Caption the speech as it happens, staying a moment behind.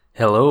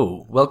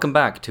Hello, welcome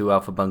back to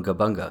Alpha Bunga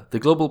Bunga, the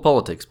global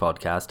politics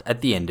podcast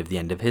at the end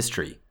of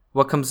history.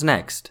 What comes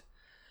next?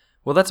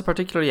 Well, that's a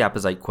particularly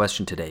apposite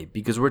question today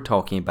because we're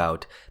talking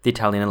about the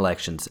Italian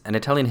elections and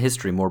Italian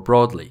history more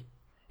broadly.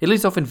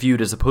 Italy's often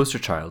viewed as a poster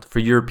child for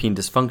European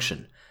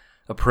dysfunction,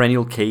 a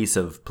perennial case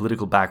of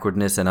political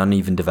backwardness and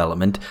uneven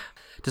development,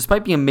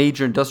 despite being a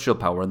major industrial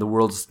power and the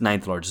world's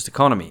ninth largest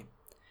economy.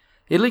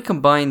 Italy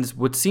combines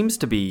what seems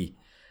to be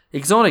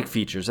exotic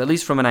features, at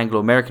least from an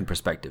Anglo-American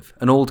perspective: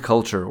 an old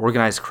culture,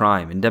 organized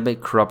crime, endemic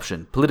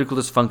corruption, political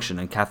dysfunction,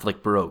 and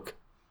Catholic Baroque.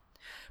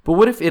 But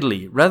what if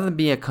Italy, rather than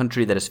being a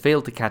country that has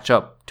failed to catch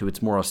up to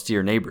its more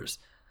austere neighbours,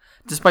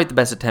 despite the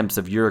best attempts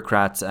of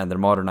bureaucrats and their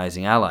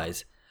modernizing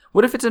allies,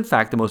 what if it's in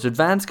fact the most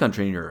advanced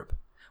country in Europe?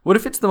 What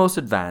if it's the most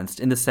advanced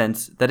in the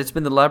sense that it's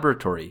been the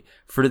laboratory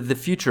for the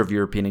future of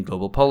European and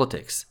global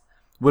politics?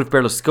 What if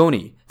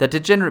Berlusconi, that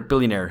degenerate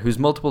billionaire whose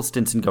multiple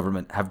stints in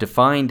government have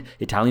defined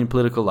Italian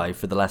political life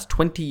for the last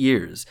 20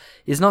 years,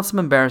 is not some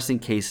embarrassing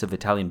case of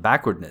Italian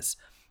backwardness,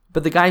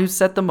 but the guy who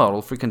set the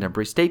model for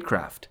contemporary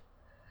statecraft?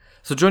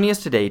 So joining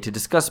us today to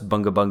discuss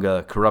bunga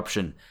bunga,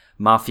 corruption,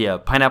 mafia,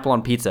 pineapple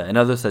on pizza, and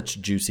other such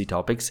juicy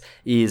topics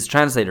is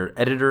translator,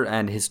 editor,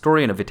 and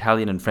historian of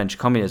Italian and French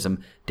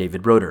communism,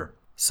 David Broder.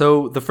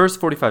 So the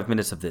first 45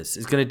 minutes of this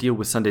is going to deal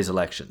with Sunday's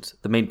elections,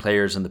 the main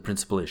players and the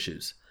principal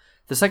issues.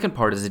 The second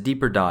part is a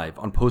deeper dive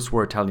on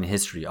post-war Italian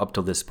history up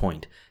till this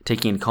point,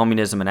 taking in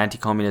communism and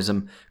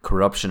anti-communism,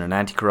 corruption and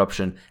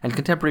anti-corruption, and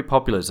contemporary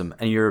populism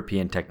and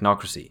European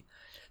technocracy.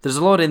 There's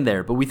a lot in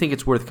there, but we think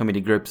it's worth coming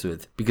to grips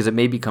with, because it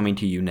may be coming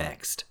to you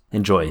next.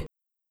 Enjoy.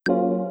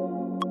 Yeah,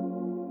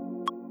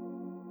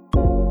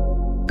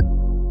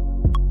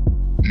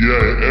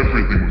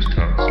 everything was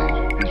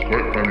cancelled. It's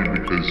quite funny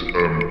because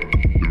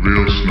the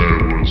real snow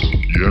was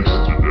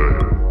yesterday,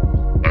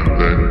 and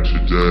then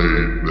today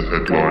the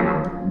headline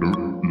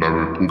in La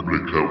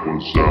Repubblica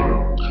was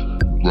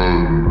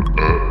Rome,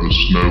 the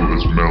snow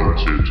has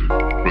melted,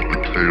 but the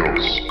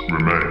chaos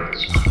remains.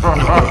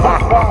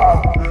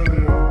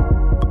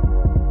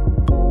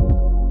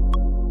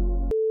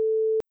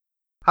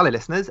 Hello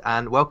listeners,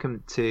 and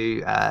welcome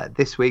to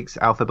this week's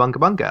Alpha Bunga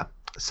Bunga.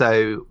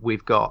 So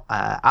we've got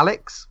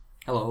Alex.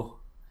 Hello.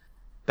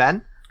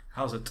 Ben.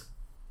 How's it?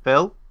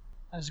 Phil.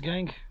 How's it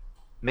going?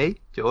 Me,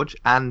 George,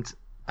 and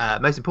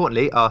most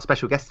importantly, our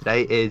special guest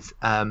today is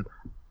I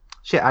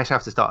actually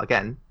have to start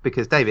again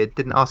because David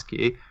didn't ask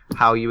you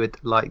how you would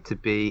like to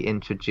be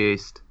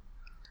introduced.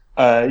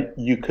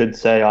 You could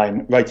say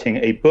I'm writing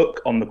a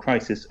book on the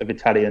crisis of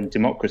Italian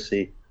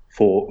democracy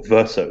for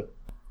Verso.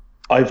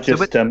 I've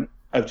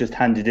just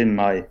handed in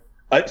my.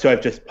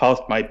 I've just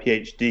passed my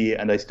PhD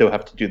and I still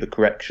have to do the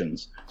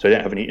corrections, so I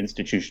don't have any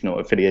institutional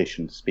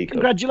affiliation to speak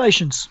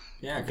Congratulations. of.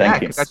 Yeah,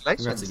 Thank you.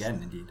 Congratulations. Congrats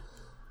again, indeed.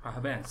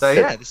 So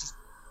yeah, this is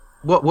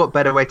what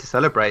better way to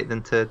celebrate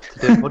than to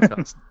do a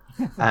podcast?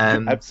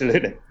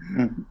 Absolutely.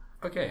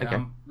 Okay.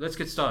 Let's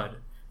get started.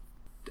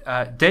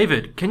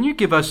 David, can you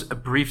give us a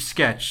brief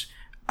sketch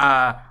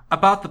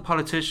about the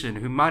politician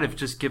who might have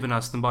just given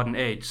us the modern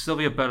age,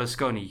 Silvio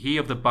Berlusconi, he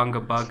of the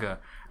bunga bunga,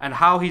 and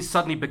how he's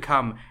suddenly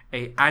become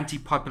a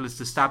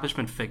anti-populist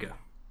establishment figure?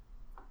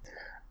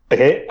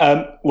 Okay.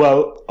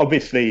 Well,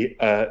 obviously,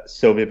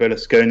 Silvio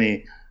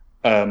Berlusconi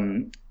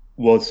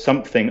was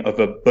something of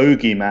a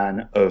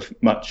bogeyman of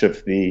much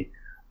of the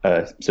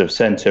sort of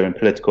centre and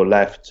political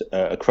left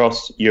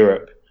across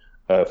Europe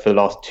for the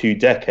last 2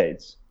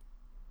 decades.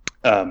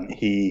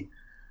 He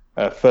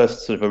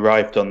first sort of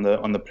arrived on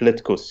the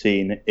political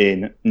scene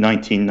in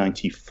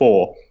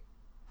 1994,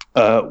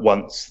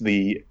 once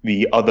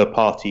the other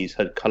parties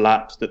had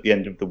collapsed at the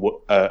end of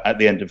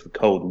the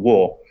Cold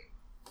War,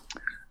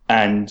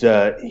 and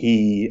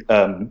he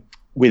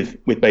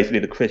with basically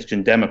the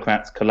Christian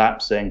Democrats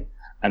collapsing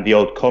and the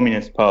old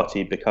Communist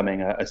Party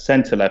becoming a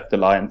centre-left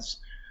alliance.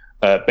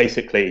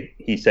 Basically,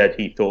 he said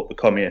he thought the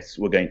communists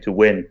were going to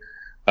win,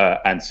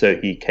 and so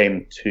he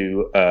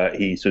sort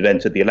of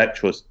entered the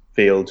electoral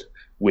field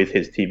with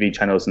his TV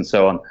channels and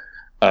so on,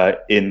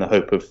 in the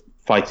hope of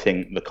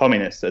fighting the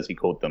communists, as he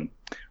called them.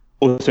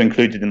 Also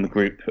included in the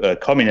group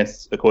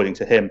communists, according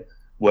to him,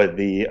 were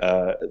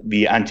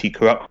the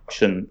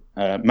anti-corruption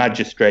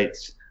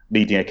magistrates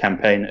leading a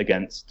campaign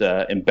against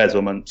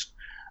embezzlement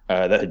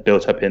that had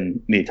built up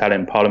in the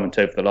Italian parliament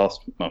over the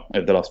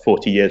last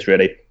 40 years,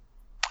 really.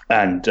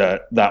 And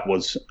that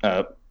was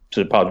sort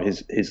of part of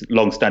his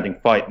long-standing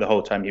fight the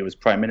whole time he was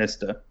prime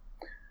minister.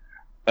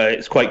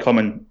 It's quite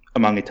common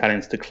among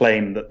Italians to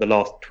claim that the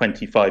last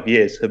 25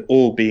 years have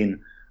all been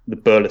the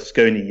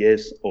Berlusconi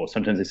years, or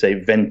sometimes they say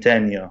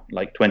ventennio,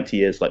 like 20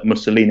 years, like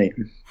Mussolini.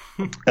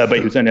 But he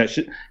was only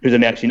actually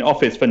in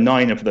office for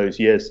 9 of those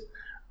years.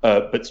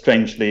 But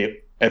strangely,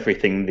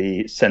 everything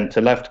the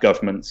centre-left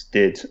governments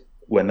did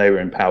when they were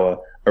in power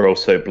are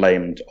also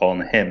blamed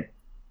on him.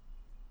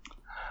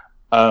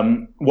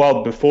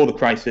 While before the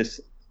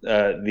crisis,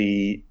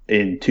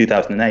 in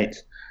 2008,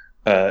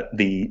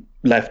 the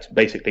left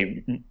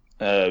basically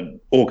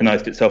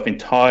organized itself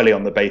entirely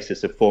on the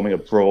basis of forming a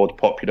broad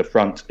popular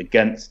front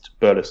against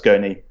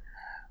Berlusconi.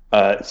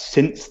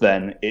 Since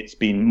then, it's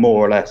been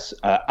more or less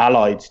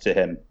allied to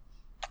him.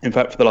 In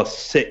fact, for the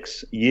last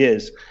 6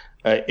 years,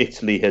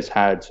 Italy has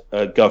had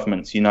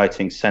governments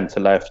uniting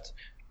centre-left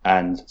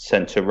and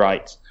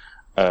centre-right,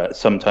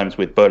 sometimes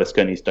with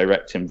Berlusconi's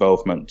direct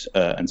involvement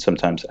and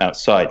sometimes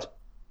outside.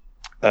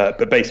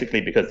 But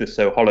basically, because this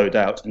so hollowed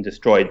out and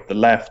destroyed the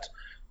left,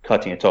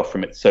 cutting it off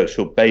from its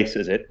social base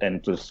as it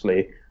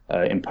endlessly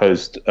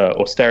imposed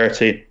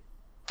austerity,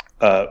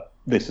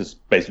 this has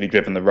basically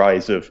driven the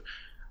rise of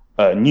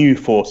new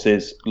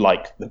forces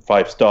like the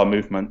Five Star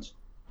Movement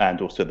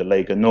and also the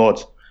Lega Nord,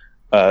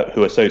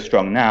 who are so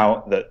strong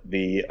now that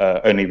the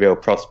only real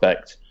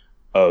prospect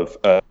of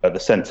the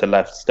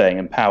centre-left staying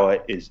in power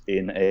is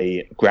in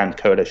a grand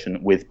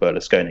coalition with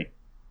Berlusconi.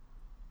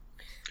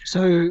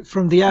 So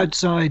from the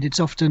outside, it's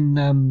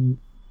often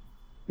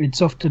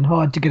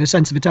hard to get a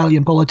sense of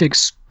Italian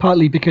politics,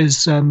 partly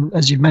because,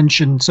 as you've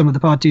mentioned, some of the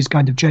parties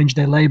kind of changed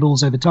their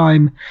labels over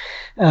time.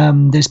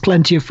 There's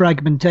plenty of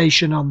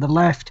fragmentation on the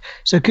left.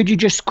 So could you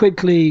just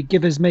quickly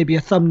give us maybe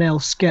a thumbnail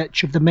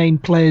sketch of the main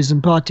players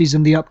and parties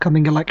in the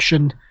upcoming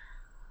election?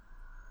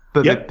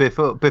 But Yep.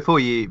 before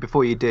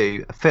you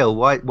do, Phil,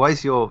 why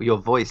is your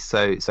voice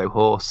so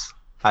hoarse?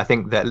 I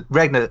think that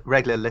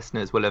regular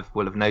listeners will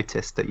have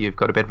noticed that you've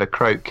got a bit of a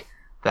croak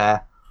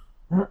there.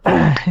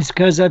 It's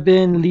because I've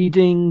been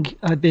leading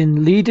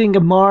a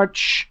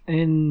march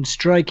in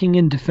striking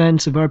in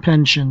defence of our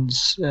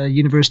pensions, the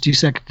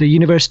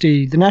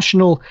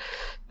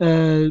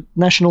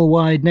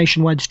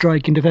nationwide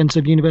strike in defence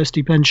of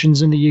university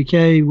pensions in the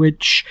UK,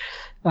 which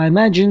I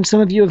imagine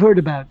some of you have heard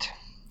about.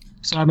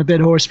 So I'm a bit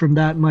hoarse from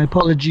that. My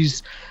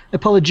apologies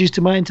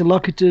to my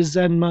interlocutors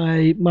and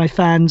my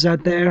fans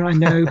out there. I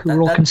know who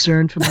are all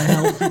concerned for my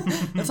health.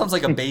 That sounds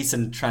like a base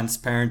and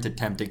transparent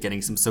attempt at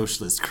getting some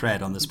socialist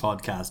cred on this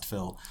podcast,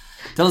 Phil.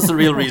 Tell us the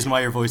real reason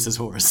why your voice is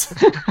hoarse.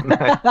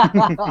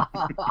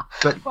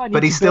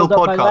 But he's still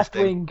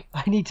podcasting.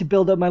 I need to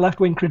build up my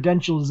left-wing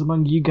credentials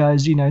among you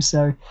guys,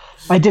 so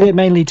I did it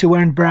mainly to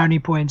earn brownie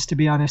points, to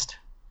be honest.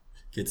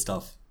 Good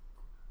stuff.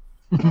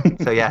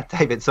 So yeah,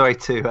 David, sorry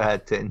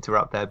to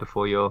interrupt there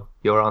before your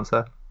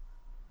answer.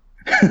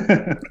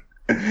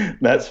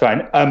 That's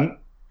fine.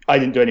 I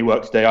didn't do any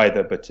work today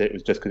either, but it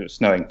was just because it was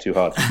snowing too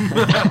hard.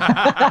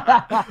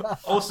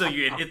 Also,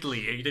 you're in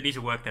Italy. You don't need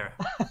to work there.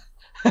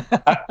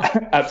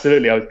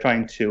 Absolutely. I was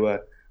trying to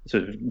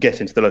sort of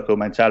get into the local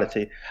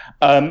mentality.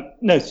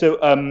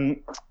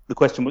 The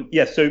question was,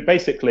 yes, so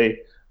basically,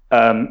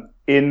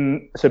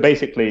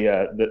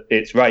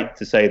 it's right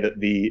to say that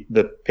the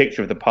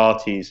picture of the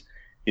parties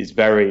is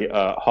very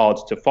hard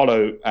to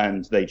follow,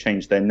 and they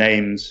change their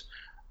names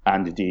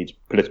and indeed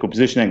political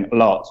positioning a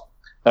lot.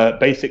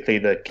 Basically,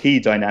 the key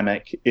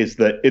dynamic is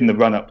that in the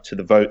run-up to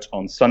the vote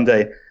on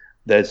Sunday,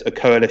 there's a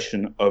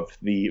coalition of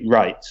the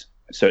right.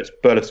 So it's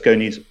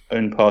Berlusconi's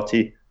own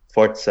party,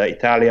 Forza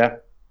Italia,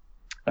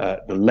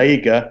 the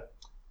Lega,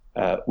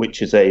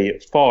 which is a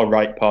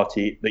far-right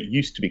party that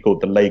used to be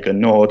called the Lega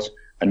Nord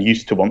and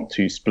used to want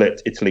to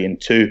split Italy in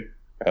two,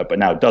 but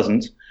now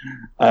doesn't.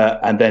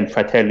 And then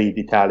Fratelli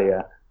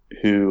d'Italia,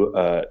 who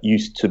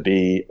used to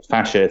be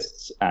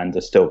fascists and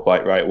are still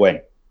quite right-wing.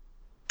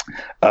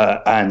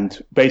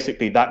 And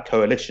basically that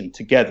coalition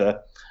together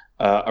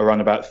are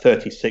on about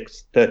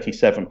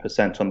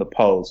 37% on the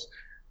polls.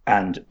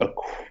 And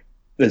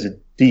there's a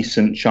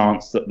decent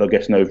chance that they'll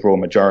get an overall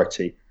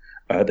majority.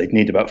 They'd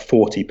need about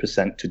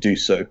 40% to do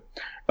so,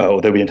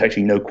 although we don't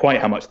actually know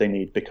quite how much they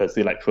need because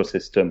the electoral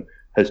system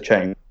has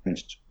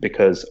changed,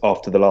 because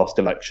after the last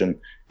election,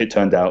 it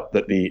turned out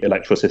that the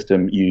electoral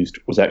system used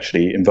was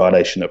actually in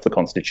violation of the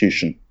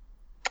constitution,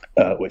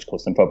 which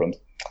caused some problems.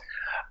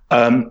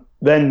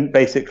 Then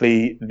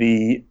basically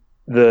the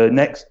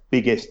next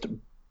biggest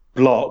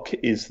block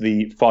is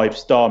the Five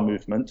Star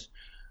Movement,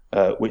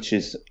 which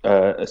is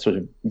a sort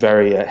of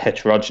very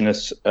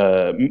heterogeneous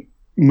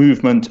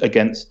movement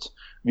against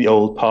the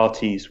old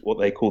parties, what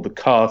they call the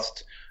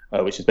caste,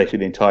 which is basically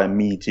the entire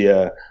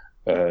media,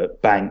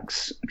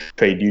 banks,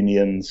 trade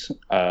unions,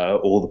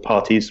 all the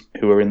parties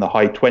who are in the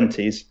high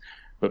 20s,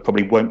 but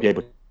probably won't be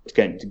able to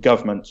get into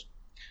government.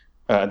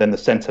 Then the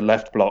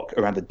centre-left bloc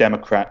around the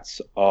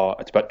Democrats are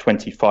at about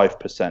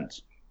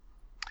 25%.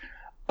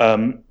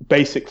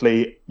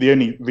 Basically, the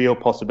only real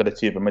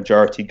possibility of a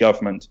majority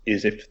government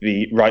is if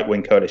the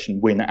right-wing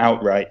coalition win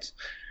outright.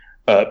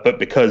 But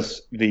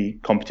because the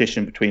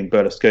competition between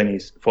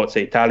Berlusconi's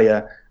Forza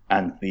Italia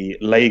and the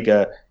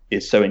Lega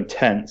is so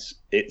intense,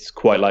 it's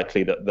quite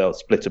likely that they'll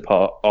split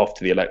apart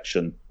after the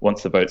election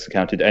once the votes are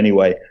counted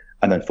anyway,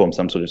 and then form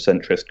some sort of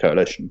centrist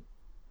coalition.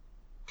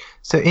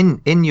 So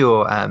in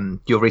your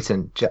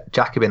recent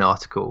Jacobin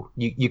article,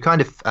 you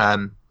kind of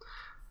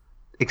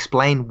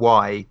explain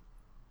why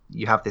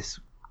you have this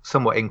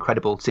somewhat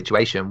incredible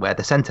situation where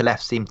the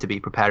centre-left seem to be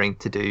preparing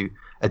to do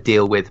a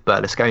deal with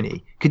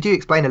Berlusconi. Could you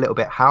explain a little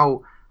bit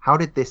how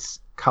did this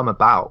come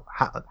about?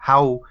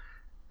 How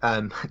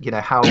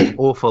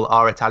awful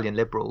are Italian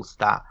liberals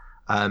that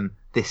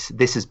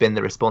this has been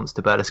the response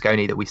to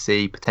Berlusconi that we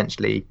see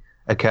potentially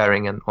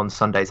occurring on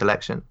Sunday's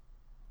election?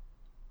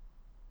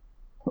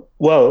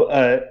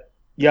 Well,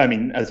 yeah, I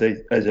mean, as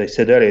I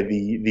said earlier,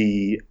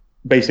 the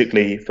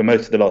basically for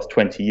most of the last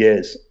 20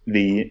 years,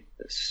 the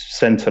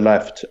centre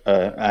left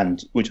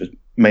and which was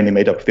mainly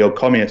made up of the old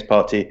Communist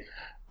Party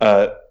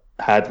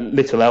had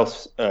little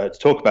else to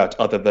talk about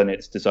other than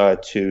its desire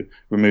to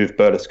remove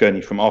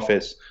Berlusconi from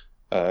office,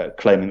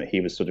 claiming that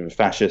he was sort of a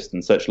fascist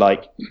and such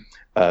like,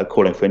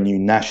 calling for a new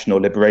national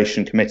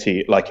liberation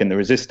committee like in the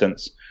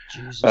Resistance.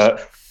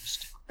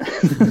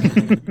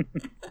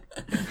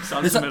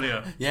 Sounds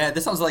familiar. Yeah,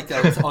 this sounds like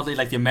oddly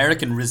like the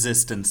American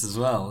resistance as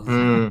well.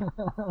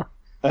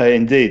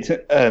 Indeed,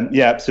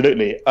 yeah,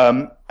 absolutely.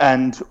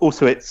 And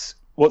also,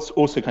 what's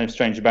also kind of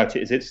strange about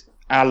it is it's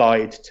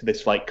allied to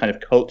this like kind of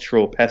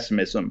cultural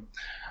pessimism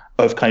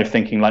of kind of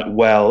thinking like,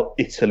 well,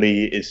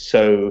 Italy is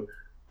so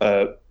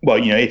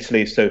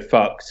Italy is so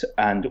fucked,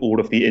 and all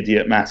of the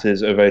idiot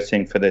masses are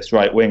voting for this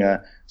right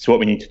winger. So what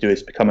we need to do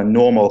is become a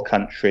normal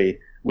country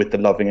with the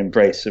loving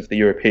embrace of the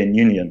European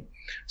Union.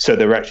 So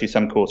there were actually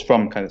some calls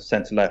from kind of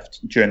centre left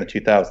during the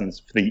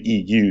 2000s for the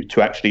EU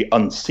to actually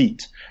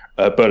unseat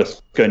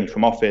Berlusconi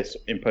from office,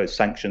 impose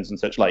sanctions and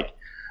such like.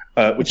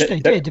 Which they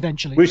did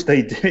eventually. Which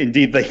they did,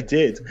 indeed they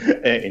did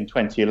in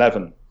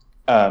 2011.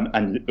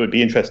 And it would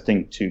be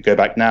interesting to go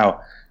back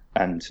now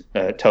and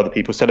tell the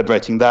people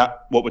celebrating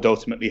that what would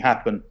ultimately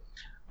happen,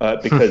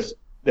 because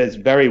there's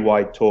very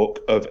wide talk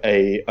of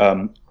a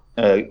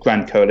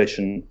grand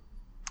coalition.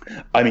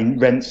 I mean,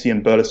 Renzi,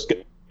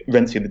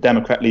 the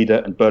Democrat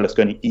leader, and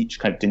Berlusconi each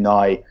kind of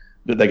deny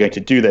that they're going to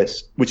do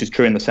this, which is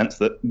true in the sense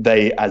that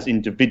they, as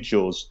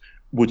individuals,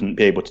 wouldn't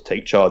be able to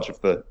take charge of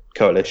the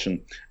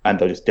coalition, and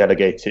they'll just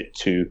delegate it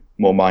to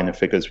more minor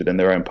figures within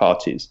their own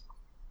parties.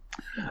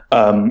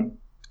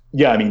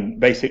 Yeah, I mean,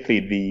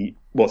 basically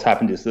what's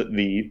happened is that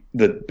the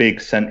big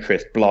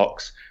centrist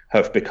blocs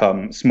have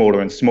become smaller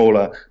and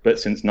smaller, but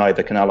since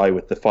neither can ally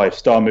with the Five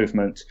Star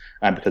Movement,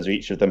 and because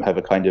each of them have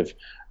a kind of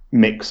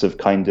mix of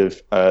kind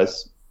of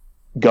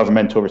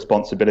governmental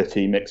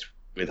responsibility mixed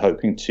with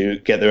hoping to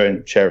get their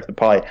own share of the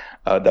pie,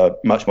 they're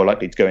much more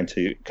likely to go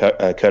into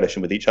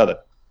coalition with each other.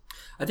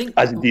 I think,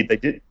 as indeed they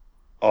did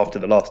after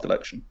the last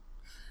election.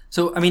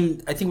 So, I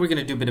mean, I think we're going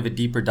to do a bit of a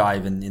deeper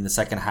dive in the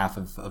second half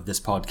of this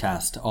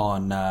podcast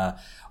on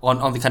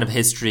the kind of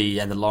history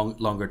and the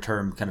longer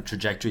term kind of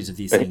trajectories of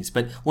these things.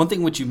 But one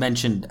thing which you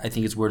mentioned, I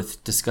think is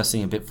worth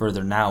discussing a bit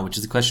further now, which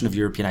is the question of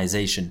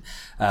Europeanization.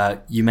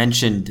 You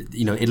mentioned,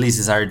 Italy's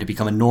desire to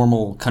become a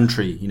normal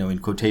country, in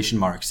quotation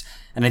marks.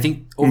 And I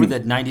think over the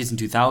 90s and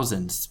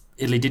 2000s,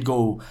 Italy did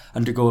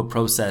undergo a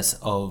process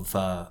of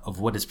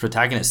what its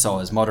protagonists saw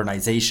as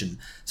modernization.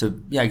 So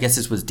yeah, I guess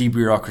this was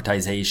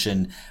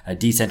debureaucratization,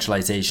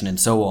 decentralization, and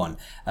so on.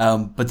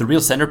 But the real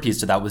centerpiece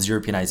to that was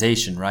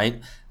Europeanization,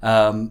 right?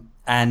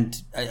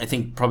 And I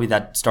think probably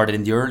that started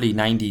in the early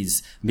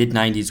 90s, mid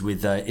 90s,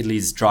 with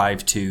Italy's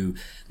drive to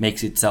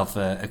make itself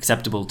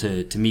acceptable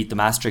to meet the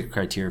Maastricht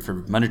criteria for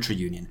monetary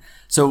union.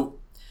 So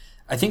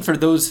I think for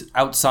those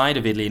outside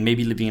of Italy and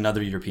maybe living in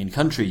other European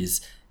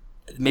countries,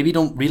 maybe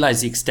don't realize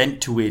the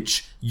extent to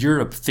which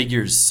Europe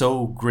figures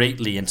so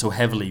greatly and so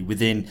heavily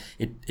within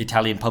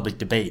Italian public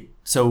debate.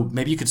 So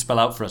maybe you could spell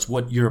out for us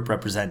what Europe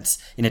represents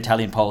in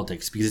Italian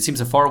politics, because it seems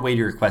a far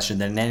weightier question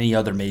than any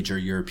other major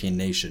European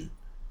nation.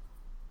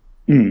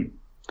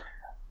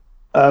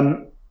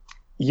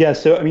 Yeah,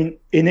 so I mean,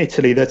 in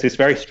Italy, there's this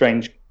very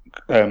strange,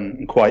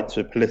 quite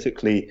sort of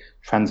politically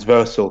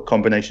transversal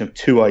combination of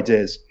two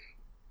ideas.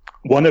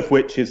 One of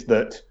which is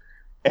that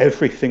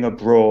everything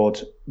abroad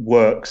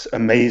works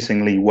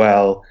amazingly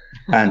well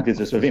and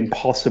is a sort of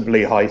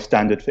impossibly high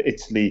standard for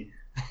Italy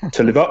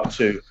to live up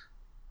to.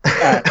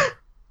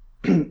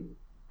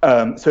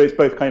 So it's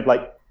both kind of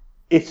like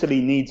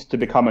Italy needs to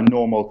become a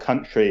normal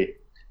country,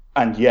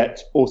 and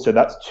yet also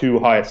that's too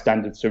high a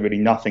standard, so really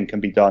nothing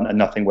can be done and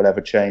nothing will ever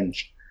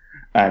change.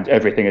 And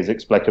everything is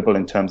explicable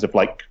in terms of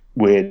like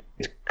weird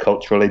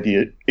cultural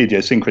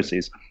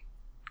idiosyncrasies.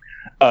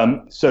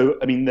 So,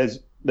 I mean,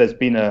 there's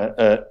been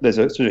a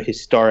sort of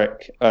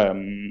historic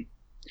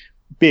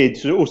bid,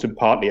 sort of also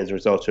partly as a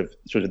result of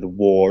sort of the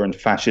war and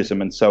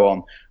fascism and so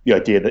on, the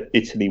idea that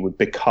Italy would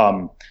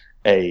become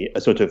a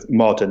sort of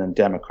modern and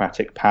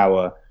democratic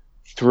power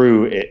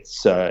through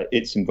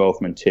its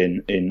involvement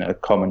in a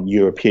common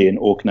European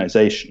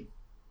organization.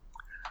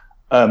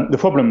 The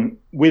problem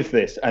with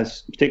this,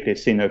 as particularly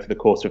seen over the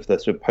course of the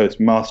sort of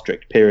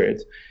post-Maastricht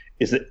period,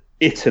 is that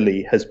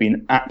Italy has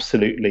been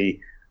absolutely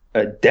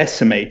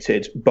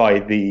decimated by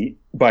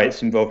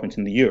its involvement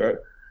in the euro.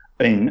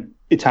 I mean,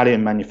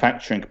 Italian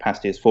manufacturing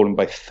capacity has fallen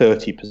by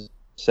 30%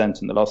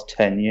 in the last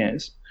 10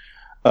 years.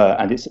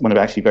 And it's one of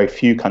actually very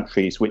few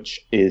countries which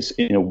is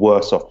in a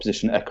worse off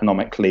position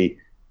economically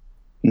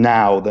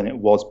now than it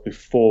was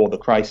before the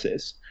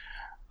crisis.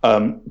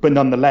 But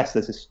nonetheless,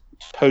 there's this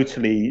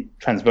totally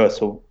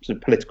transversal sort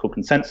of political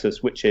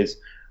consensus, which is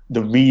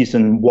the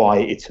reason why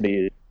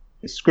Italy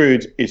is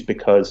screwed is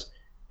because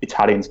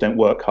Italians don't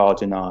work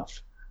hard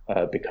enough,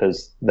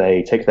 because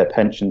they take their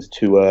pensions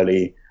too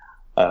early,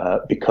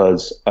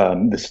 because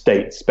the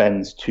state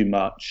spends too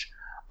much,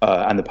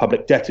 and the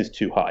public debt is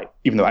too high,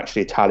 even though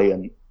actually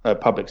Italian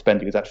public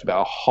spending is actually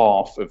about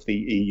half of the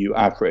EU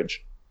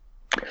average.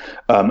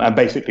 And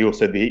basically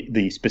also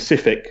the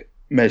specific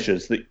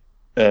measures that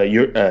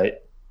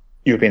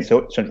European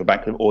Central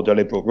Bank order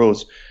liberal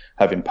rules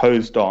have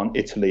imposed on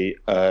Italy,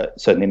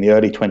 certainly in the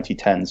early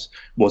 2010s,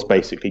 was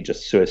basically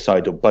just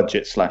suicidal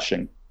budget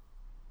slashing.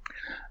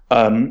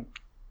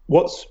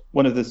 What's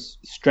one of the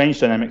strange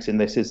dynamics in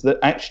this is that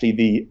actually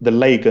the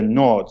Lega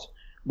Nord,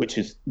 which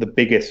is the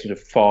biggest sort of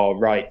far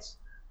right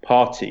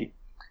party,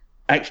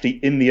 actually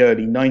in the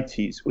early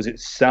 90s was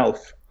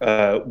itself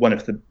one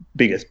of the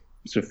biggest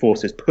sort of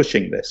forces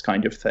pushing this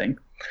kind of thing.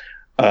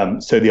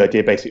 So the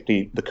idea,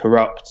 basically, the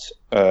corrupt,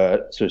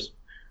 sort of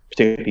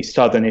particularly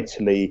southern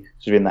Italy,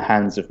 sort of in the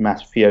hands of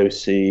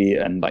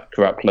mafiosi and like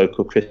corrupt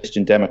local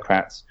Christian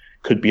Democrats,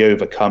 could be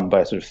overcome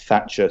by a sort of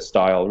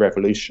Thatcher-style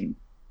revolution.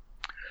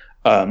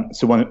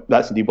 So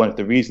that's indeed one of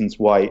the reasons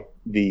why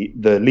the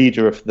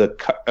leader of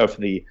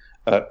the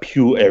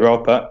Più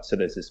Europa, so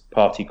there's this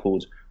party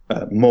called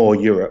More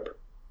Europe,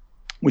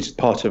 which is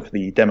part of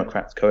the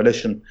Democrats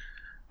coalition,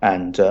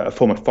 and a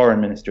former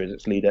foreign minister is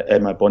its leader,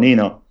 Emma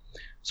Bonino.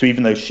 So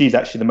even though she's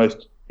actually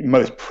the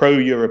most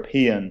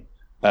pro-European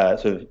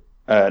sort of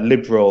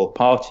liberal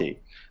party,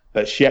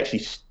 she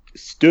actually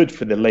stood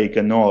for the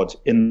Lega Nord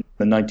in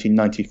the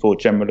 1994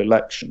 general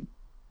election.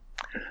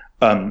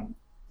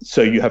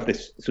 So you have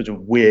this sort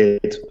of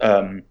weird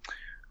sort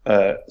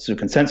of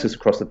consensus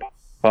across the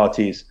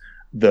parties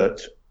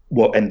that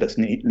what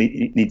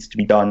needs to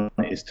be done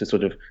is to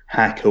sort of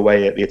hack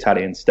away at the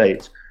Italian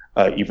state,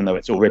 even though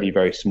it's already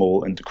very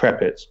small and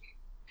decrepit.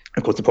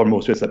 Of course, the problem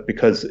also is that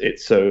because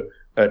it's so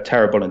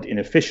terrible and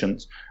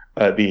inefficient,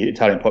 the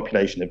Italian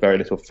population have very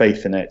little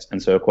faith in it,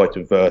 and so are quite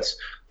averse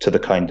to the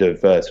kind of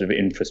sort of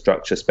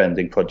infrastructure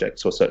spending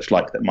projects or such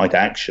like that might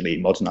actually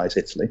modernize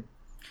Italy.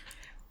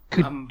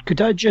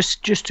 Could I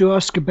just to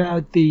ask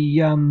about the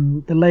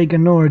Lega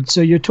Nord? So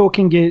you're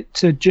talking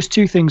to just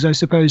two things, I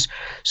suppose.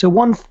 So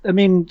one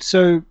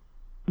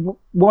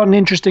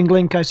interesting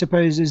link, I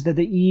suppose, is that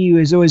the EU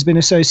has always been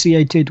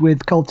associated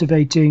with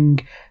cultivating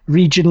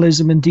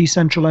regionalism and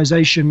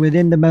decentralization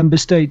within the member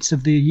states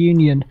of the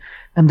Union,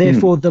 and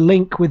therefore the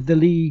link with the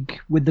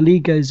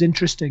Liga is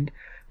interesting.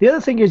 The other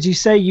thing is,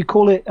 you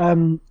call it,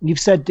 you've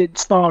said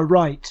it's far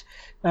right,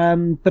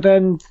 but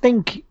I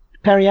think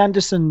Perry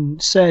Anderson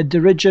said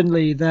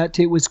originally that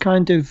it was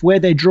kind of where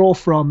they draw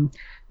from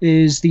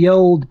is the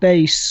old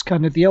base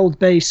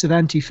of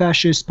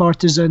anti-fascist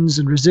partisans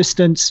and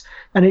resistance,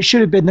 and it should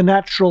have been the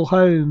natural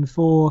home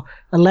for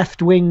a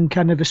left-wing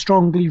kind of a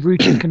strongly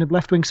rooted kind of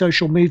left-wing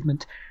social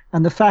movement.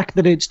 And the fact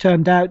that it's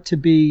turned out to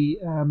be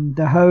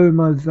the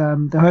home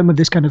of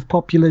this kind of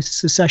populist,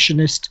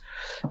 secessionist,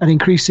 and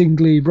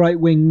increasingly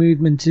right-wing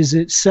movement is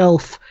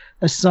itself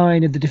a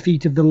sign of the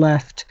defeat of the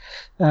left.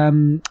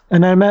 And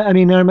I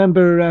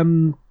remember,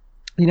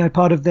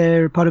 part of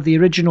the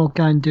original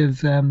kind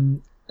of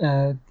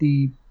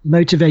the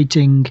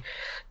motivating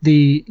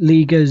the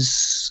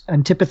Liga's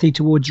antipathy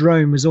towards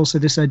Rome was also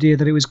this idea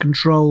that it was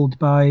controlled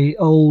by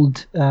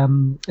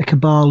a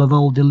cabal of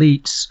old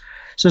elites.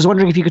 So I was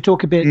wondering if you could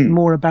talk a bit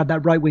more about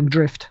that right-wing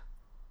drift.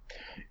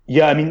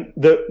 Yeah, I mean,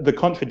 the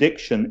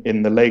contradiction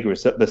in the Lega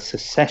is that the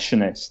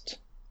secessionist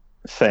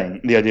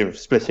thing, the idea of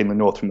splitting the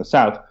North from the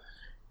South,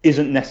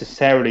 isn't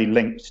necessarily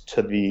linked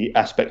to the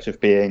aspect of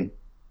being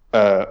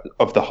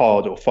of the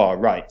hard or far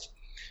right.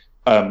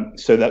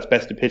 So that's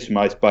best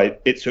epitomized by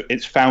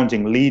its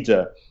founding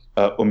leader,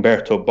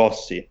 Umberto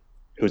Bossi,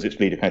 who was its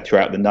leader kind of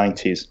throughout the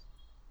 90s.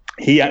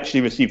 He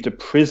actually received a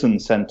prison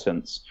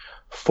sentence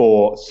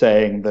for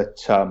saying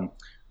that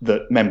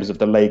that members of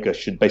the Lega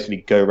should basically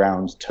go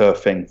around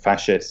turfing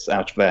fascists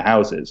out of their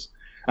houses.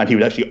 And he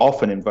would actually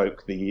often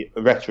invoke the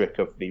rhetoric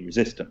of the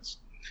resistance.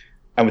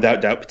 And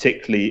without doubt,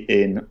 particularly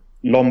in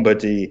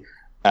Lombardy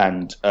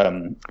and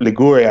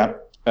Liguria,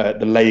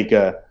 the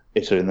Lega,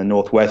 so in the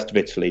northwest of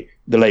Italy,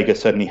 the Lega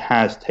certainly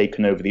has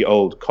taken over the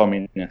old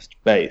communist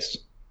base.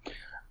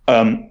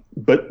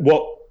 But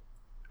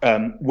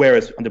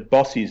whereas under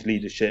Bossi's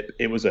leadership,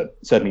 it was a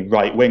certainly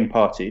right-wing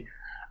party,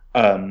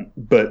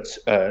 but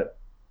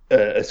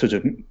a sort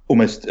of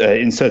almost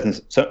in certain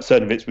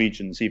of its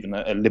regions, even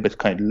a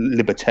kind of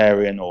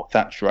libertarian or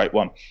Thatcherite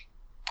one,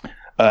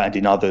 and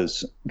in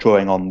others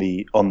drawing on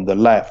the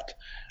left.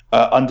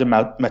 Under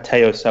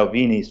Matteo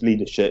Salvini's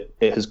leadership,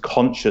 it has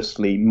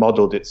consciously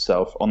modelled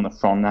itself on the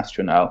Front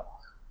National,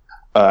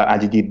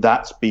 and indeed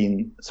that's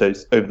been, so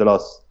over the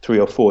last 3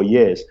 or 4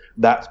 years,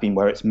 that's been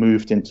where it's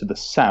moved into the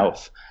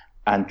south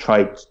and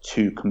tried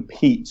to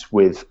compete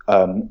with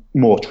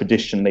more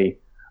traditionally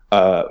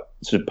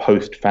sort of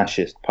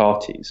post-fascist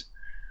parties.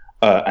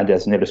 And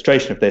as an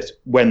illustration of this,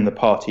 when the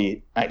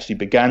party actually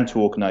began to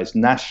organise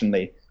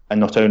nationally, and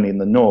not only in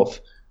the north,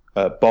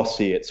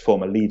 Bossi, its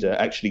former leader,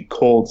 actually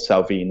called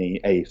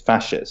Salvini a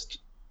fascist,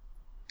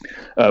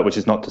 which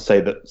is not to say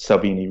that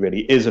Salvini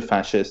really is a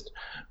fascist,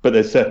 but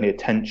there's certainly a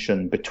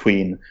tension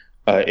between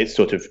its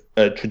sort of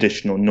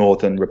traditional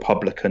northern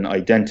republican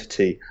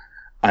identity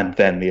and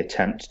then the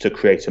attempt to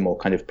create a more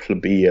kind of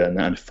plebeian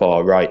and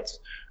far-right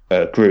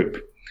group.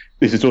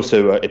 this is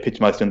also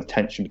epitomized in the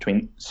tension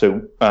between.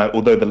 So,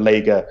 although the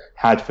Lega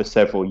had for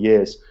several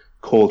years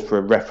called for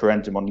a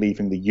referendum on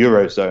leaving the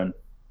Eurozone,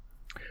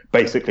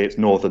 basically its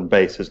northern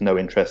base has no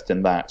interest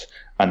in that,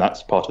 and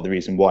that's part of the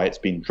reason why it's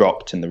been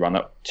dropped in the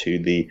run-up to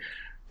the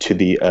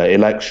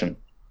election.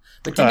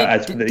 But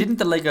didn't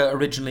the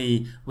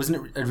Lega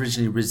wasn't it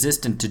originally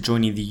resistant to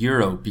joining the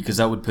euro because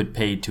that would put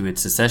paid to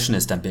its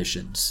secessionist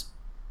ambitions?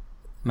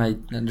 Am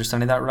I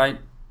understanding that right?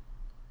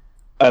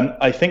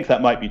 I think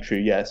that might be true,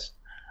 yes.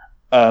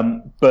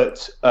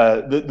 But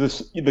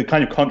the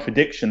kind of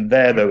contradiction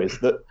there, though, is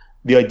that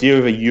the idea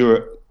of a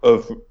Europe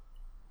of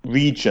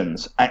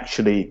regions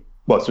actually,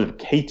 sort of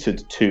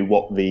catered to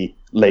what the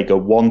Lega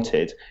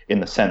wanted, in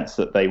the sense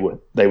that they were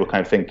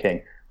kind of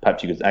thinking,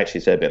 perhaps you could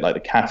actually say a bit like the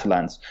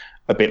Catalans,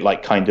 a bit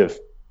like kind of,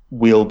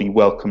 we'll be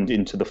welcomed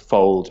into the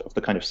fold of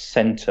the kind of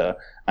centre,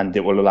 and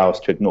it will allow us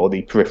to ignore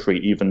the periphery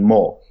even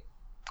more.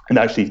 And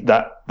actually,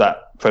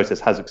 that process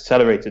has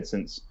accelerated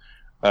since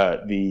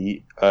over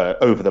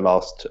the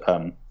last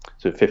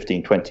sort of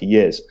 15, 20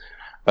 years,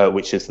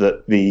 which is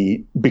that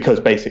because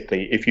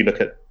basically, if you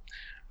look at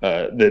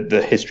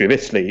the history of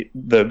Italy,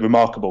 the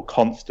remarkable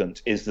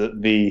constant is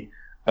that the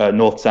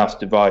north-south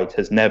divide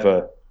has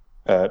never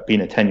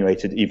been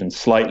attenuated even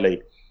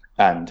slightly,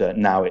 and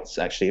now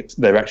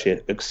they're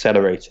actually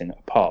accelerating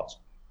apart.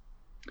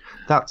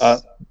 But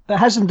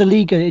hasn't the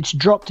Lega? It's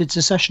dropped its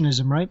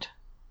secessionism, right?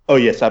 Oh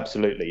yes,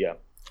 absolutely, yeah.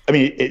 I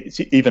mean, it's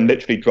even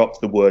literally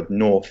dropped the word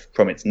north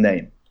from its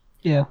name.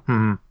 Yeah.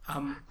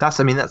 Mm-hmm. That's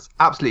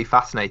absolutely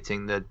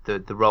fascinating.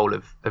 The role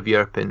of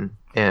Europe in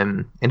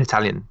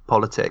Italian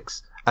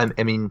politics.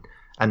 I mean,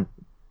 and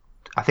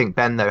I think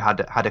Ben though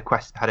had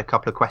a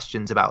couple of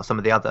questions about some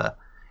of the other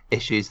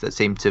issues that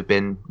seem to have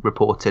been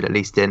reported, at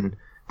least in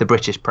the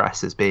British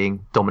press, as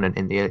being dominant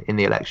in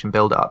the election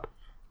build-up.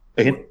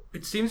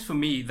 It seems for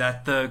me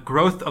that the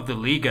growth of the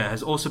Lega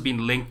has also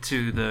been linked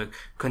to the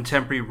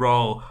contemporary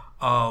role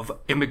of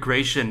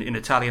immigration in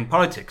Italian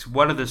politics.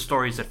 One of the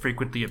stories that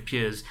frequently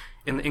appears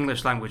in the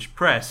English language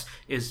press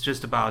is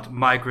just about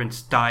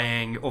migrants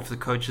dying off the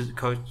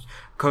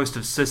coast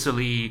of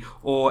Sicily,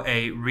 or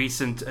a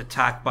recent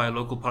attack by a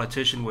local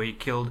politician where he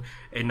killed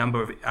a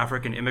number of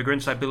African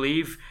immigrants, I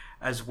believe,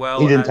 as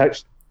well. He didn't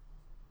actually.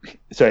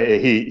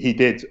 Sorry, he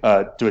did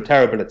do a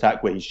terrible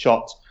attack where he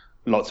shot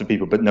lots of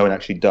people, but no one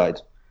actually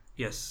died.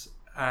 Yes,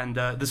 and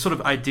the sort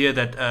of idea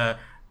that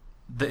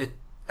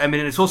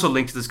it's also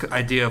linked to this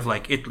idea of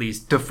like Italy's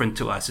different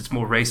to us. It's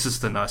more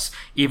racist than us,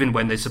 even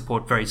when they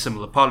support very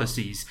similar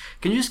policies.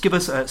 Can you just give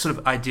us a sort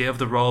of idea of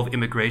the role of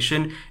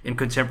immigration in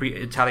contemporary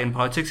Italian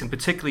politics, and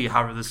particularly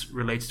how this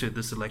relates to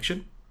this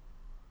election?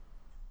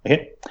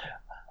 Okay.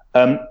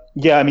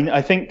 Yeah, I mean,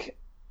 I think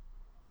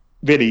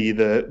really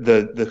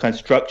the kind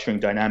of structuring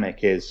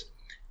dynamic is,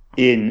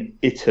 in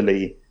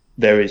Italy,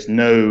 there is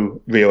no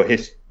real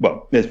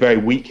there's very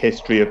weak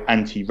history of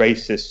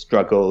anti-racist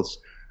struggles.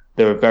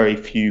 There are very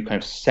few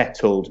kind of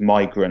settled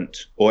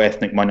migrant or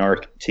ethnic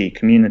minority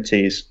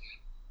communities.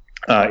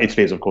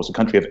 Italy is, of course, a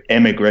country of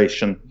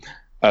emigration,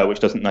 which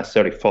doesn't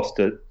necessarily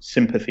foster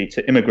sympathy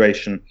to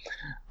immigration.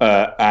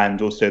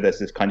 And also there's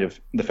this kind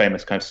of the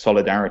famous kind of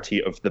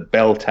solidarity of the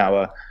bell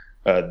tower,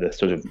 the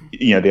sort of,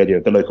 the idea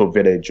of the local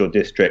village or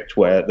district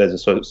where there's a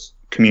sort of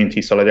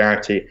community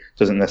solidarity,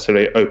 doesn't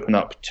necessarily open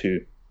up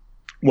to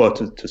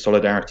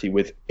solidarity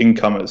with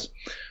incomers.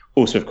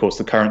 Also, of course,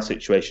 the current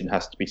situation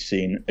has to be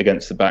seen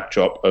against the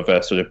backdrop of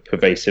a sort of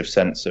pervasive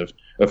sense of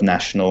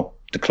national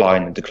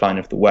decline and decline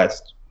of the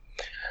West.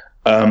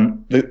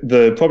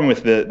 The problem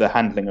with the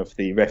handling of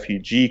the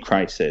refugee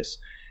crisis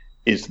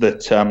is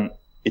that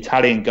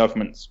Italian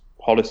government's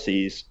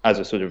policies as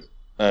a sort of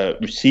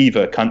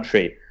receiver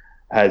country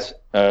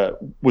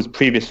was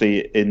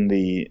previously, in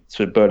the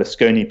sort of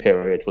Berlusconi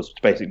period, was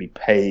to basically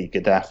pay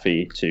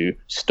Gaddafi to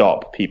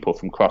stop people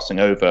from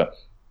crossing over,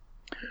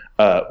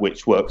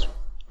 which worked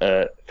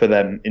for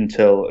them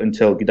until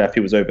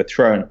Gaddafi was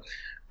overthrown.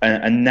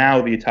 And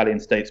now the Italian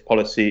state's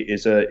policy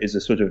is a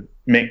sort of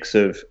mix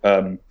of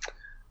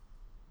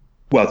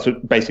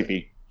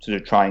basically sort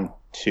of trying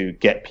to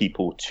get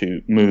people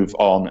to move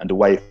on and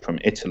away from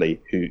Italy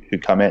who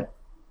come in.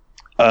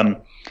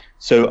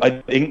 So I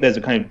think there's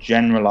a kind of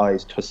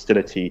generalized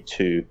hostility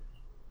to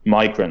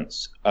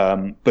migrants,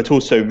 but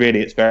also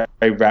really it's very,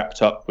 very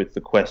wrapped up with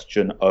the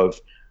question of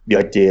the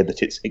idea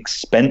that it's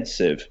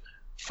expensive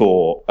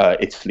for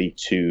Italy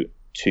to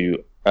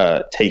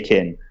take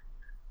in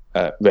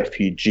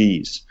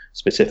refugees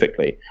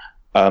specifically.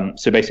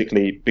 So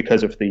basically,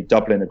 because of the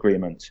Dublin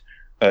Agreement,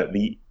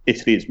 Italy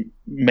is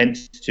meant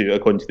to,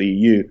 according to the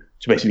EU,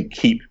 to basically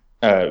keep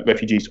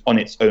refugees on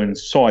its own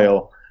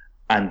soil,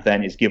 and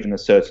then is given a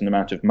certain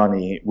amount of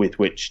money with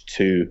which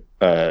to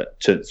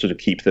sort of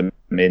keep them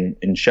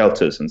in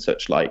shelters and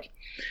such like.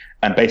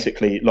 And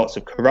basically, lots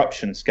of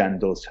corruption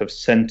scandals have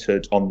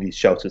centered on these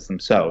shelters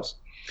themselves.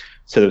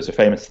 So there was a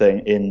famous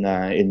thing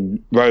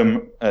in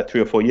Rome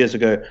 3 or 4 years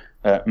ago,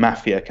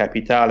 Mafia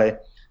Capitale,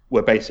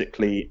 where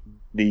basically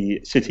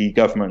the city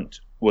government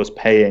was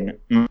paying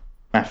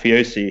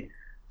mafiosi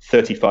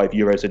 35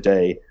 euros a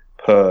day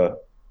per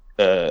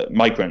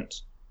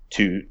migrant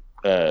to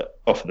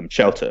offer them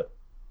shelter,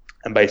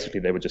 and basically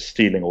they were just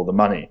stealing all the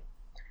money.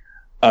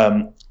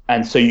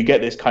 And so you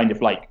get this kind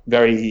of like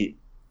very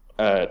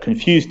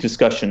confused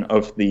discussion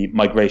of the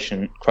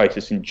migration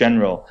crisis in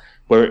general,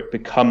 where it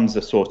becomes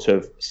a sort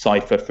of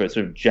cipher for a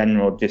sort of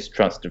general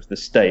distrust of the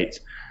state,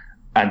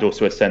 and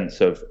also a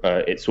sense of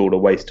it's all a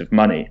waste of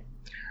money.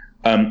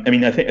 I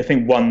mean, I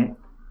think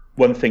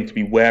one thing to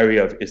be wary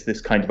of is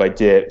this kind of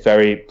idea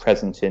very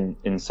present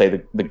in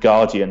say the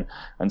Guardian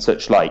and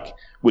such like,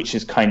 which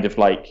is kind of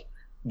like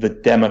the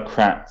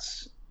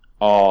Democrats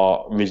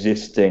are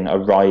resisting a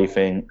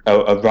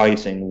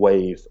rising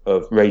wave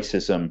of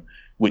racism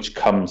which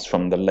comes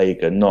from the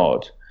Labour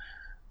nod.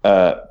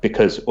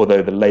 Because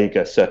although the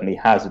Labour certainly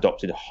has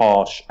adopted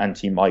harsh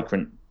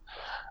anti-migrant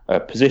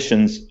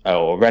positions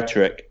or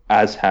rhetoric,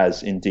 as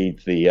has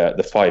indeed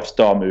the Five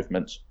Star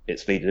Movement,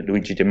 its leader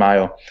Luigi Di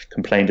Maio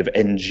complained of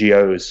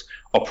NGOs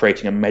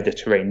operating a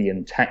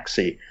Mediterranean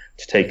taxi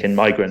to take in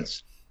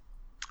migrants.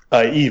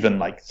 Even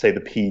like say the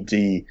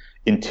PD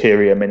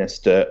Interior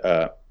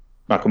Minister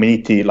Marco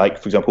Minniti, like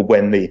for example,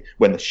 when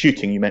the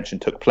shooting you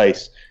mentioned took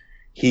place,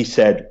 he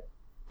said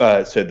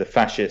so the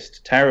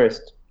fascist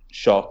terrorist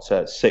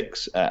shot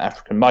 6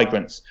 African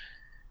migrants.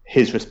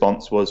 His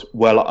response was,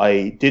 well,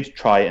 I did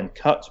try and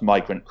cut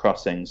migrant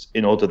crossings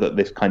in order that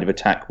this kind of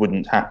attack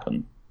wouldn't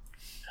happen.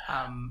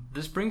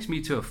 This brings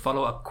me to a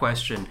follow-up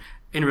question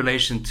in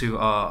relation to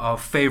our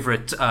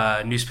favorite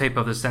newspaper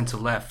of the center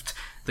left,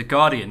 The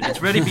Guardian.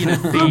 It's really been a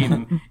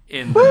theme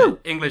in the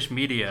English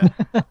media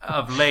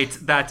of late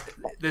that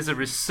there's a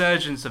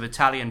resurgence of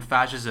Italian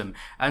fascism,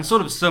 and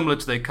sort of similar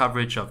to their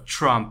coverage of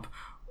Trump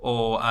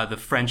or the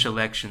French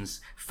elections,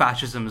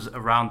 fascism's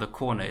around the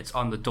corner. It's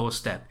on the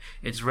doorstep.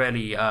 It's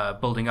really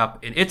building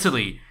up in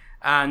Italy.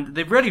 And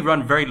they've really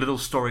run very little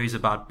stories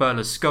about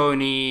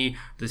Berlusconi,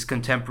 this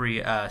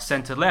contemporary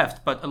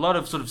center-left, but a lot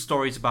of sort of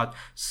stories about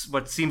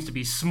what seems to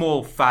be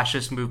small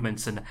fascist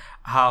movements and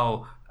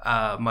how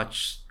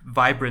much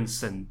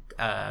vibrance and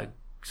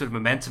sort of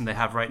momentum they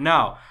have right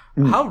now.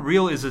 How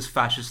real is this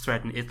fascist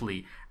threat in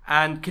Italy?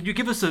 And could you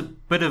give us a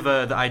bit of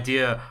the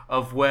idea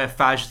of where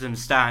fascism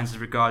stands in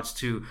regards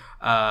to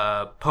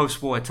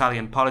post-war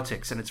Italian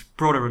politics and its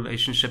broader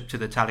relationship to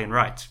the Italian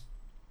right?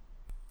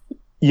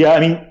 Yeah, I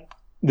mean,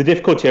 the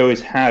difficulty I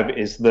always have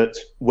is that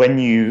when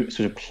you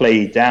sort of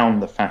play down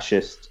the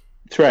fascist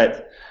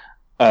threat,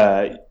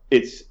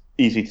 it's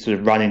easy to sort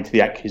of run into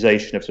the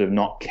accusation of sort of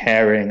not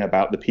caring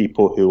about the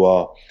people who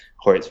are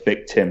its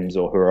victims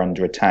or who are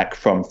under attack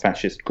from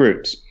fascist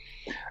groups.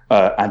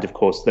 And of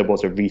course, there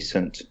was a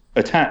recent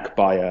attack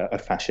by a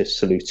fascist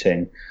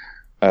saluting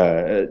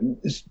a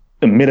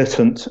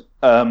militant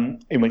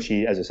in which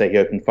he, as I say, he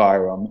opened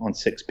fire on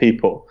 6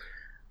 people.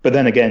 But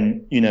then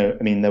again, you know,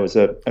 I mean, there was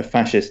a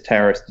fascist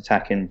terrorist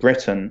attack in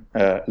Britain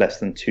less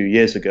than 2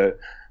 years ago,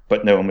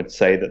 but no one would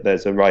say that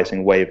there's a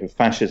rising wave of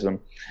fascism.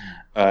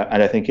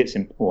 And I think it's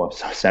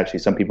actually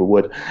some people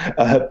would,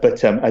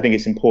 but I think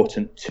it's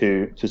important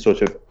to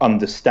sort of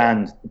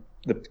understand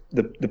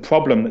the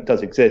problem that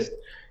does exist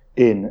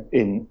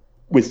in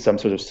with some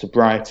sort of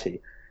sobriety.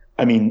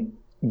 I mean,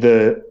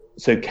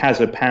 so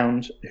Casa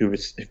Pound, who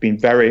has been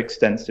very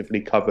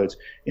extensively covered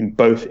in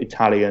both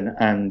Italian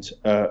and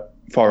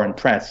foreign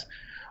press,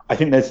 I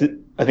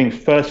think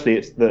firstly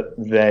it's that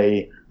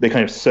they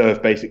kind of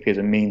serve basically as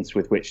a means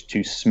with which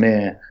to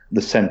smear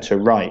the centre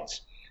right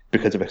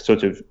because of a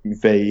sort of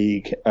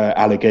vague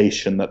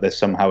allegation that they're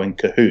somehow in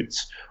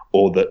cahoots,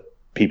 or that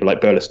people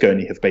like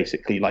Berlusconi have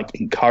basically like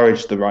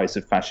encouraged the rise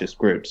of fascist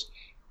groups.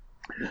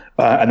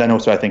 And then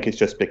also I think it's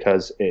just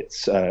because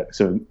it's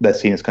so they're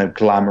seen as kind of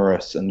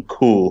glamorous and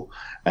cool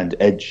and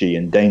edgy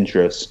and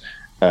dangerous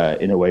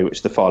in a way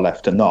which the far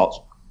left are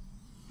not.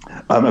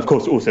 Of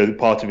course, also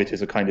part of it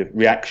is a kind of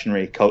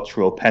reactionary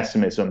cultural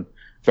pessimism,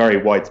 very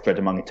widespread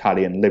among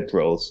Italian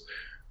liberals,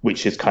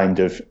 which is kind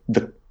of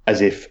as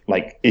if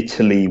like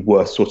Italy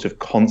were sort of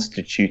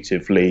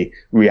constitutively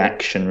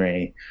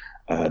reactionary,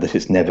 that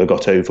it's never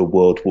got over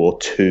World War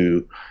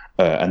II,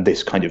 and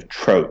this kind of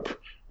trope,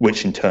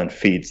 which in turn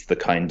feeds the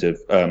kind of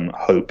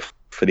hope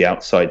for the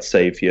outside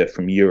savior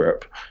from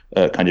Europe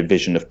kind of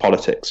vision of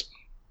politics.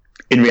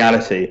 In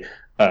reality,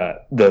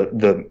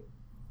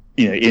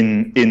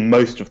 in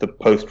most of the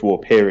post-war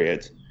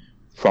period,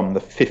 from the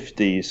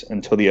 50s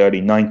until the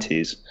early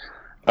 90s,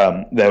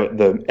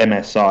 the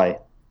MSI,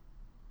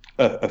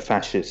 a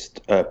fascist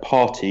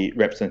party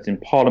represented in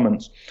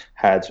Parliament,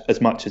 had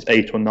as much as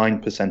 8 or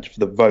 9% of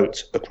the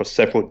vote across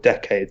several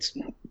decades.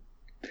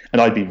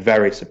 And I'd be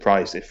very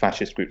surprised if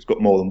fascist groups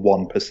got more than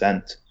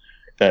 1%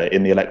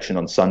 in the election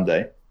on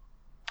Sunday.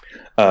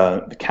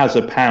 The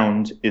Casa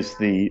Pound is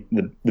the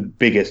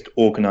biggest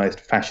organized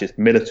fascist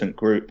militant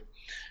group.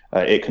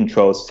 It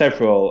controls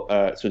several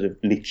sort of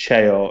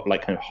liceo,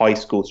 like kind of high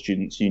school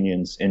students'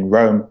 unions in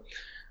Rome.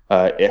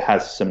 It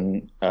has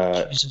some...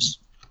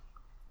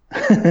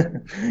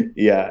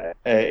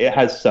 it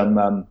has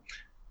some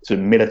sort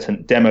of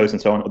militant demos and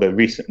so on, although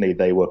recently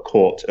they were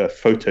caught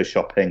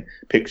photoshopping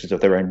pictures of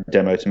their own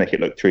demo to make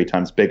it look 3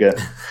 times bigger.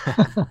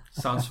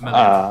 Sounds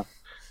familiar.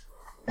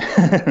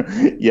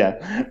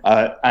 Yeah,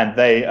 and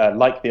they,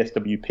 like the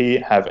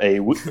SWP, have a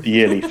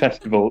yearly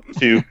festival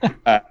to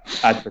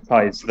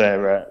advertise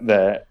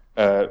their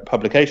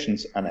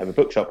publications, and they have a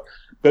bookshop.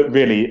 But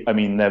really, I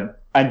mean,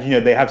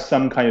 they have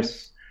some kind of,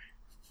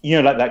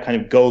 like that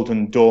kind of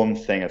Golden Dawn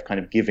thing of kind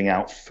of giving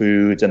out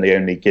food, and they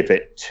only give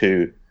it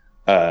to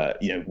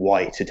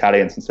white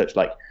Italians and such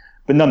like.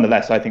 But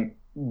nonetheless, I think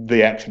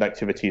the actual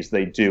activities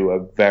they do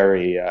are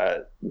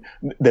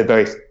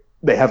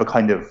they have a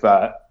kind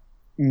of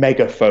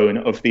megaphone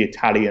of the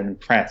Italian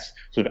press,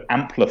 sort of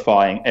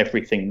amplifying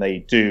everything they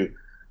do,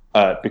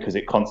 because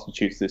it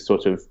constitutes this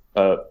sort of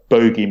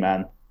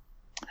bogeyman.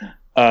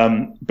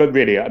 But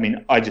really, I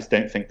mean, I just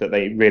don't think that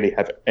they really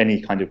have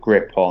any kind of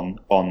grip on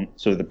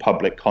sort of the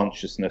public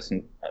consciousness,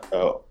 and at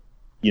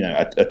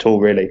all.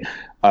 Really,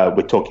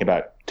 we're talking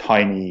about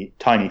tiny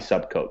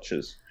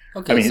subcultures.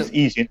 Okay, I mean, it's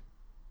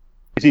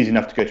easy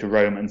enough to go to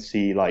Rome and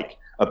see like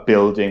a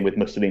building with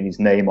Mussolini's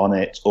name on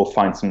it, or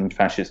find some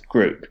fascist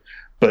group.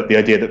 But the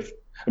idea that,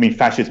 I mean,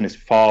 fascism is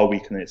far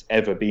weaker than it's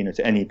ever been at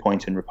any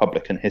point in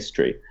Republican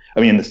history. I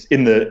mean,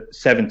 in the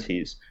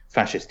 70s,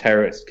 fascist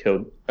terrorists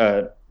killed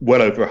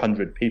well over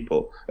 100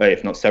 people,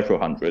 if not several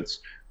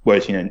hundreds.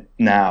 Whereas,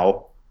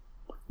 now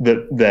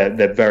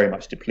they're very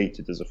much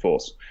depleted as a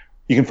force.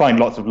 You can find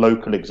lots of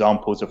local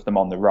examples of them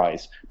on the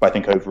rise, but I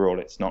think overall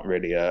it's not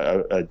really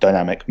a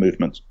dynamic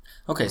movement.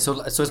 Okay,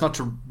 so as not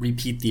to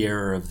repeat the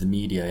error of the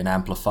media in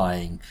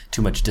amplifying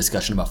too much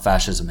discussion about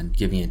fascism and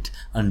giving it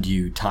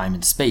undue time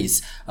and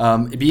space,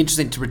 it'd be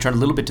interesting to return a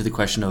little bit to the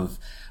question of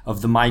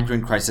the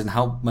migrant crisis and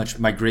how much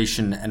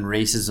migration and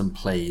racism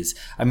plays.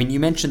 I mean, you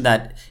mentioned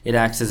that it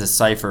acts as a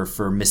cipher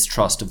for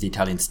mistrust of the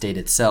Italian state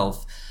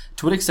itself.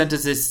 To what extent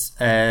does this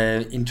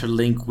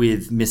interlink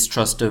with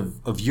mistrust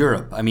of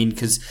Europe? I mean,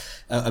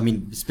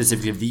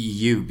 specifically of the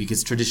EU,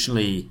 because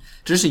traditionally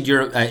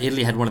Europe,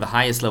 Italy had one of the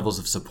highest levels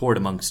of support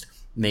amongst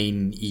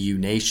main EU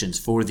nations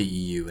for the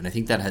EU, and I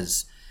think that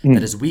has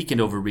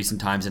weakened over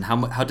recent times. And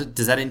how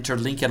does that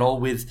interlink at all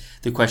with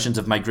the questions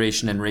of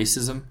migration and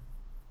racism?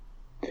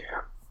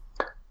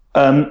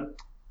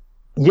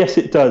 Yes,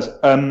 it does.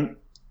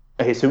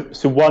 Okay, so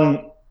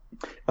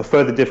a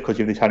further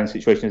difficulty of the Italian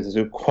situation is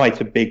there's quite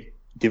a big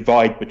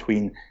divide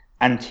between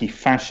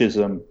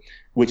anti-fascism,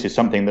 which is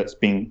something that's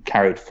been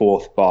carried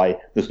forth by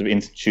the sort of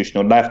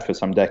institutional left for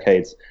some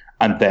decades,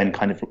 and then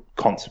kind of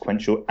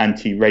consequential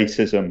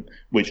anti-racism,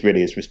 which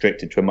really is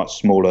restricted to a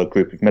much smaller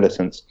group of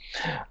militants.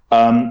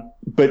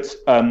 But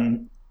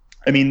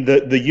I mean,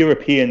 the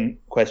European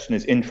question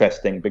is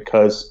interesting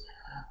because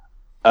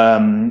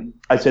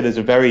I'd say there's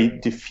a very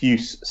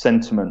diffuse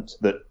sentiment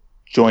that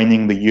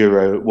joining the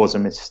euro was a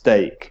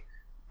mistake,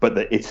 but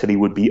that Italy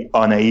would be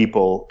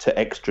unable to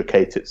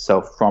extricate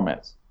itself from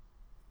it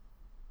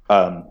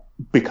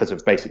because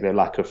of basically a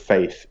lack of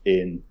faith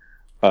in,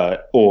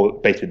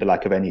 or basically the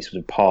lack of any sort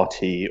of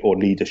party or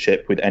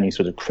leadership with any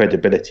sort of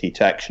credibility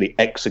to actually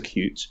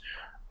execute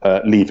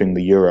leaving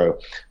the euro.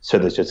 So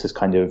there's just this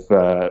kind of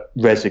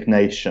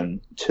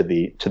resignation to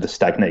the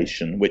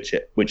stagnation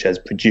which has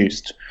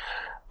produced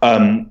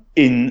among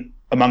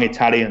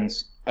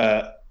Italians.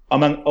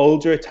 Among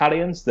older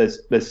Italians,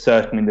 there's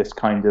certainly this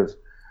kind of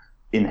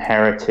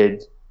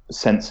inherited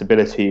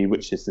sensibility,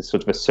 which is this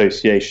sort of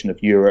association of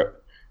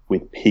Europe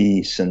with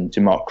peace and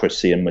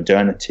democracy and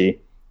modernity,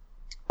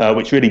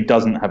 which really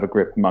doesn't have a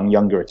grip among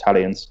younger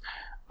Italians.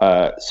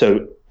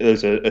 So there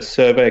was a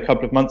survey a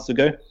couple of months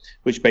ago,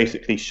 which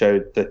basically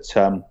showed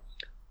that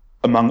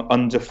among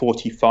under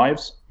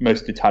 45s,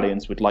 most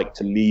Italians would like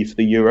to leave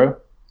the euro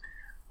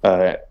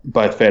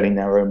by a fairly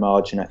narrow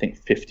margin, I think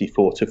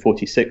 54 to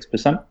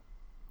 46%.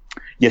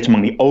 Yet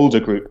among the older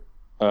group,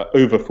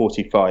 over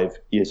 45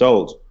 years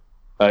old,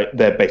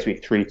 they're basically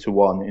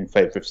 3-1 in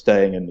favor of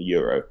staying in the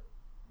euro.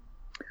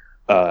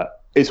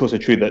 It's also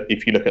true that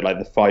if you look at like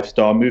the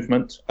 5-star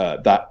movement,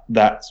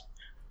 that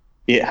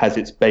it has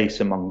its base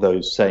among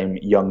those same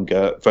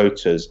younger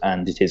voters,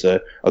 and it is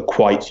a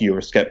quite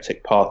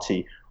Eurosceptic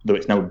party, though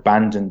it's now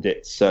abandoned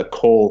its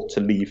call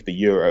to leave the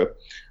euro,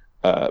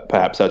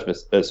 perhaps out of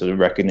a sort of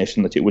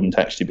recognition that it wouldn't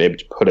actually be able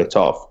to pull it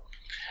off.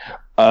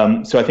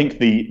 So I think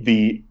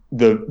the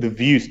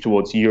views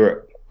towards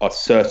Europe are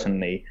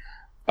certainly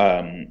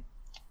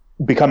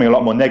becoming a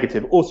lot more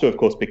negative. Also, of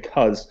course,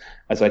 because,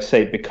 as I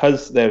say,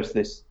 because there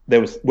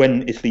was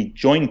when Italy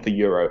joined the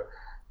euro,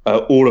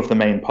 all of the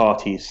main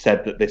parties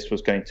said that this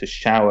was going to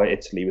shower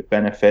Italy with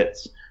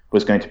benefits,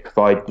 was going to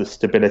provide the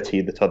stability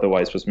that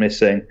otherwise was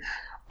missing,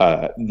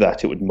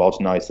 that it would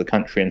modernize the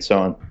country and so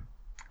on.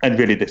 And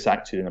really this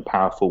acted in a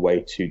powerful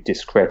way to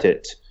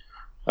discredit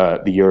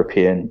the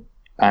European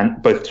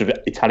and both sort of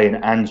Italian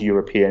and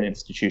European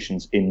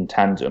institutions in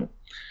tandem,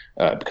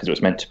 because it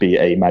was meant to be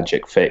a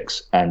magic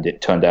fix, and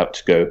it turned out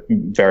to go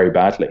very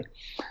badly.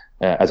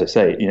 As I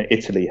say,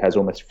 Italy has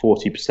almost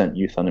 40%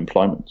 youth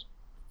unemployment.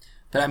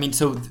 But I mean,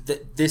 so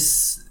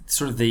this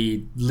sort of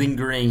the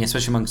lingering,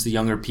 especially amongst the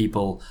younger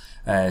people,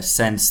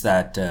 sense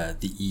that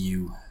the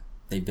EU,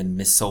 they've been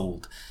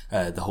missold,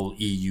 the whole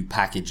EU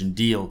package and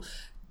deal.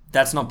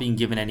 that's not being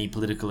given any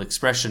political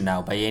expression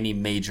now by any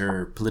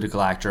major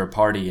political actor or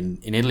party in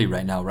Italy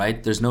right now,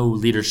 right? There's no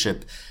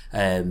leadership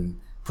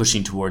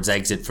pushing towards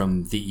exit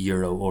from the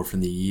euro or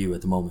from the EU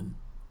at the moment.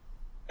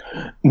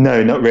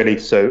 No, not really.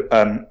 So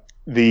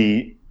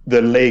the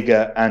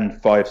Lega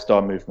and Five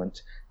Star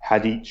Movement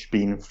had each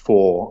been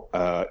for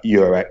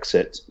euro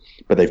exit,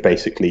 but they've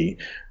basically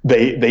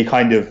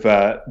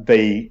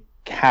they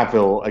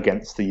cavil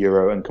against the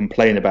euro and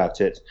complain about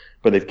it,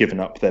 but they've given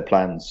up their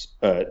plans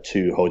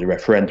to hold a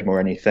referendum or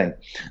anything.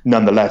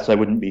 Nonetheless, I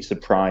wouldn't be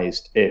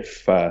surprised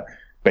if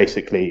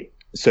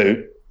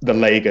so the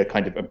Lega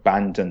kind of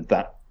abandoned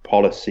that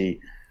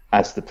policy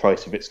as the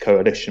price of its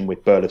coalition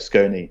with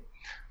Berlusconi.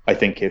 I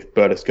think if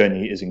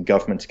Berlusconi is in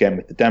government again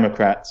with the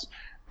Democrats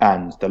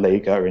and the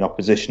Lega are in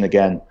opposition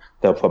again,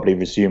 they'll probably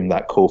resume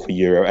that call for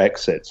euro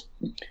exit.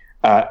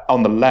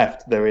 On the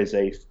left, there is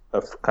a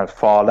kind of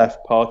far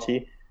left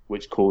party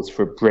which calls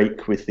for a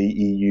break with the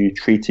EU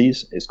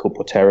treaties. It's called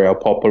Potere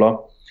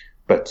Popolo.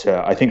 But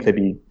I think they'd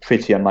be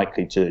pretty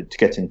unlikely to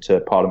get into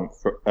Parliament,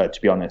 to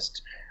be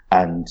honest.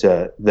 And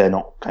they're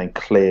not kind of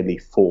clearly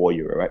for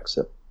euro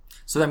exit.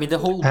 So, I mean, the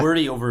whole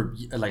worry over,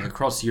 like,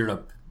 across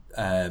Europe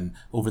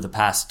over the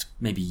past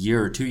maybe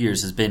year or 2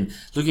 years has been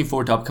looking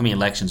forward to upcoming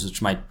elections,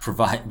 which might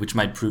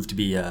prove to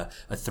be a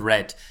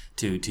threat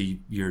to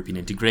European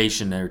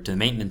integration or to the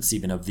maintenance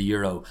even of the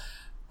euro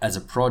as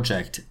a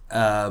project.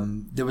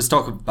 There was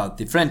talk about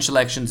the French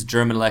elections,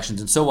 German elections,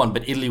 and so on,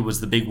 but Italy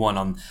was the big one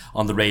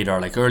on the radar.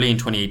 Like early in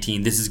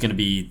 2018, this is going to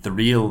be the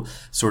real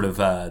sort of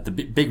the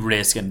big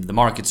risk, and the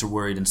markets are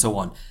worried and so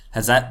on.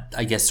 Has that,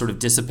 I guess, sort of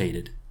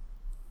dissipated?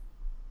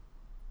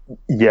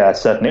 Yeah,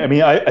 certainly. I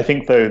mean, I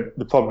think, though,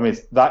 the problem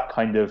is that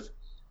kind of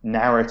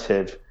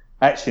narrative,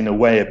 actually, in a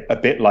way, a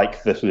bit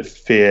like the sort of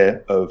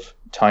fear of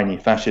tiny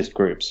fascist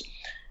groups,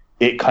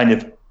 it kind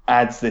of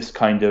adds this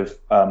kind of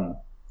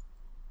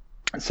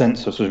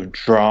sense of sort of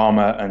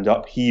drama and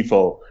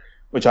upheaval,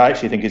 which I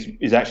actually think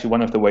is actually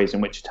one of the ways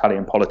in which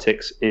Italian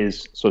politics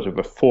is sort of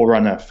a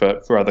forerunner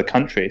for other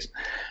countries,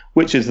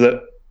 which is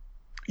that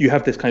you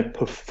have this kind of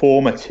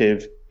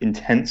performative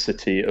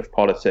intensity of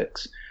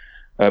politics.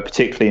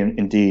 Particularly,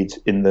 indeed,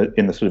 in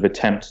the sort of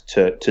attempt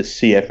to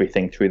see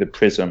everything through the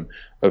prism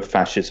of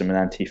fascism and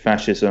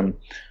anti-fascism,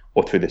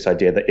 or through this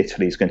idea that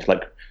Italy is going to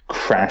like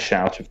crash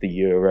out of the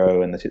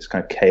euro and that it's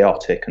kind of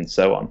chaotic and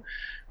so on.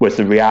 Whereas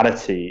the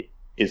reality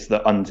is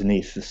that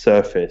underneath the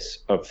surface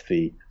of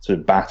the sort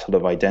of battle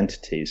of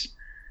identities,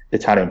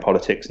 Italian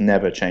politics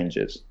never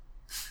changes.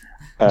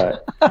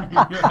 Wow,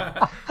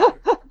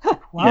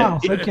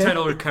 okay.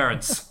 Eternal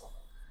recurrence.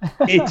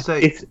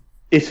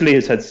 Italy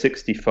has had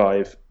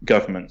 65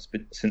 governments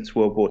since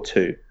World War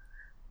II,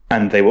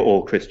 and they were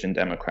all Christian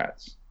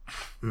Democrats.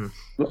 Mm.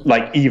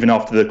 Like, even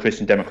after the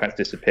Christian Democrats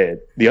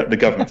disappeared, the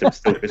governments were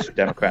still Christian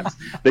Democrats.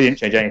 They didn't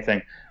change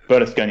anything.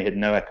 Berlusconi had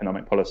no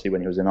economic policy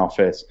when he was in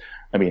office.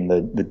 I mean,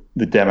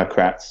 the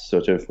Democrats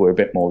sort of were a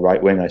bit more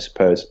right-wing, I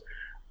suppose.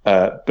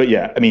 But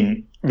yeah, I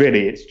mean,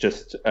 really, it's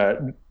just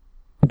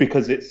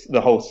because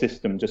the whole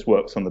system just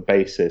works on the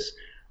basis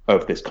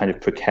of this kind of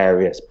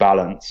precarious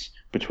balance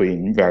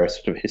between various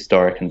sort of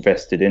historic and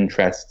vested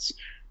interests,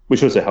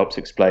 which also helps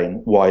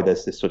explain why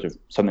there's this sort of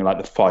something like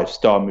the Five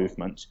Star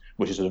movement,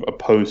 which is sort of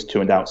opposed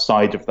to and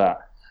outside of that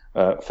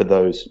for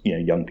those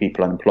young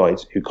people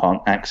unemployed who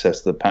can't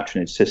access the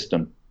patronage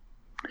system.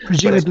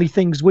 Presumably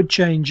things would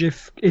change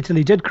if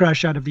Italy did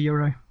crash out of the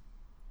euro.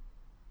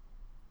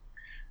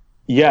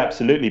 Yeah,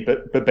 absolutely.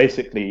 But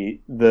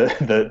basically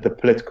the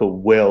political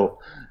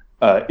will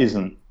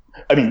isn't.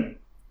 I mean,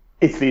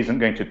 Italy isn't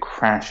going to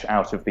crash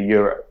out of the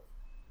euro.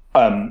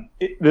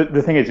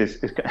 The thing is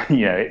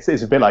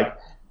it's a bit like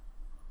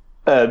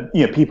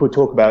people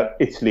talk about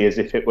Italy as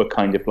if it were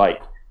kind of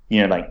like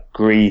like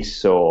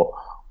Greece or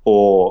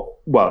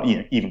well,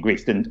 even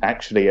Greece didn't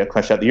actually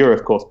crash out the euro,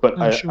 of course,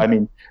 but sure. I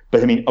mean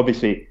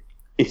obviously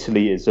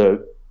Italy is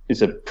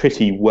a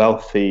pretty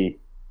wealthy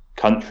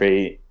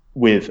country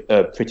with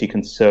a pretty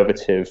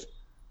conservative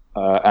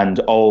and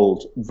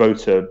old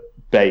voter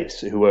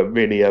base who are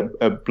really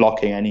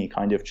blocking any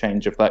kind of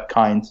change of that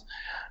kind.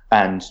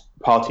 And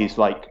parties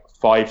like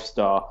Five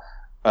Star,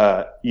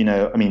 I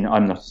mean,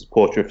 I'm not a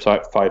supporter of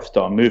Five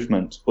Star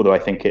movement, although I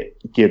think it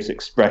gives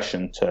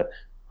expression to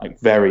like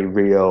very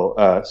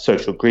real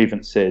social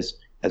grievances,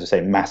 as I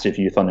say, massive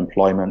youth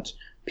unemployment,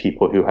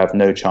 people who have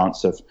no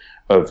chance of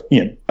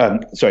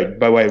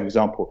by way of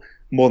example,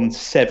 more than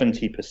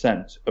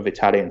 70% of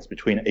Italians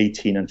between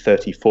 18 and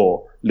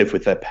 34 live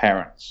with their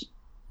parents.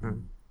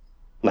 Mm.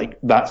 Like,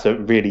 that's a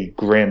really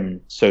grim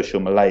social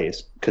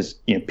malaise because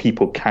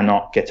people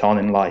cannot get on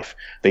in life.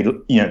 They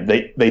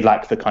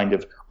lack the kind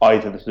of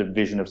either the sort of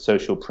vision of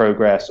social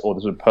progress or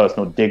the sort of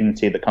personal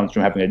dignity that comes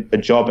from having a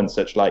job and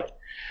such like.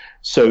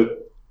 So,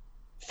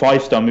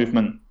 Five Star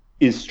movement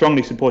is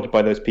strongly supported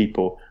by those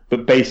people,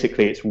 but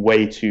basically it's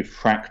way too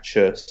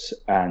fractious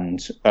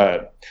and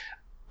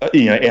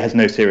it has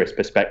no serious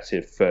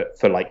perspective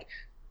for like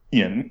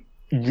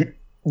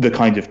the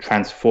kind of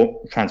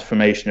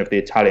transformation of the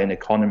Italian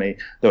economy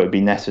that would be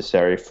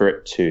necessary for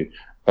it to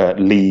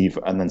leave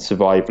and then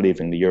survive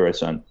leaving the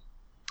Eurozone.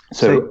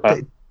 So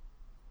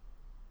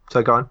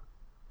go on.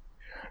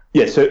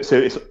 Yeah, so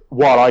it's,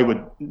 while I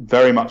would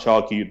very much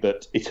argue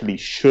that Italy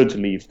should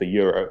leave the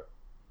euro,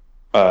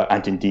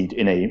 and indeed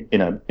in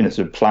a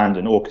sort of planned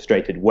and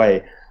orchestrated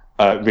way,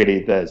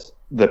 really there's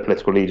the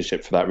political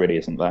leadership for that really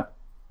isn't there.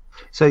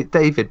 So,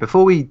 David,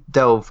 before we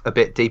delve a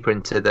bit deeper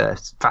into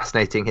the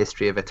fascinating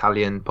history of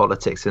Italian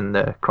politics and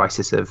the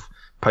crisis of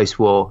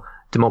post-war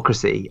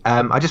democracy,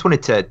 I just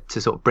wanted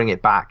to sort of bring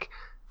it back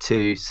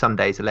to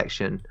Sunday's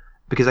election,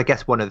 because I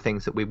guess one of the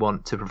things that we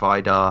want to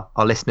provide our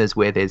listeners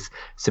with is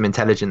some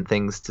intelligent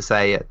things to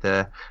say at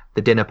the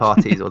dinner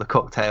parties or the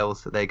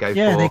cocktails that they go for.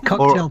 Yeah, the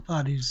cocktail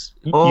parties.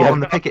 Or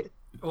on the picket.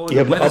 Or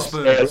the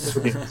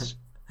Wetherspoons.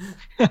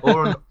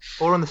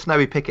 or on the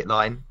snowy picket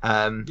line,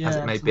 as it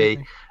may absolutely.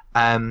 be.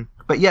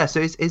 But yeah,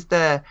 so is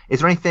there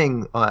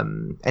anything,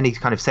 any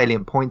kind of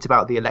salient points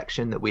about the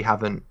election that we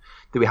haven't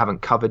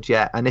covered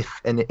yet? And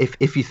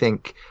if you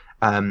think,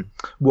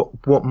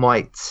 what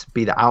might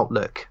be the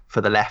outlook for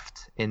the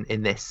left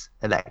in this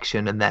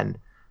election, and then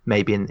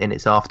maybe in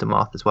its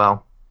aftermath as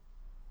well?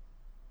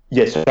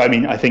 Yes, I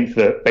mean, I think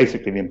that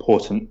basically the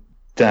important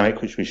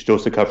dynamic which we should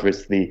also cover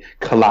is the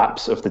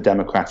collapse of the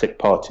Democratic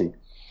Party.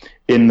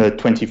 In the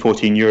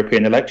 2014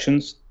 European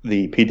elections,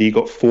 the PD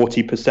got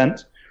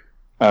 40%.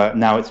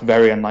 Now it's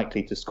very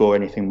unlikely to score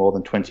anything more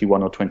than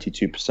 21 or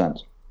 22%.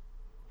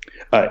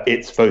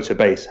 Its voter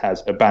base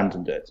has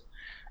abandoned it.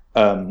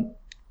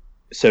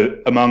 So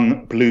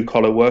among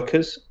blue-collar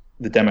workers,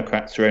 the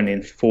Democrats are only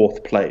in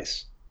fourth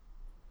place.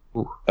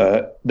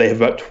 They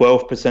have about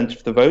 12%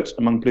 of the vote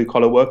among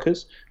blue-collar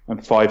workers,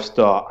 and Five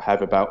Star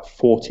have about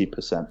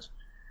 40%.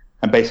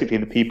 And basically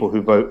the people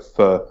who vote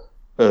for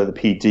the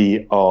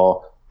PD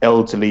are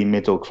elderly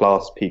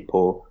middle-class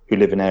people who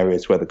live in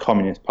areas where the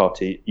Communist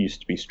Party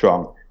used to be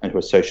strong and who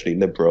are socially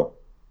liberal.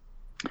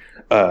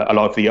 A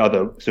lot of the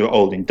other sort of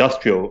old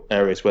industrial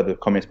areas where the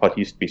Communist Party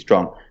used to be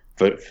strong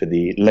vote for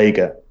the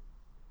Lega.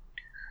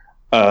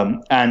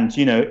 And,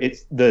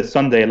 it's the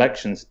Sunday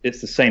elections,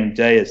 it's the same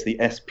day as the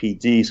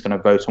SPD is going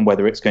to vote on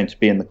whether it's going to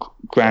be in the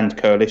grand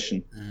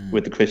coalition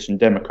with the Christian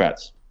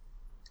Democrats.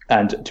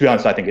 And to be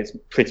honest, I think it's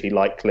pretty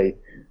likely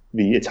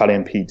the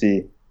Italian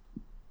PD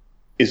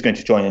is going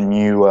to join a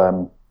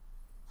new,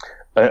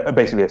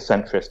 basically a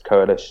centrist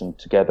coalition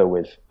together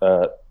with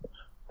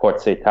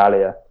Forza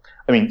Italia.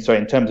 I mean, sorry,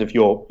 in terms of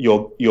your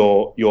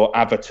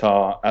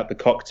avatar at the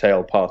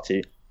cocktail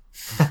party,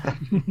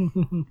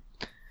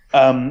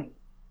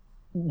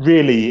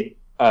 really,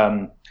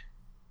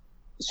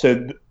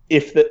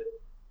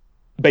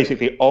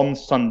 basically on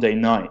Sunday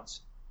night,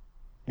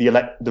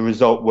 the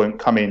result won't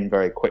come in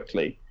very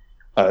quickly.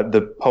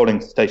 The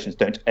polling stations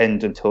don't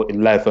end until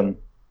 11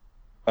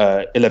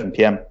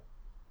 p.m.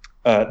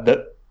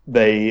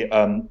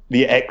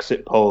 The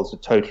exit polls are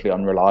totally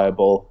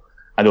unreliable,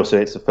 and also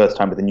it's the first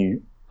time with a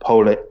new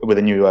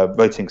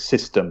voting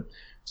system,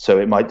 so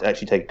it might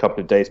actually take a couple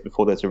of days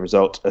before there's a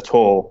result at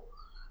all.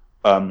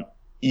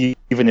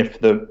 Even if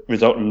the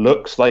result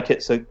looks like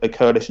it's a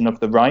coalition of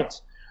the right,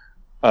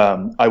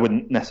 I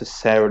wouldn't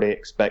necessarily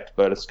expect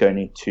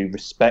Berlusconi to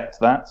respect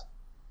that,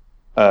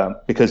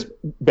 because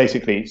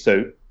basically,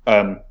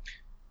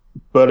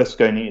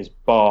 Berlusconi is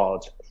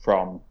barred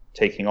from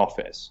taking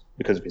office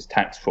because of his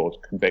tax fraud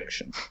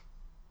conviction.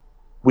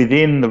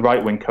 Within the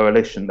right-wing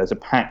coalition, there's a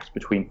pact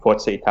between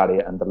Forza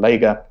Italia and the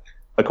Lega,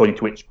 according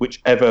to which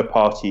whichever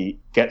party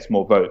gets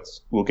more votes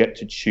will get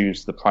to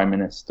choose the prime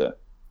minister.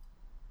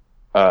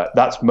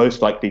 That's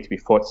most likely to be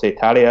Forza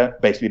Italia.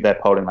 Basically, they're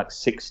polling like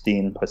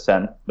 16%,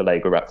 the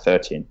Lega are at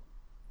 13%.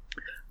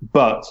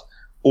 But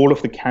all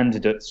of the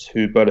candidates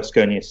who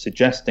Berlusconi is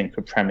suggesting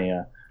for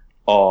premier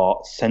are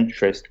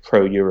centrist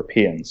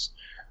pro-Europeans.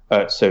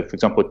 So, for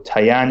example,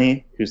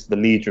 Tajani, who's the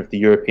leader of the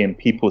European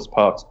People's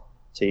Party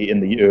in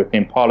the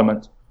European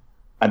Parliament,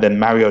 and then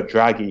Mario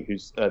Draghi,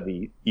 who's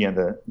the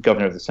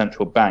governor of the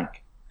central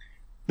bank.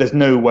 There's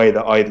no way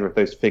that either of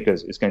those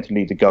figures is going to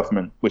lead a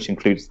government which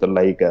includes the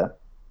Lega.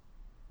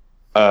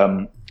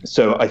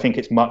 So I think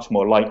it's much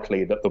more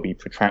likely that there'll be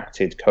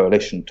protracted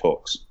coalition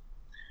talks.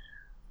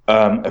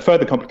 A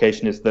further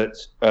complication is that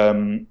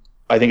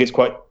I think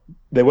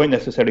there won't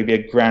necessarily be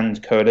a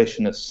grand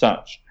coalition as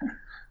such.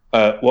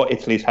 What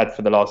Italy's had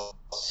for the last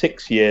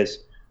 6 years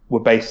were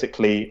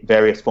basically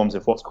various forms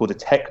of what's called a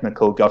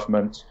technical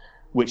government,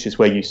 which is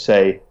where you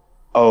say,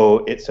 oh,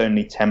 it's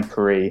only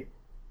temporary,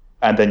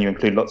 and then you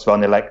include lots of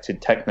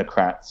unelected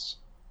technocrats,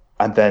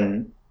 and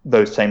then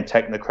those same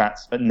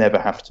technocrats never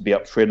have to be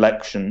up for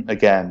election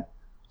again,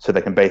 so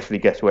they can basically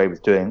get away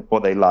with doing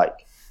what they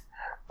like.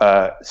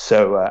 And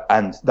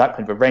that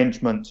kind of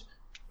arrangement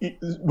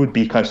would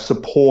be kind of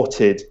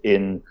supported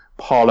in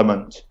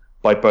Parliament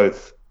by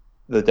both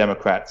the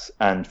Democrats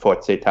and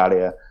Forza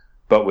Italia,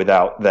 but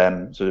without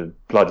them sort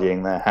of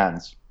bloodying their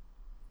hands.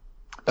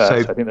 So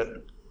I think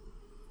that.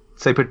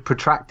 So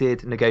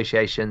protracted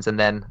negotiations and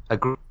then a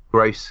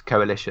gross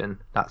coalition.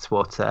 That's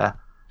what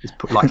is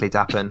likely to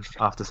happen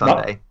after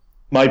Sunday.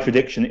 My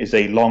prediction is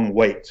a long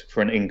wait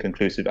for an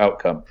inconclusive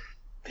outcome.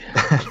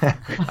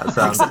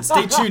 Sounds...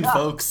 Stay tuned,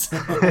 folks.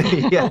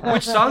 Yeah.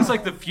 Which sounds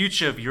like the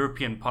future of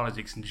European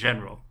politics in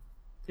general.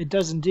 It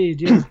does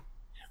indeed, yeah.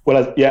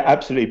 Well, yeah,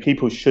 absolutely.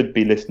 People should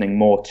be listening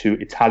more to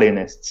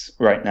Italianists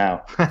right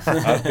now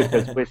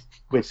because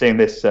we're seeing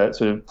this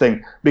sort of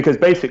thing. Because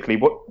basically,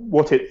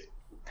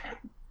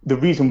 the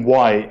reason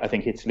why I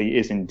think Italy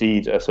is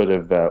indeed a sort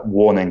of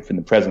warning from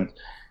the present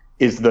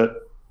is that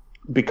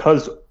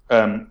because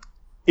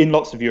in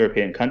lots of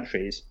European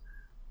countries,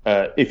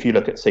 if you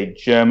look at, say,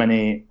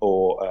 Germany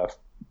or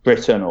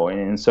Britain, or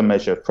in some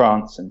measure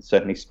France and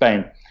certainly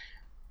Spain,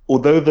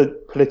 although the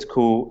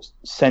political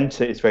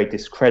centre is very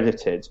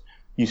discredited,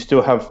 you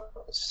still have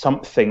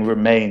something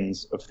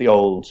remains of the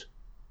old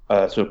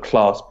sort of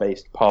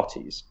class-based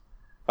parties.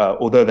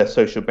 Although their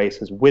social base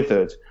has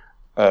withered,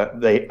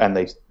 they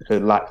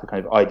sort of lack the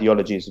kind of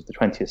ideologies of the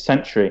 20th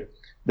century,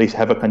 they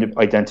have a kind of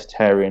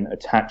identitarian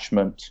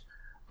attachment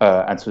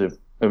and sort of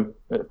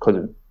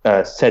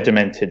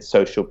sedimented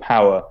social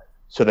power.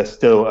 So they're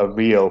still a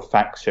real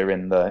factor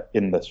in the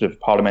sort of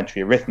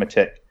parliamentary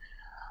arithmetic.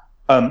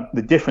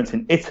 The difference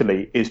in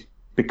Italy is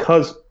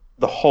because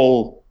the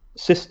whole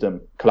system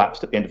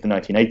collapsed at the end of the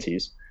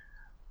 1980s.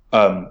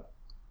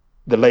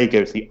 The Lega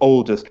is the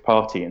oldest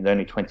party and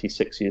only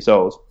 26 years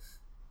old.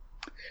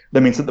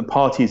 That means that the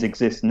parties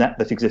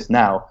that exist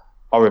now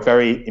are a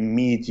very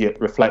immediate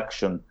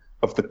reflection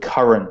of the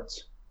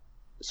current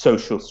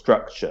social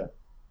structure,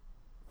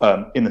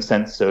 in the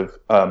sense of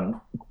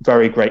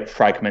very great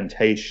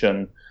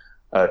fragmentation,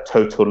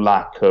 total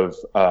lack of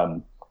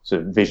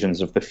sort of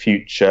visions of the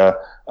future.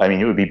 I mean,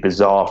 it would be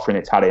bizarre for an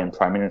Italian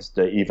prime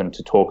minister even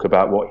to talk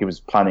about what he was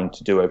planning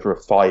to do over a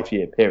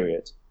 5-year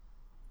period.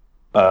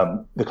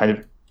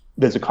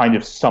 There's a kind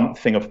of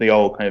something of the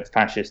old kind of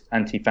fascist,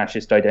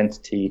 anti-fascist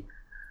identity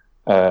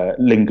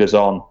lingers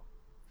on,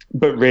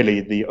 but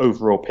really the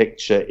overall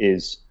picture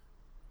is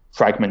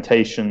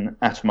fragmentation,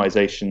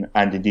 atomization,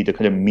 and indeed a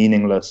kind of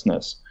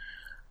meaninglessness.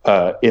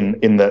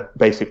 In that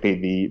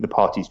basically the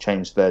parties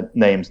change their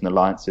names and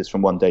alliances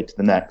from one day to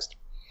the next.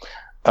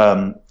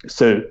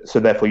 So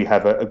therefore you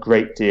have a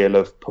great deal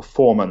of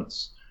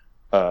performance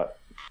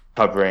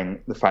covering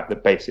the fact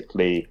that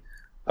basically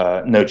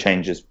no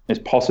change is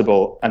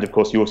possible. And of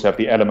course you also have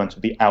the element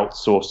of the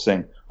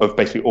outsourcing of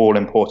basically all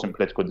important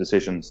political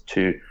decisions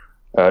to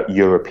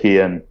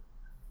European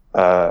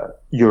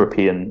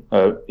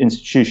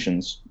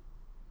institutions,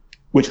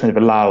 which kind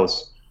of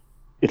allows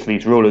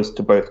Italy's rulers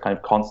to both kind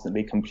of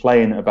constantly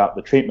complain about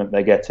the treatment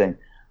they're getting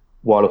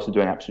while also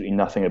doing absolutely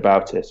nothing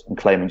about it and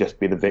claiming just to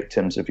be the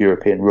victims of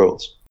European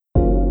rules.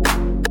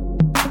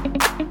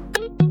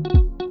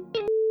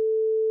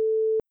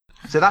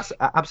 So that's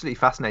absolutely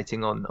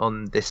fascinating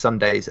on this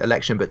Sunday's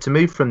election. But to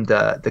move from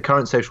the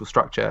current social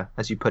structure,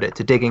 as you put it,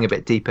 to digging a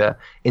bit deeper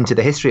into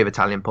the history of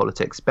Italian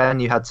politics, Ben,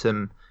 you had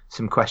some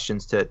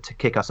questions to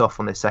kick us off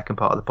on this second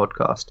part of the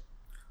podcast.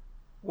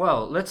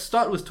 Well, let's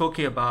start with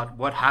talking about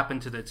what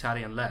happened to the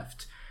Italian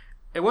left.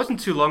 It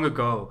wasn't too long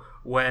ago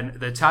when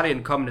the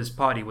Italian Communist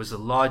Party was the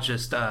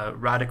largest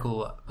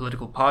radical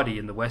political party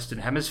in the Western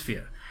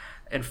Hemisphere.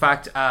 In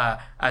fact,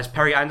 as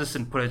Perry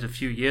Anderson put it a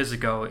few years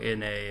ago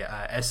in a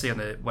essay on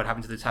what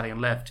happened to the Italian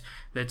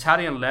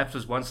left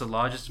was once the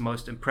largest,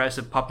 most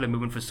impressive popular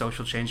movement for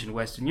social change in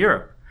Western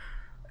Europe.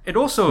 It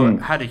also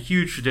had a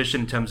huge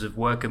tradition in terms of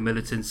worker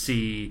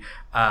militancy,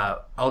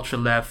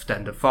 ultra-left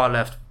and the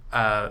far-left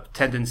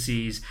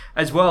tendencies,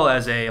 as well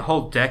as a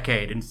whole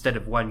decade instead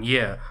of 1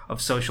 year of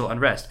social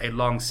unrest, a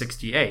long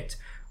 68.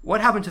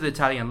 What happened to the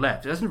Italian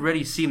left? It doesn't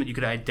really seem that you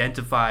could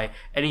identify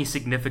any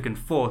significant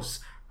force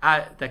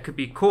that could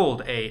be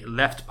called a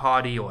left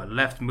party or a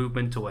left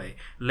movement or a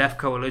left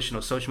coalition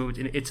or social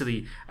movement in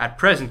Italy at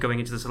present going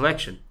into this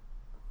election.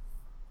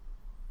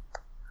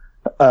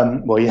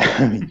 Well, yeah,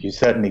 I mean, you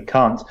certainly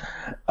can't.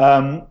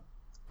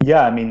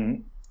 Yeah, I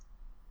mean,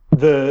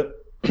 the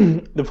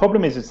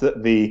problem is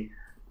that the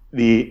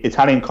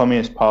Italian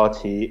Communist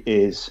Party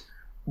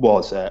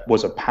was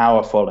a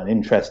powerful and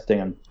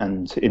interesting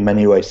and in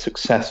many ways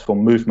successful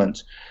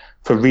movement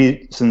for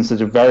reasons that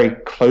are very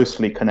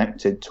closely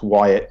connected to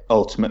why it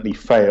ultimately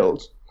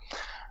failed.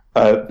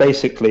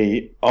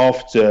 Basically,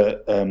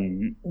 after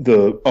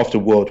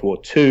World War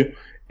II,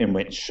 in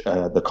which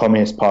the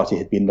Communist Party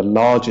had been the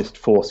largest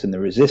force in the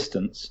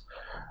resistance,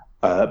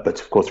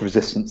 but of course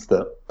resistance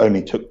that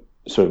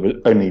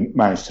only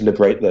managed to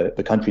liberate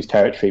the country's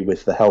territory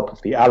with the help of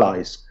the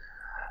Allies.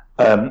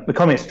 The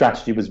communist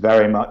strategy was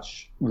very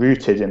much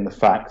rooted in the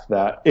fact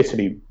that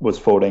Italy was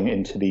falling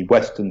into the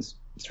Western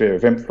sphere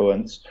of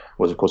influence,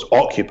 was of course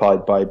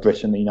occupied by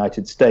Britain and the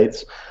United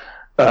States,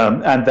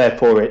 and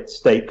therefore it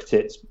staked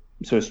its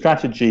sort of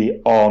strategy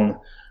on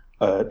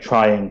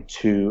trying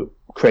to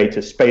create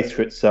a space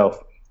for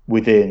itself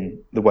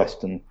within the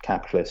Western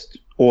capitalist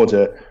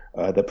order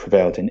that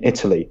prevailed in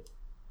Italy.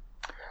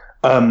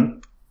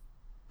 But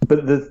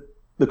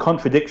the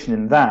contradiction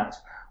in that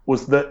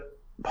was that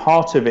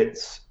part of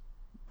its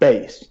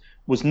base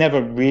was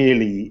never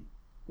really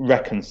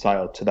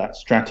reconciled to that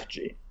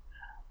strategy.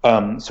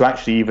 So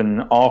actually,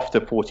 even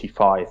after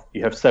 45,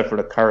 you have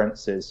several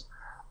occurrences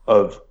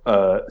of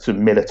sort of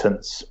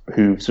militants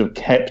who sort of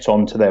kept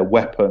on to their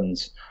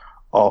weapons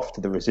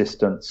after the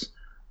resistance,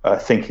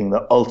 thinking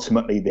that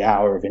ultimately the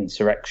hour of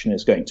insurrection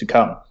is going to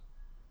come.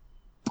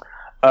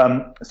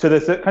 So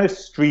there's a kind of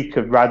streak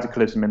of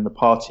radicalism in the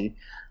party,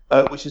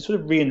 which is sort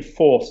of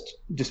reinforced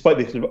despite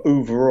this sort of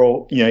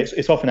overall,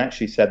 it's often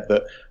actually said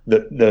that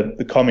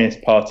the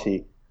Communist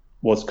Party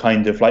was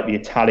kind of like the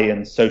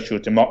Italian social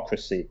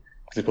democracy,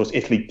 because of course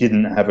Italy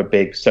didn't have a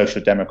big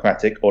social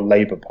democratic or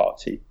Labour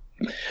Party.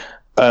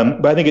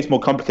 But I think it's more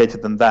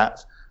complicated than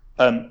that.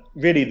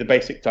 Really, the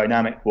basic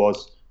dynamic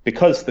was,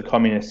 because the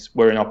communists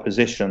were in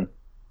opposition,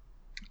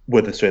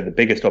 the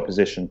biggest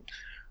opposition,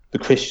 the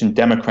Christian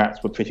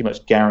Democrats were pretty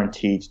much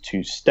guaranteed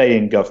to stay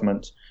in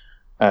government,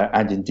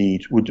 and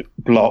indeed would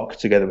block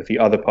together with the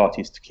other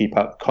parties to keep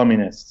out the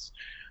communists.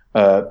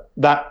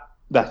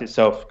 That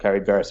itself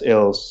carried various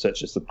ills,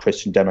 such as the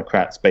Christian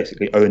Democrats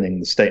basically owning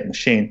the state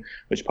machine,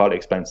 which partly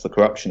explains the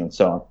corruption and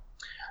so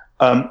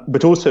on.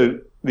 But also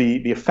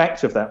the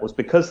effect of that was,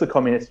 because the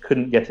communists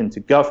couldn't get into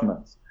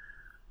government,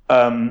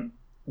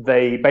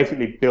 they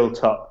basically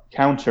built up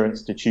counter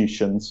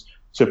institutions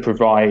to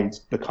provide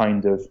the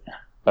kind of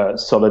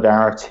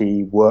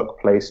solidarity, work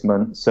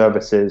placement,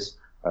 services,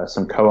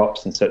 some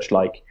co-ops and such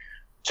like,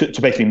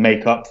 to basically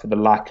make up for the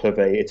lack of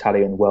a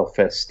Italian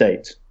welfare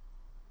state.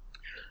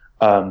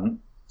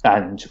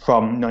 And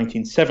from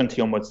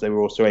 1970 onwards, they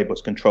were also able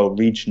to control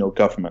regional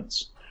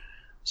governments.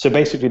 So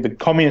basically, the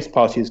Communist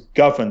Party is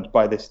governed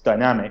by this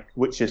dynamic,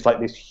 which is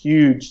like this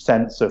huge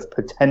sense of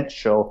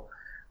potential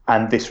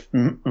and this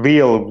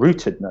real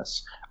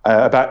rootedness.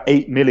 About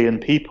 8 million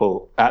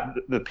people at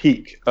the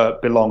peak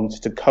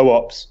belonged to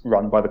co-ops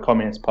run by the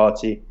Communist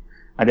Party,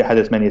 and it had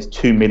as many as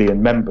 2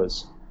 million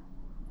members.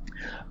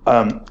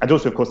 And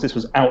also, of course, this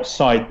was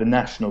outside the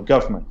national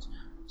government.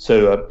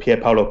 So Pier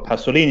Paolo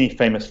Pasolini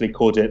famously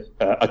called it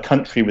a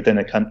country within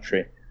a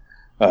country,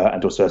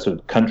 and also a sort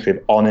of country of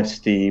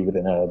honesty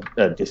within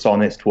a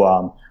dishonest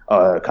one,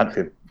 a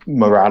country of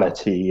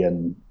morality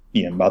and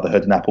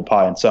motherhood and apple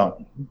pie and so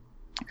on.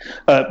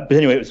 But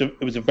anyway,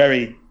 it was a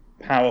very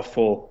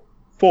powerful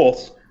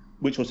force,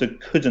 which also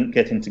couldn't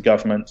get into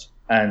government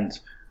and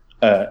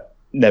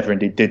never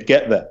indeed did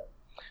get there.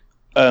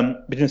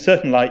 But in a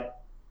certain light,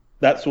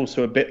 that's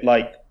also a bit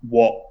like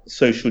what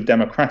social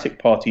democratic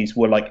parties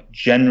were like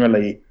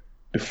generally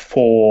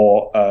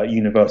before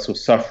universal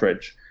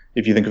suffrage.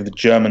 If you think of the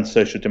German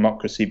social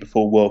democracy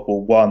before World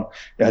War I,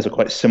 it has a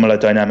quite similar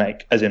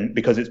dynamic, as in,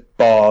 because it's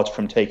barred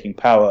from taking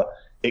power,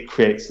 it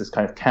creates this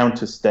kind of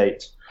counter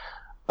state,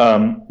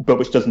 but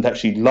which doesn't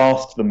actually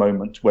last the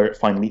moment where it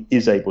finally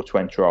is able to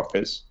enter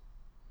office.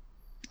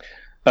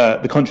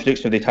 The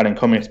contradiction of the Italian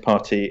Communist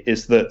Party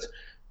is that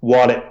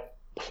while it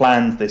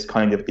planned this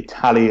kind of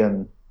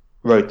Italian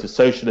road to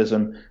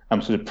socialism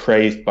and sort of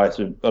praised by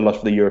sort of a lot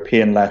of the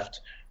European left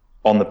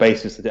on the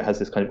basis that it has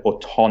this kind of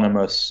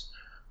autonomous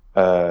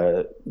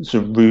sort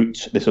of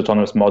route, this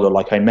autonomous model,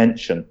 like I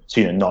mentioned.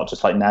 So, not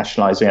just like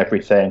nationalizing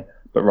everything,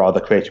 but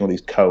rather creating all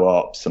these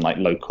co-ops and like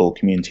local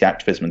community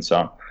activism and so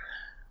on.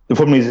 The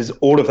problem is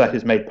all of that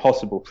is made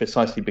possible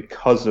precisely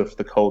because of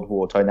the Cold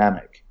War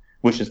dynamic,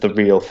 which is the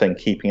real thing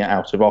keeping it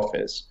out of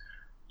office.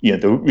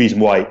 The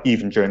reason why,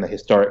 even during the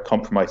historic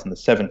compromise in the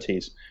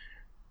 70s,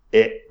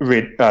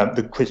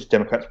 the Christian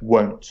Democrats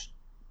won't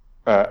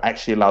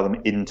actually allow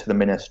them into the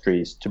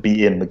ministries to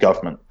be in the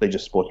government. They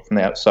just support it from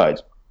the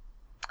outside.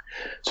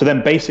 So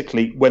then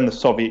basically, when the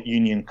Soviet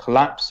Union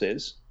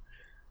collapses,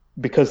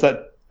 because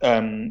that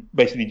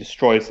basically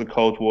destroys the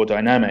Cold War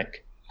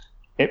dynamic,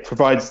 it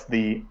provides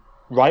the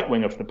right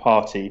wing of the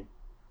party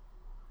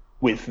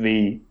with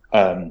the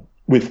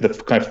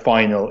kind of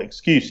final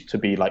excuse to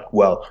be like,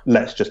 well,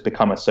 let's just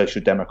become a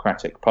social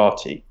democratic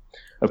party.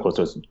 Of course,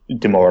 there was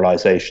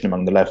demoralization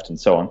among the left and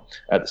so on.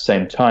 At the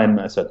same time,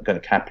 a certain kind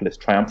of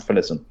capitalist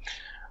triumphalism.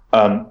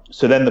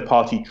 So then the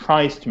party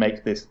tries to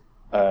make this,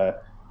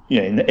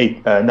 in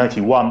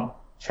 91,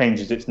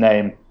 changes its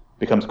name,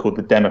 becomes called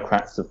the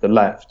Democrats of the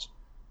Left.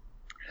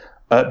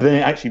 But then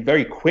it actually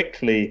very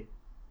quickly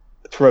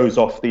throws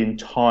off the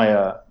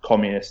entire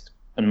communist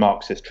and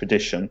Marxist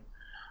tradition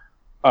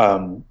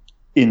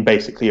in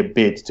basically a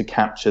bid to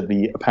capture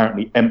the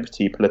apparently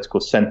empty political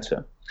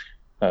center.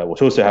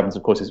 What also happens,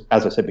 of course, is,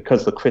 as I said,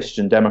 because the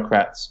Christian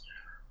Democrats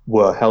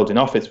were held in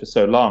office for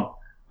so long,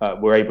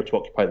 were able to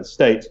occupy the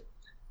state,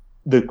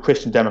 the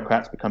Christian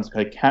Democrats becomes a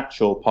kind of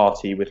catch-all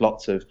party with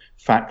lots of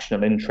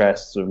factional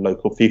interests of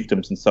local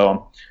fiefdoms and so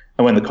on.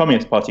 And when the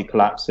Communist Party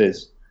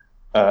collapses,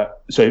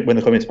 when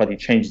the Communist Party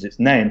changes its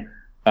name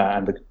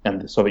and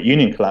the Soviet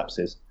Union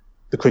collapses,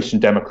 the Christian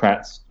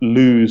Democrats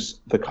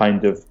lose the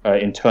kind of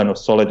internal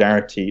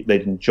solidarity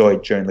they'd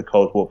enjoyed during the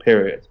Cold War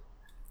period.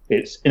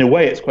 In a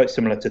way, it's quite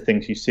similar to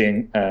things you see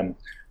in,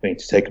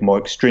 to take a more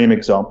extreme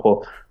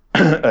example,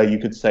 you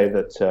could say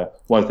that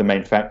one of the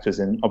main factors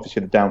in,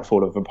 obviously, the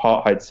downfall of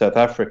apartheid South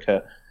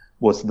Africa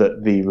was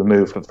that the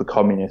removal of the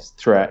communist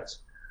threat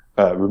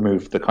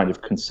removed the kind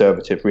of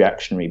conservative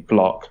reactionary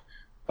bloc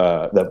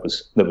that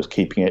was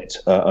keeping it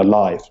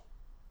alive.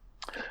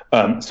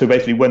 So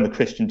basically, when the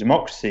Christian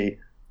democracy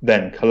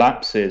then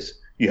collapses,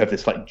 you have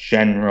this like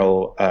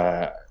general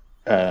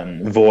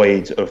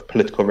void of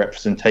political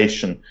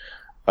representation,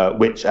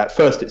 which at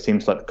first it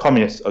seems like the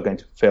communists are going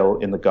to fill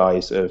in the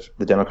guise of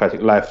the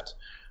democratic left,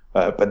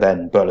 but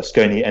then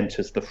Berlusconi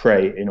enters the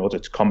fray in order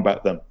to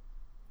combat them.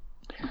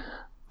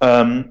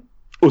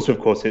 Also, of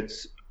course,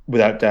 it's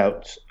without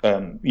doubt,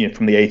 from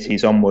the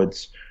 80s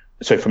onwards,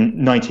 so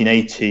from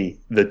 1980,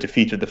 the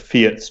defeat of the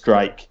Fiat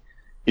strike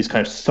is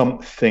kind of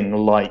something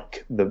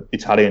like the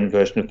Italian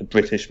version of the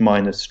British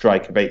miners'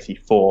 strike of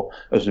 84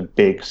 as a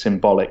big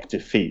symbolic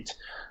defeat.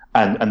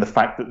 And the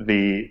fact that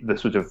the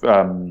sort of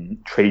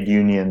trade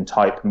union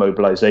type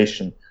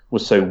mobilization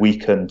was so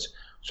weakened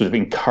sort of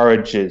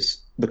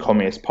encourages the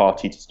Communist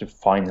Party to sort of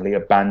finally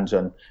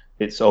abandon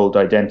its old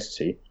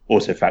identity.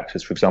 Also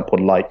factors, for example,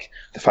 like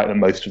the fact that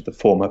most of the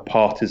former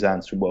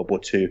partisans from World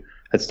War II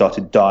had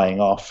started dying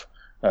off.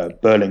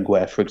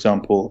 Berlinguer, for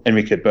example,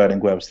 Enrique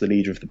Berlinguer was the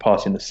leader of the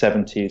party in the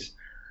 70s.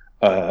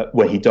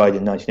 When he died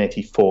in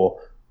 1984,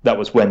 that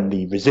was when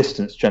the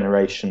resistance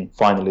generation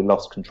finally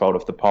lost control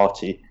of the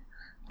party.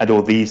 And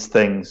all these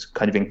things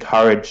kind of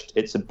encouraged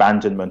its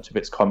abandonment of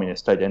its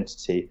communist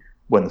identity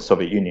when the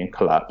Soviet Union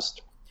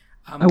collapsed.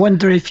 I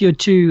wonder if you're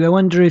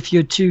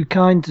too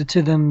kind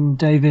to them,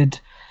 David.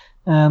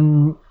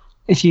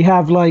 If you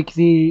have like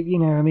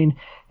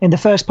in the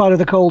first part of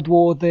the Cold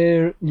War,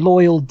 they're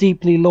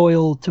deeply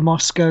loyal to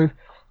Moscow.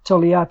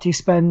 Togliatti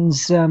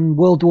spends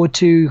World War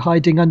II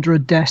hiding under a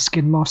desk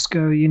in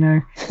Moscow,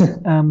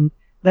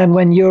 Then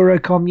when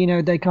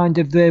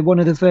Eurocom, they're one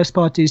of the first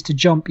parties to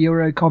jump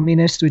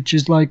Eurocommunist, which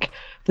is like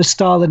the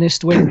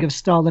Stalinist wing of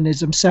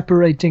Stalinism,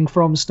 separating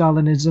from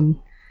Stalinism.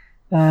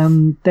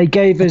 They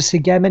gave us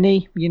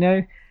hegemony,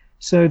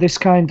 so this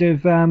kind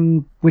of,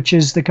 which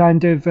is the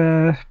kind of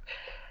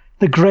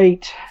the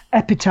great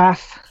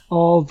epitaph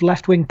of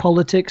left-wing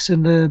politics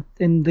in the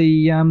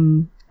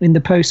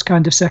post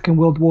kind of Second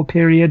World War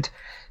period,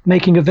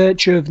 making a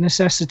virtue of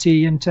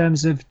necessity in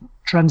terms of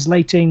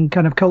translating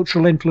kind of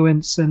cultural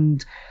influence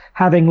and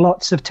having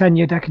lots of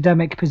tenured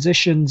academic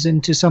positions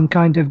into some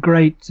kind of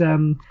great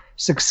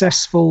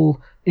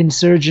successful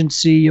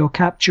insurgency or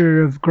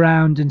capture of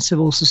ground in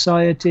civil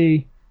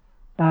society.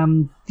 A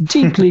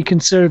deeply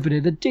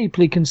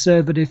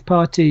conservative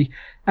party.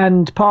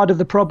 And part of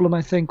the problem,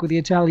 I think, with the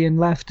Italian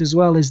left as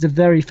well is the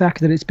very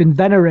fact that it's been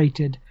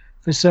venerated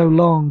for so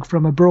long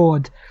from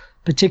abroad,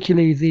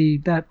 particularly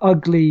that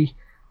ugly,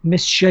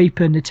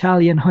 misshapen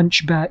Italian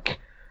hunchback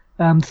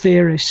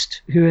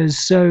theorist who has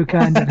so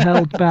kind of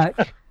held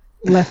back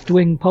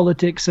left-wing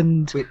politics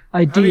and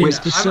ideas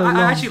for so long.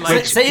 I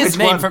actually say his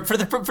name for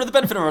the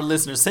benefit of our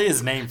listeners. Say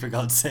his name, for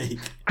God's sake.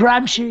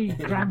 Gramsci.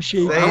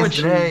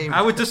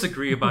 I would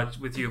disagree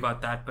with you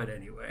about that, but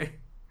anyway.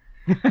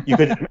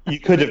 You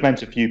could have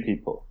meant a few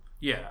people.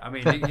 Yeah, I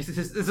mean,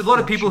 there's a lot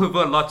of people who've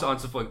got a lot to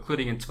answer for,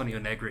 including Antonio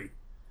Negri.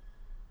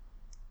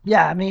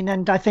 Yeah, I mean,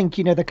 and I think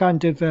the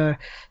kind of the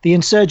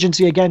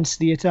insurgency against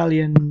the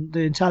Italian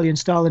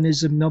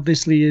Stalinism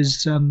obviously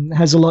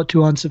has a lot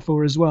to answer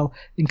for as well,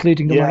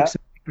 including the likes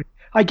of Negri.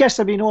 I guess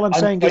all I'm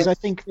saying is I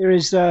think there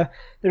is a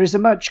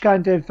much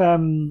darker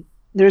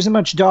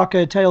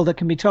tale that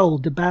can be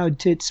told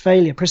about its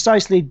failure,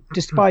 precisely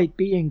despite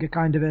being a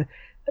kind of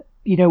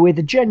with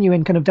a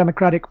genuine kind of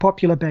democratic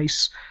popular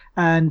base.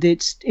 And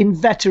its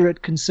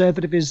inveterate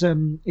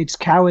conservatism, its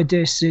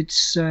cowardice,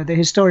 its the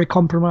historic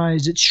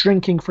compromise, its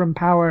shrinking from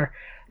power,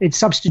 its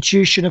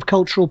substitution of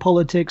cultural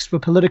politics for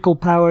political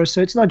power. So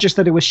it's not just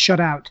that it was shut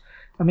out.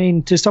 I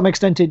mean, to some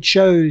extent, it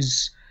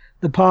shows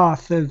the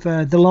path of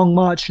the long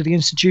march to the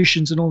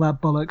institutions and all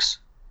that bollocks.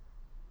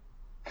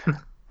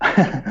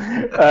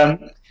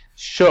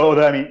 Sure.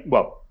 Although, I mean,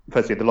 well,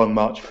 firstly, the long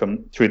march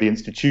through the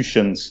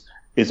institutions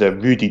is a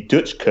Rudi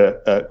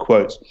Dutschke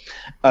quote,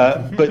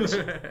 but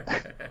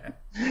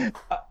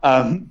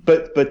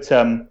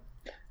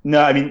no,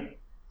 I mean,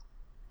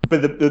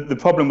 but the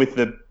problem with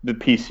the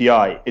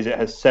PCI is it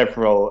has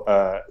several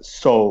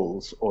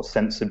souls or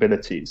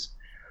sensibilities.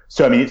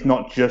 So I mean, it's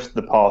not just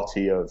the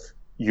party of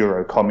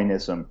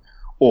Eurocommunism,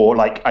 or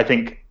like I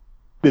think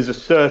there's a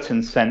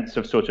certain sense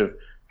of sort of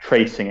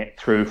tracing it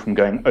through from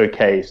going,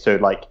 okay, so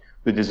like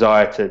the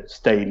desire to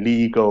stay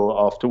legal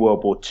after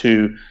World War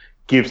II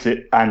gives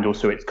it, and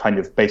also it's kind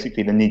of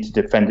basically the need to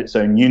defend its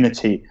own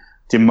unity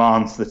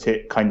demands that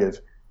it kind of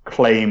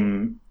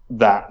claim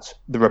that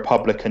the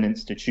Republican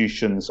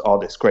institutions are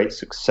this great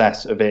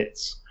success of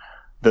its,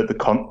 that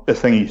the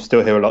thing you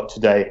still hear a lot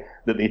today,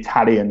 that the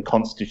Italian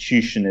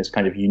constitution is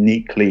kind of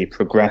uniquely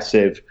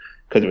progressive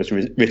because it was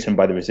written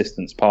by the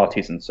resistance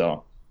parties and so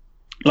on.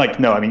 Like,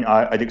 no, I mean,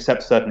 I'd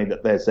accept certainly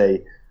that there's a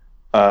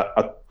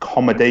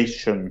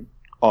accommodation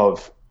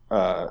of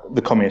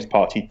the Communist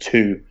Party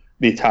to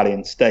the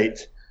Italian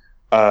state.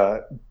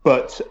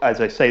 But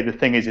as I say, the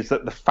thing is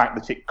that the fact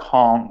that it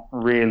can't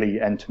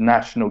really enter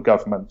national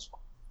government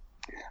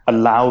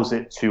allows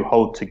it to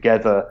hold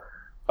together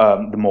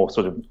the more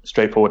sort of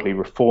straightforwardly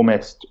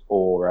reformist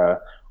or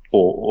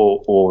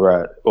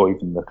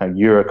even the kind of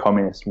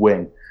Eurocommunist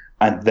wing,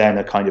 and then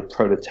a kind of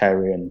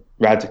proletarian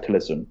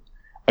radicalism.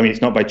 I mean,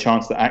 it's not by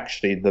chance that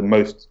actually the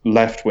most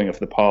left wing of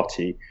the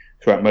party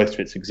throughout most of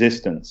its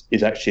existence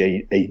is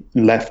actually a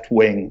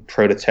left-wing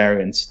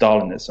proletarian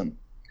Stalinism.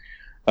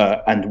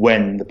 And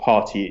when the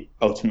party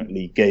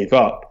ultimately gave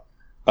up,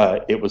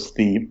 it was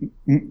the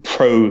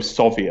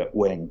pro-Soviet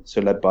wing,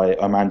 so led by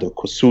Armando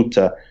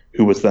Kossuta,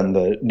 who was then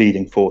the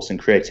leading force in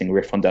creating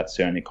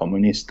Rifondazione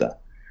Comunista.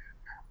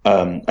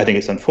 I think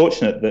it's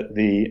unfortunate that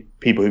the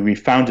people who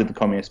refounded the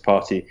Communist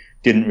Party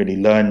didn't really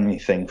learn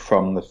anything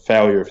from the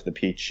failure of the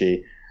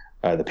PCI,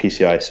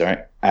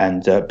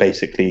 and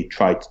basically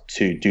tried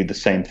to do the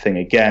same thing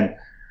again,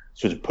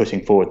 sort of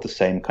putting forward the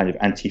same kind of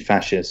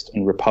anti-fascist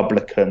and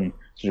Republican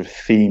sort of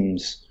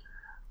themes,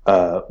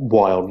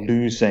 while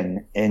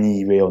losing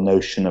any real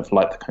notion of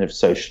like the kind of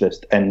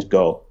socialist end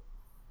goal.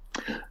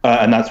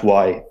 And that's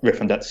why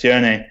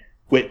Rifondazione,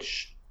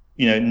 which,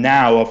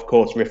 now, of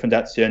course,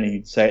 Rifondazione,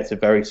 you'd say it's a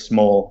very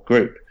small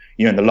group.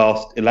 In the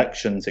last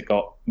elections, it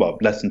got,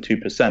 less than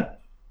 2%.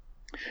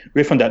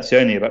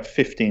 Rifondazione, about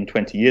 15,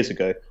 20 years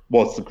ago,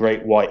 was the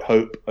great white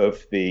hope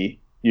of the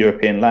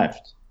European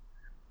left.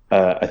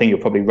 I think you're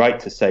probably right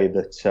to say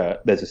that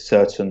there's a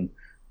certain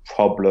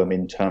problem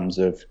in terms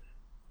of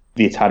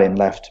the Italian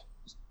left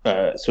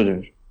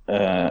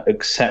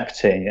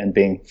accepting and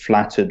being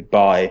flattered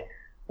by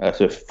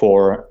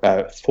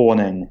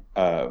fawning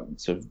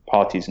sort of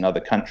parties in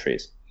other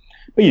countries.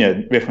 But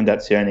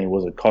Rifondazione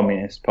was a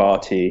communist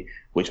party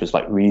which was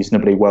like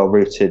reasonably well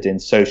rooted in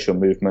social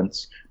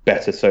movements,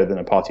 better so than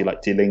a party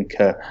like Die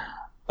Linke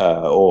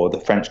or the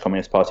French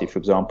Communist Party, for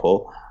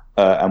example,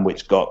 and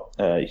which got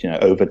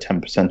over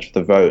 10% of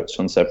the votes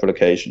on several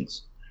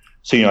occasions.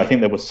 So I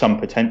think there was some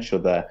potential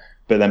there,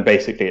 but then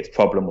basically its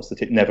problem was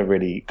that it never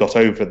really got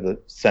over the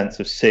sense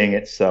of seeing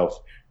itself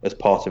as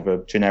part of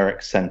a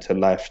generic centre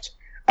left,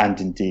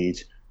 and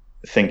indeed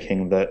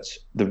thinking that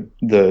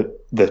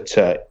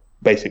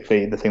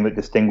basically the thing that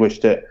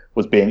distinguished it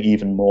was being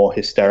even more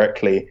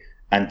hysterically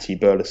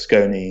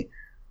anti-Berlusconi,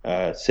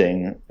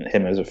 seeing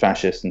him as a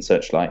fascist and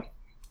such like.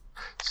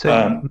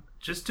 So,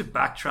 just to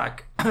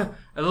backtrack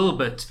a little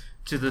bit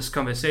to this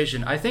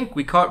conversation, I think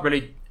we can't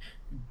really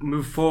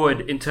move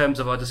forward in terms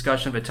of our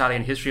discussion of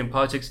Italian history and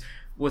politics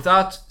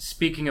without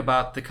speaking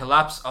about the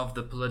collapse of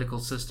the political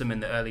system in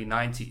the early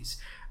 90s.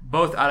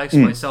 Both Alex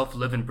and myself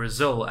live in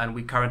Brazil, and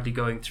we're currently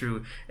going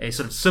through a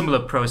sort of similar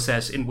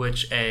process in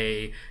which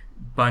a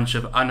bunch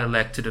of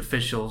unelected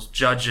officials,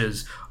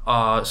 judges,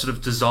 are sort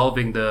of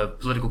dissolving the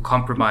political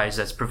compromise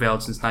that's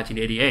prevailed since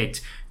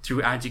 1988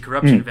 through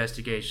anti-corruption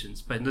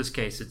investigations. But in this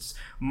case, it's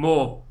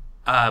more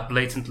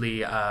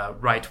blatantly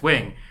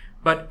right-wing.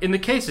 But in the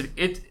case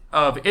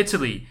of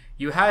Italy,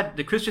 you had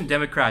the Christian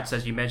Democrats,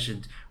 as you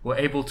mentioned, were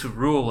able to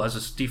rule as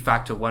a de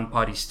facto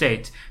one-party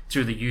state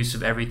through the use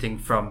of everything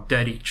from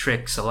dirty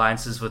tricks,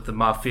 alliances with the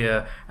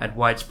mafia, and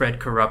widespread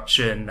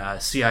corruption,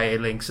 CIA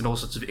links, and all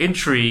sorts of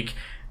intrigue,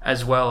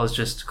 as well as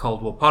just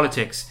Cold War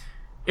politics.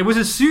 It was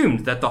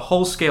assumed that the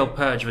whole-scale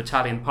purge of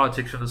Italian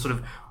politics from the sort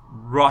of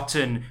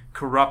rotten,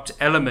 corrupt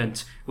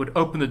element would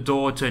open the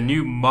door to a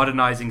new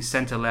modernizing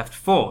center-left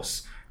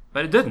force.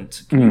 But it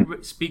didn't. Can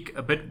you speak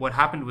a bit what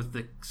happened with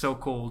the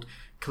so-called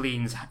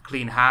clean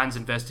hands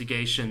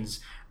investigations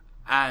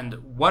and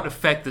what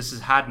effect this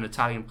has had in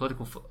Italian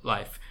political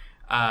life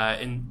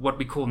in what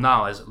we call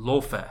now as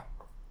lawfare?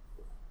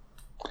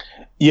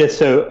 Yeah,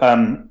 so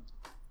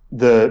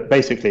the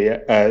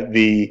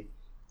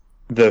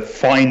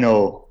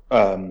final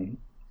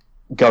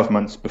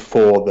governments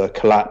before the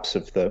collapse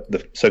of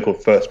the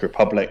so-called First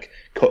Republic,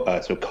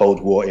 so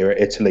Cold War era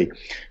Italy,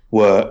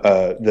 were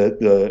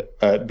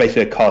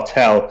basically a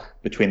cartel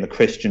between the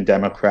Christian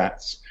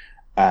Democrats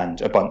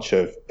and a bunch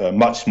of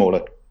much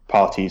smaller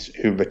parties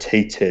who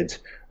rotated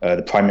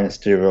the prime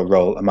ministerial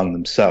role among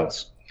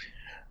themselves.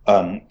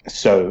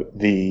 So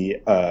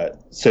the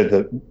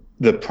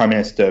prime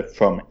minister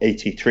from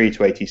 83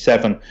 to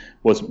 87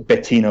 was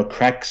Bettino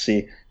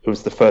Craxi, who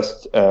was the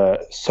first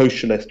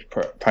socialist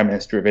prime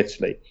minister of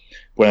Italy.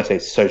 When I say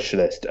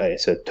socialist,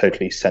 it's a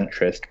totally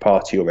centrist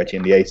party already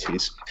in the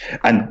 80s.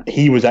 And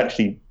he was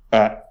actually,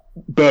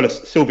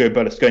 Silvio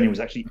Berlusconi was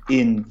actually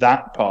in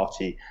that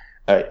party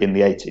in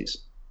the 80s.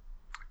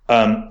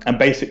 And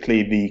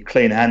basically the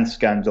clean hands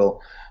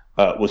scandal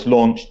was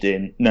launched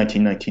in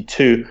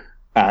 1992,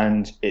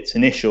 and its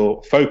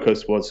initial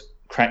focus was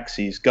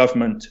Craxi's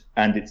government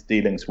and its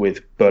dealings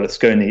with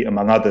Berlusconi,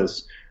 among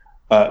others,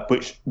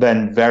 which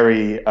then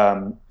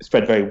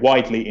spread very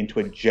widely into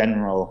a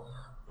general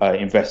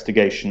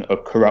investigation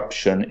of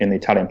corruption in the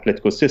Italian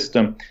political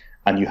system.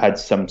 And you had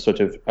some sort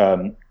of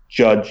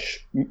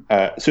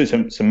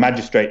some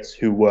magistrates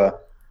who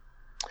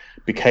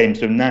became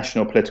sort of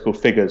national political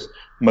figures,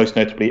 most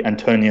notably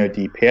Antonio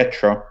Di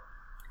Pietro,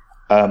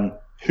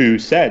 who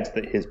said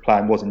that his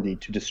plan was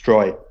indeed to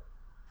destroy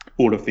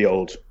all of the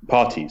old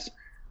parties,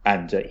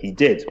 and he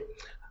did.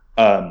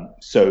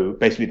 So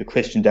basically the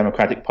Christian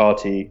Democratic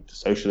Party, the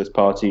Socialist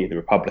Party, the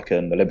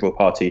Republican, the Liberal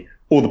Party,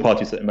 all the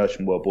parties that emerged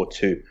from World War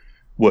II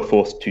were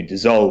forced to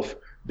dissolve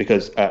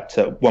because at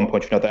one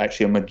point or another,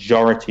 actually a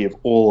majority of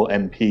all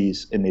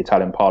MPs in the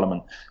Italian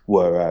parliament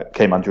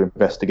came under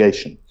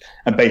investigation.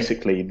 And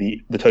basically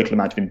the total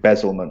amount of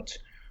embezzlement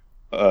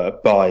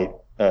by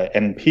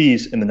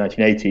MPs in the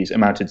 1980s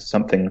amounted to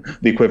something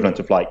the equivalent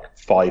of like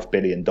 $5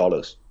 billion,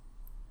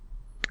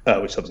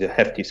 which is obviously a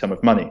hefty sum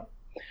of money.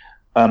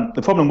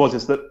 The problem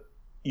is that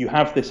you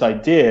have this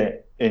idea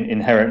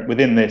inherent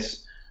within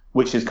this,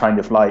 which is kind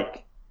of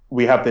like,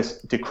 we have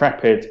this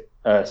decrepit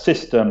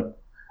system,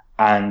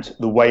 and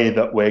the way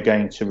that we're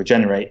going to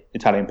regenerate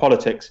Italian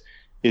politics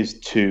is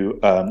to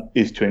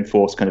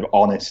enforce kind of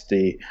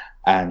honesty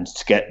and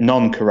to get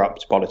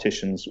non-corrupt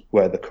politicians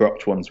where the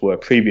corrupt ones were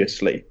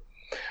previously.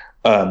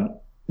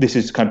 This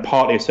is kind of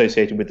partly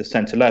associated with the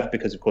centre-left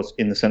because, of course,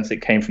 in the sense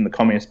it came from the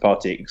Communist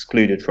Party,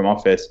 excluded from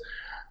office,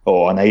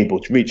 or unable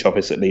to reach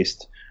office at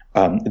least,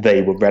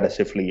 they were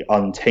relatively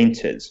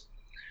untainted.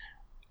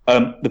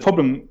 The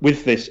problem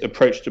with this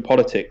approach to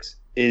politics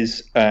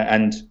is,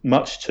 and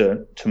much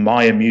to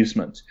my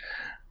amusement,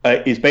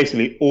 is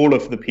basically all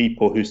of the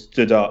people who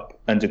stood up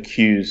and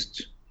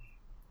accused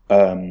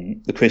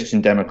the Christian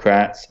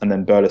Democrats and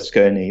then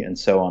Berlusconi and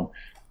so on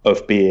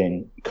of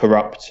being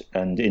corrupt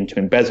and into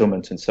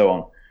embezzlement and so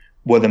on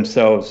were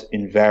themselves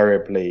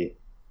invariably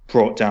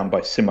brought down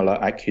by similar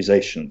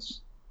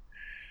accusations.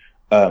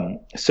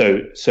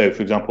 So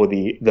for example,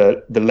 the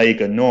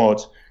Lega Nord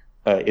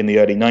in the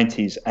early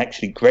 90s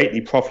actually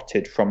greatly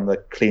profited from the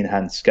clean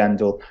hands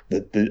scandal,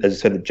 as I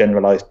said, the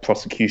generalized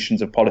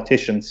prosecutions of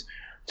politicians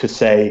to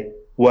say,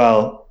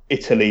 well,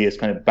 Italy is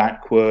kind of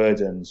backward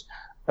and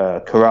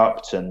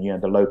corrupt, and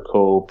the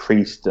local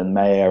priest and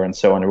mayor and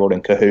so on are all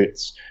in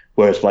cahoots,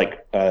 whereas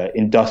like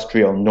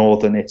industrial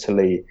northern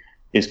Italy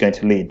is going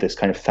to lead this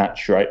kind of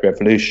Thatcherite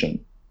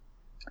revolution.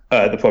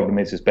 The problem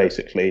is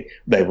basically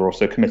they were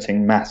also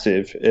committing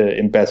massive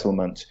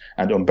embezzlement,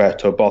 and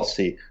Umberto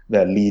Bossi,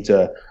 their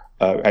leader,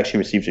 actually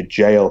received a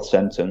jail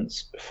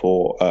sentence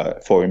for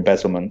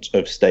embezzlement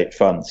of state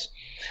funds.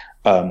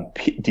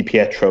 Di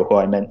Pietro, who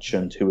I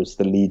mentioned, who was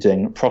the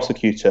leading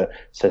prosecutor,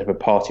 set up a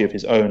party of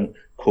his own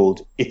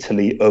called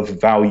Italy of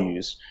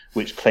Values,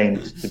 which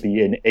claimed to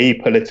be an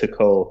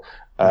apolitical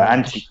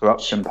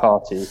anti-corruption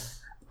party.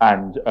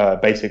 And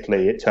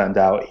basically, it turned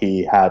out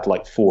he had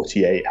like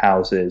 48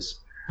 houses.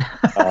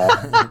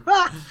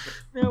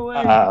 No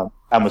way.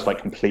 And was like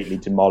completely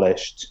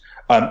demolished.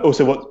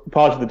 Also, what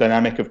part of the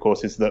dynamic, of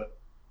course, is that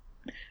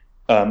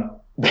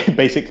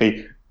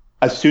basically,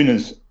 as soon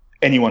as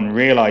anyone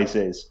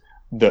realizes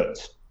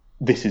that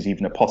this is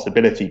even a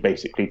possibility,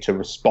 basically, to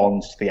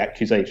respond to the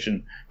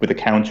accusation with a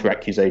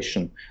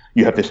counter-accusation,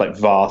 you have this like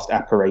vast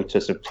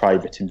apparatus of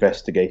private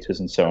investigators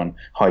and so on,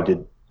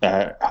 hired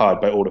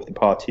by all of the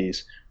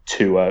parties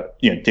to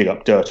dig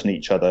up dirt on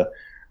each other,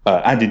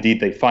 and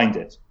indeed they find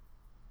it.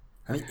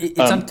 I mean,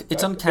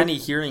 it's uncanny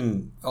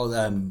hearing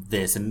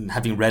this and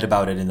having read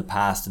about it in the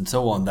past and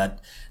so on,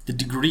 that the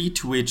degree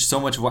to which so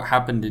much of what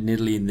happened in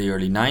Italy in the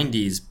early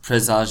 90s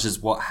presages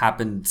what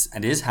happens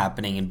and is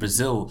happening in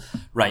Brazil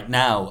right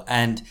now.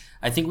 And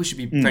I think we should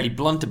be fairly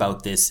blunt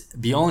about this,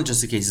 beyond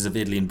just the cases of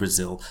Italy and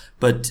Brazil,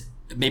 but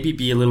maybe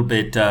be a little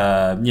bit, be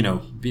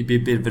a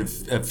bit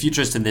of a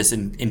futurist in this,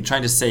 in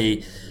trying to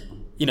say,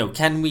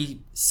 can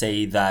we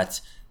say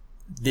that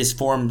these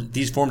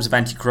forms of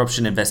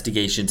anti-corruption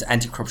investigations,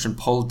 anti-corruption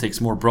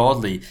politics more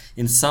broadly,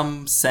 in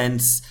some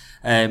sense,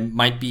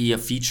 might be a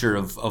feature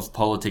of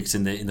politics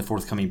in the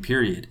forthcoming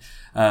period,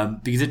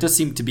 because it does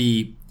seem to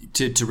be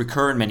to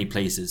recur in many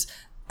places,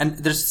 and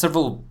there's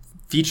several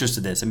features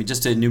to this. I mean,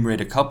 just to enumerate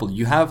a couple,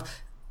 you have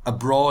a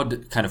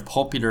broad kind of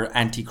popular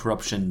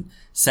anti-corruption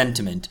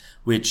sentiment,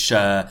 which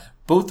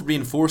both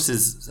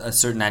reinforces a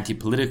certain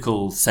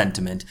anti-political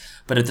sentiment,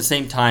 but at the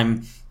same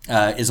time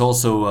is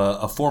also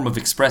a form of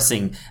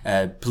expressing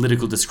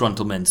political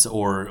disgruntlements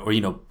or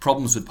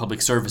problems with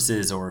public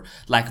services or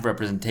lack of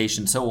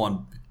representation, so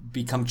on,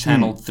 become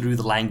channeled through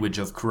the language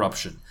of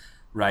corruption,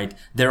 right?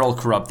 They're all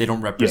corrupt. They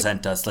don't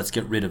represent us. Let's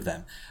get rid of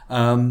them.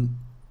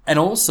 And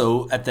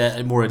also at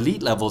the more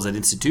elite levels, at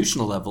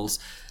institutional levels,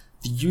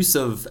 the use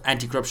of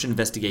anti-corruption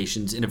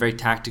investigations in a very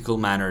tactical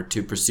manner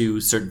to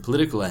pursue certain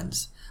political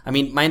ends. I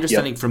mean, my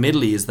understanding from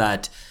Italy is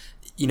that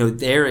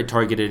they're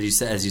targeted,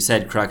 as you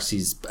said,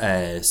 Craxi's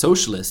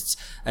socialists,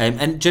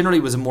 and generally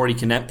was a more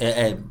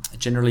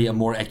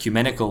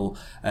ecumenical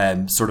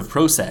sort of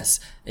process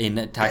in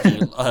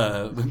attacking,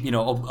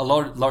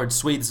 large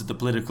swathes of the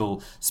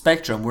political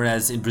spectrum.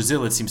 Whereas in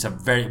Brazil, it seems to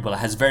have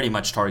has very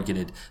much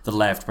targeted the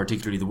left,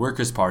 particularly the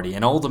Workers' Party,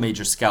 and all the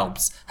major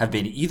scalps have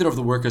been either of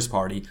the Workers'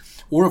 Party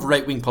or of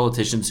right-wing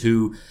politicians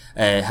who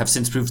have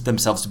since proved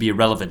themselves to be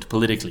irrelevant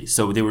politically.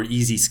 So they were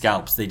easy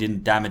scalps. They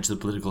didn't damage the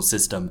political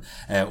system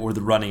or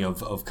the running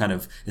of kind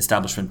of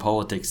establishment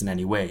politics in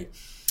any way.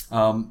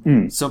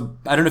 So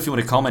I don't know if you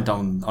want to comment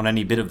on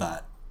any bit of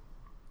that.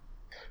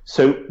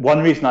 So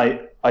one reason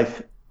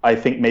I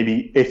think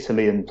maybe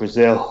Italy and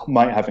Brazil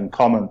might have in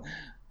common,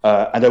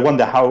 and I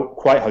wonder how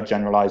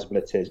generalizable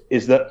it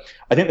is that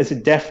I think there's a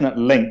definite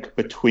link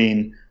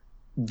between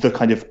the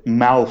kind of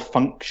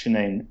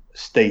malfunctioning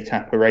state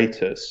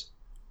apparatus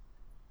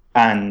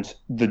and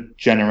the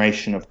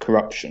generation of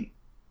corruption,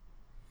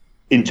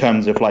 in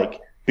terms of like,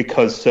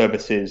 because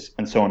services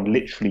and so on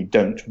literally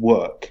don't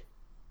work,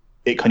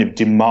 it kind of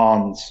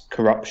demands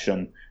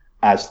corruption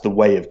as the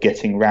way of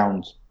getting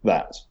around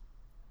that,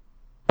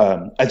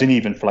 as in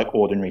even for like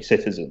ordinary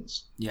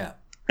citizens. Yeah.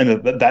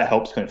 And that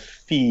helps kind of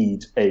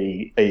feed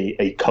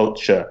a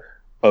culture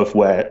of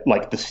where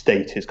like the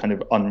state is kind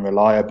of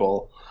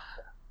unreliable,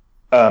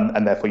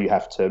 and therefore you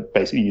have to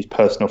basically use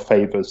personal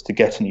favors to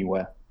get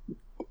anywhere.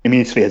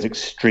 Immediately has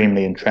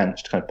extremely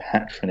entrenched kind of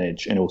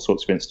patronage in all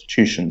sorts of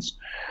institutions.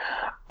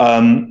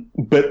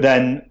 But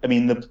then, I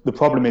mean, the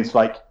problem is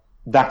like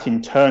that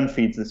in turn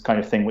feeds this kind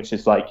of thing, which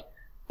is like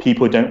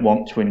people don't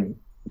want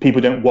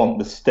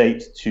the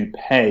state to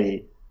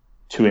pay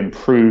to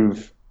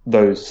improve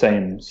those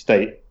same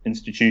state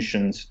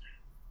institutions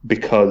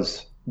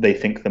because they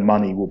think the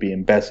money will be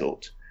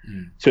embezzled.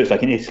 So it's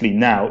like in Italy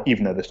now,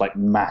 even though there's like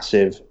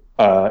massive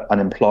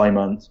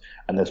unemployment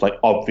and there's like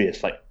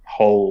obvious like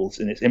holes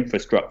in its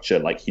infrastructure,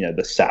 like, you know,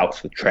 the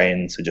south with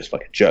trains are just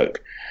like a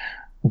joke,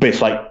 but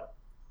it's like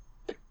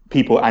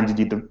people, and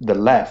indeed the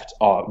left,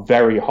 are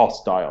very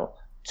hostile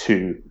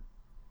to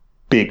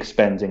big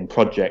spending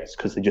projects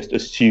because they just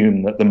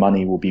assume that the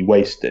money will be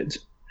wasted.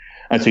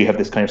 And so you have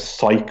this kind of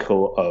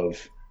cycle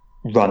of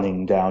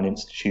running down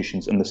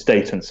institutions and the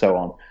state and so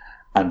on,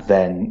 and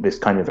then this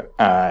kind of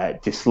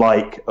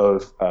dislike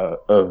of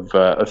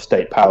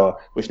state power,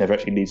 which never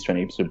actually leads to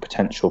any sort of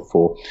potential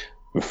for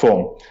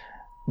reform.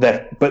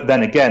 But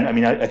then again, I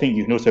mean, I think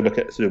you can also look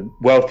at sort of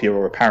wealthier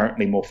or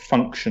apparently more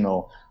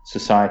functional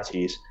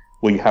societies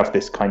where you have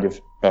this kind of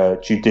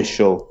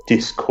judicial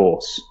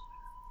discourse,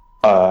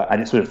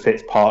 and it sort of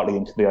fits partly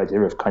into the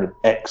idea of kind of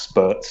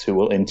experts who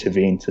will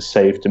intervene to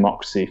save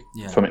democracy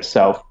from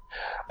itself.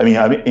 I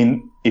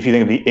mean, if you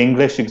think of the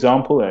English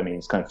example, I mean,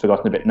 it's kind of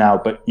forgotten a bit now,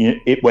 but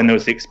when there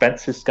was the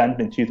expenses scandal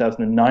in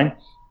 2009,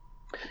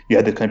 you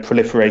had the kind of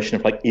proliferation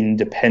of like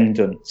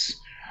independents,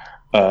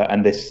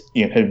 and this,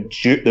 you know,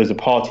 there was a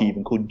party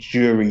even called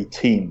Jury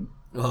Team.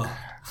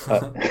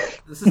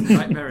 This is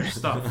nightmarish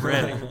stuff,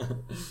 really.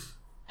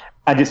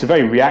 And it's a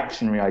very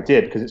reactionary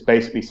idea because it's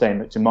basically saying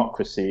that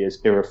democracy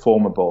is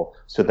irreformable,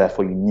 so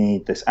therefore you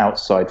need this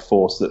outside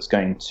force that's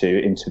going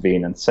to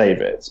intervene and save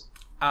it.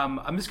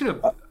 I'm just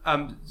going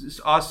to just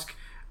ask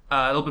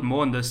a little bit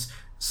more on this.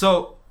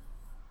 So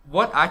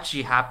what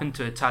actually happened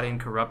to Italian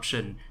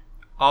corruption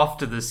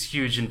after this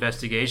huge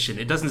investigation?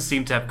 It doesn't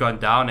seem to have gone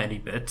down any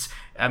bit.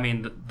 I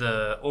mean,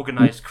 the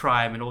organized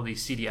crime and all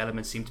these seedy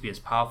elements seem to be as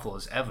powerful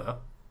as ever.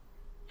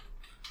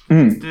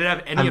 Did it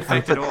have any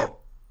effect at all?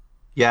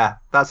 Yeah,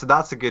 that's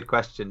a good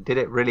question. Did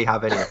it really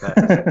have any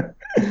effect?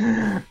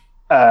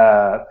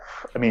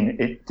 I mean,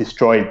 it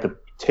destroyed the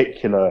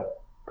particular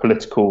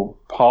political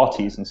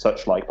parties and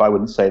such like, but I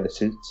wouldn't say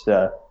that it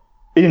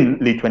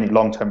didn't lead to any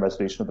long-term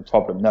resolution of the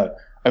problem. No,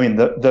 I mean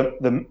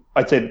the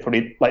I'd say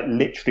probably like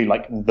literally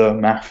like the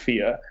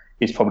mafia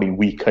is probably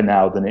weaker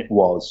now than it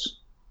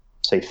was,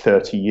 say,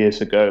 30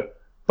 years ago.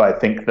 But I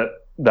think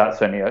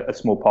that's only a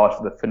small part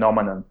of the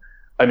phenomenon.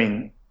 I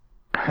mean,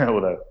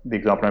 although the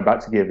example I'm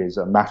about to give is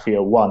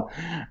Mafia 1,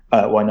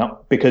 why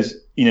not? Because,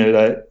 you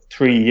know,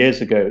 3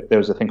 years ago there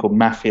was a thing called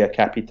Mafia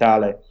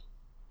Capitale,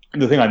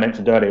 the thing I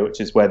mentioned earlier,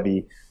 which is where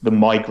the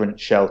migrant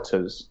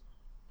shelters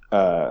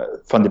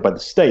funded by the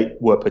state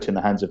were put in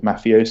the hands of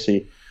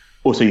mafiosi.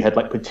 Also, you had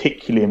like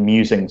particularly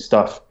amusing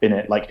stuff in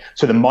it. Like,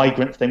 so the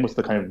migrant thing was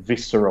the kind of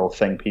visceral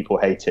thing people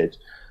hated,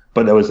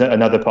 but there was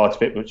another part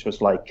of it which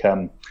was like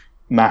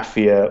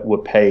mafia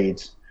were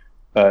paid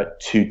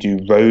to do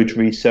road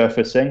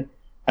resurfacing,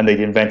 and they'd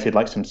invented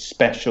like some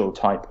special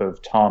type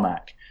of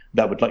tarmac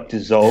that would like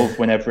dissolve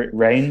whenever it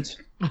rained.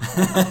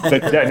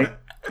 But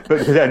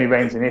because it only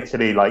rains in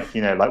Italy, like,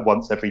 you know, like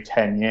once every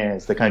 10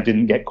 years, they kind of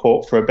didn't get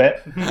caught for a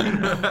bit.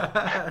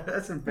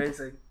 That's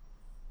amazing.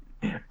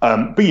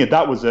 But yeah,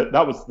 that was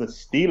the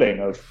stealing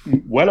of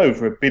well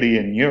over €1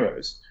 billion,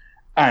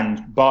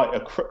 and by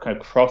kind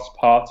of cross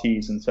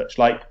parties and such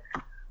like.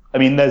 I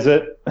mean, there's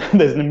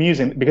an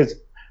amusing, because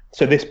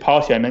so this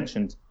party I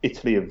mentioned,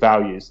 Italy of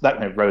Values, that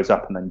kind of rose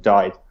up and then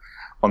died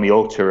on the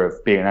altar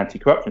of being an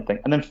anti-corruption thing.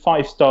 And then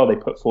 5 Star, they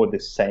put forward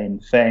this same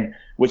thing,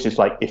 which is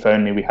like, if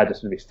only we had a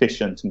sort of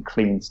efficient and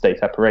clean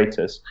state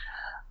apparatus.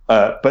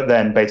 But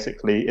then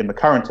basically in the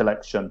current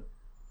election,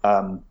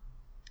 10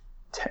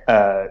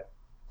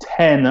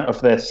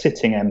 of their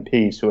sitting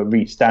MPs who are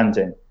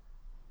restanding,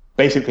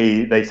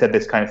 basically they said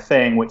this kind of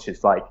thing, which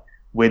is like,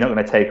 we're not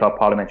going to take our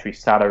parliamentary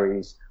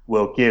salaries,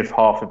 we'll give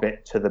half of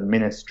it to the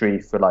Ministry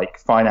for like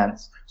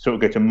finance, so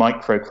it'll go to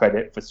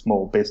microcredit for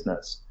small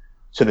business.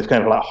 So there's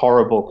kind of like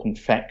horrible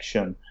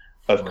confection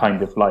of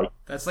kind of like...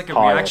 That's like a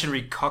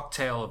reactionary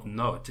cocktail of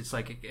note. It's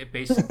like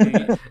basically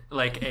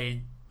like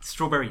a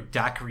strawberry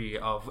daiquiri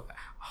of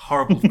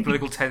horrible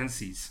political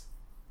tendencies.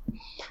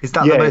 Is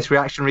that the most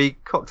reactionary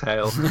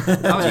cocktail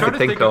I was trying to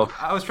think of?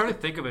 I was trying to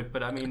think of it,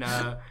 but I mean...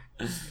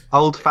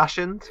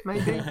 old-fashioned,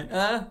 maybe?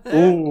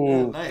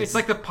 Ooh. Nice. It's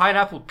like the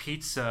pineapple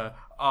pizza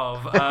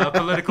of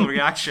political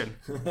reaction.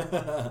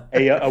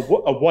 A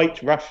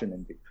white Russian,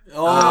 indeed.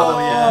 Oh,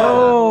 yeah.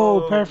 Oh,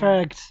 Oh,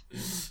 perfect.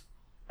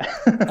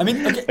 I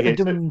mean, okay.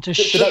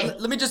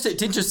 Let me just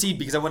to intercede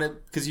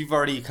because you've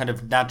already kind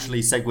of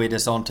naturally segued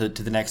us on to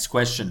the next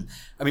question.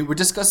 I mean, we're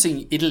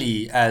discussing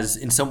Italy as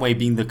in some way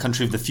being the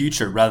country of the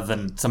future rather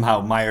than somehow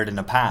mired in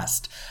the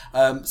past.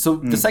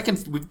 The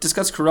second, we've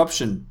discussed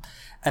corruption,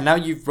 and now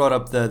you've brought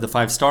up the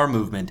 5-star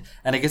movement,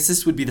 and I guess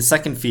this would be the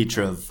second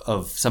feature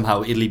of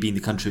somehow Italy being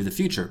the country of the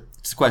future.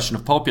 It's a question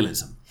of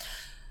populism.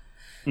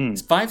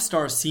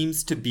 5-star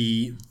seems to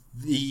be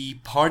the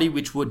party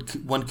which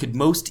one could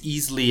most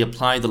easily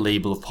apply the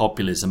label of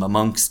populism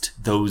amongst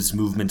those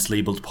movements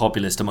labeled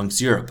populist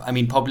amongst Europe. I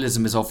mean,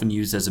 populism is often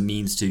used as a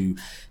means to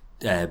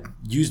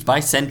used by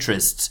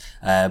centrists,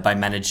 by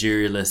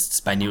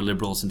managerialists, by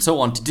neoliberals, and so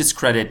on to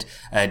discredit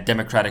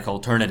democratic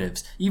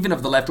alternatives, even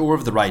of the left or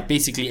of the right.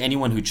 Basically,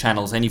 anyone who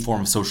channels any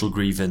form of social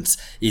grievance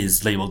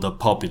is labeled a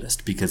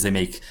populist because they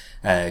make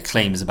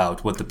claims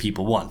about what the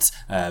people want,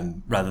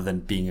 rather than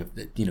being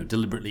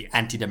deliberately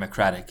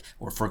anti-democratic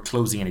or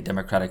foreclosing any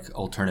democratic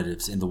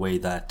alternatives in the way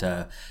that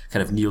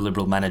kind of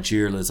neoliberal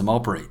managerialism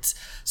operates.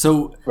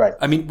 So, right.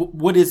 I mean,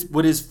 what is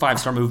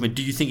 5-star movement?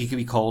 Do you think it could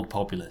be called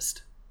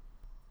populist?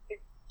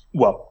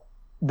 Well,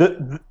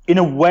 in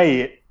a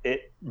way,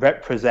 it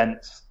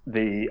represents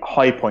the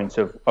high point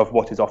of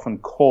what is often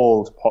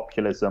called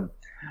populism,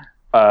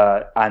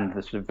 and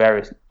the sort of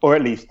various, or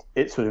at least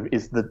it sort of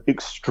is the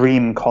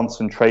extreme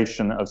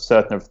concentration of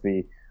certain of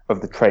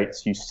the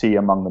traits you see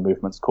among the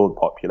movements called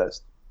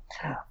populist.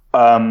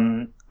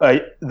 The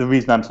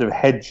reason I'm sort of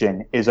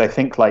hedging is I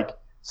think, like,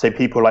 say,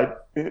 people like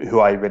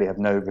who I really have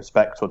no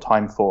respect or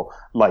time for,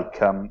 like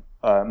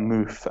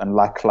Mouffe and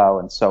Laclau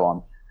and so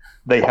on.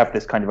 They have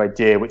this kind of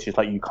idea, which is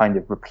like you kind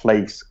of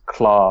replace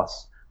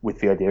class with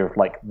the idea of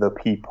like the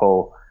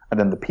people, and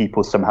then the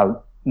people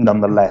somehow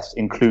nonetheless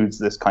includes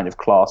this kind of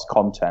class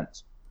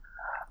content,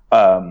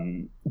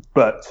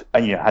 but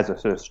has a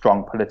sort of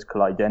strong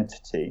political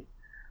identity.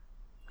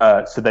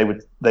 So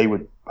they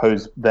would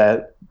pose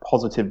their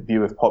positive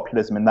view of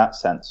populism in that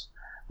sense.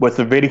 What's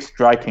the really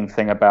striking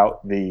thing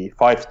about the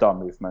 5-star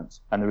movement,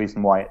 and the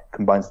reason why it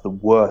combines the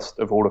worst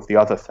of all of the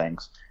other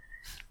things,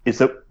 is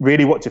that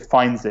really what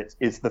defines it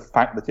is the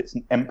fact that it's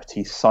an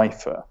empty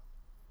cipher.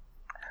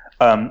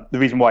 The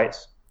reason why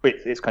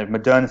its kind of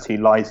modernity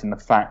lies in the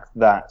fact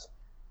that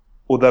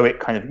although it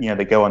kind of,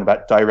 they go on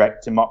about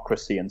direct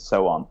democracy and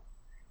so on,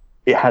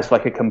 it has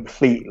like a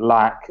complete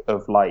lack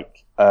of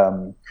like,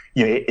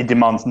 it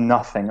demands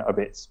nothing of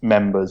its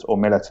members or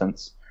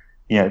militants.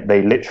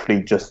 They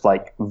literally just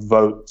like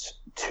vote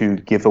to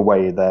give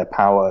away their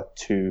power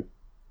to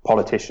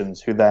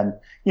politicians who then,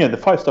 the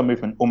 5-star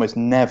movement almost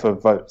never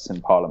votes in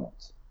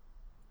parliament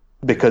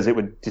because it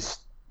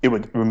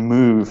would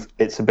remove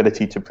its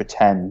ability to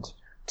pretend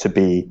to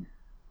be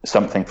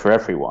something for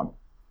everyone.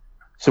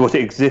 So what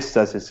it exists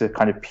as is a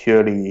kind of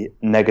purely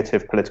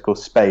negative political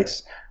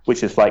space,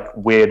 which is like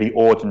we're the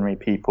ordinary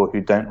people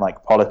who don't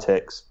like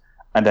politics,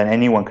 and then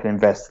anyone can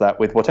invest that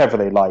with whatever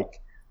they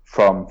like,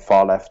 from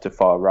far left to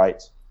far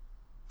right.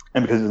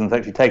 And because it doesn't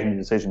actually take any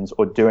decisions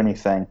or do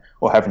anything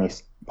or have any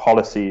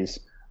policies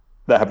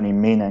that have any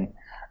meaning,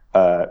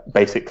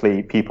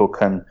 basically people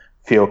can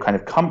feel kind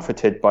of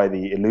comforted by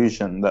the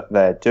illusion that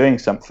they're doing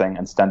something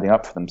and standing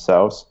up for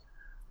themselves,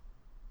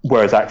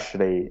 whereas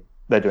actually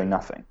they're doing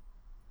nothing.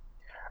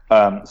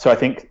 So I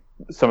think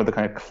some of the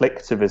kind of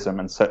collectivism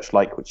and such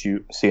like, which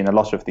you see in a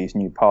lot of these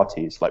new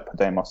parties like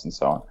Podemos and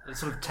so on.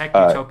 It's sort of tech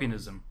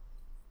utopianism.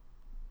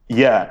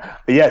 Yeah.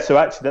 So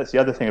actually that's the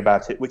other thing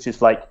about it, which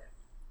is like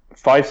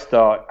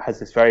 5-star has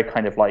this very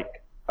kind of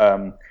like,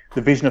 the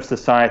vision of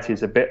society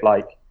is a bit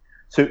like,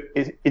 so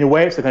in a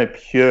way it's a kind of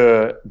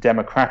pure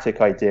democratic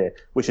idea,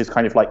 which is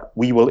kind of like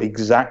we will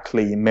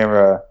exactly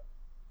mirror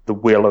the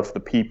will of the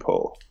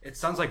people. It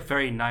sounds like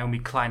very Naomi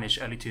Kleinish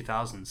early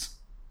 2000s.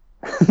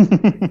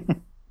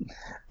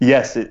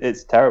 Yes,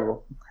 it's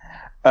terrible.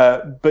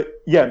 But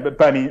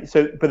I mean,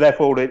 but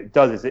therefore all it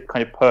does is it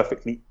kind of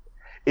perfectly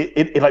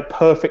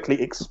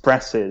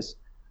expresses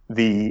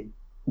the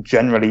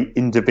generally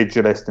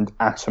individualist and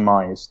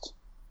atomized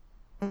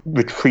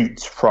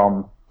retreat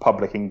from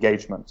public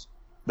engagement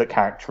that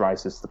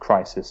characterizes the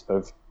crisis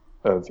of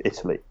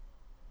Italy.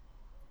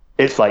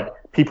 It's like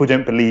people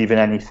don't believe in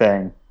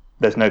anything.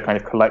 There's no kind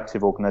of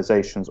collective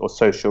organizations or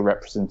social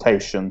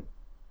representation.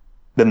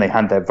 Then they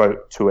hand their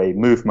vote to a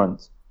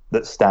movement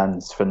that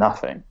stands for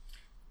nothing.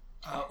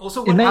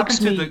 Also, what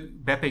happened to the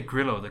Beppe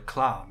Grillo, the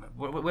clown?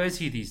 Where is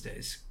he these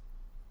days?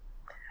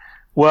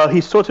 Well,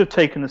 he's sort of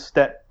taken a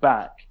step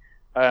back.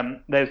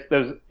 There's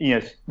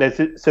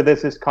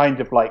this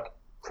kind of like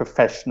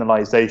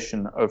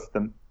professionalization of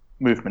the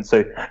movement.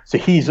 So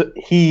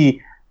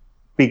he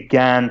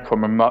began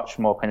from a much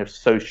more kind of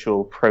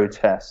social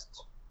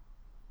protest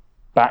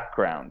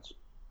background,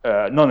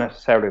 not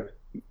necessarily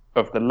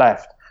of the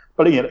left,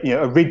 but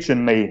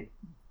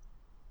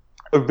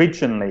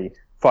originally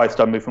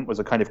 5-star movement was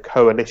a kind of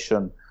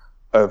coalition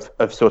of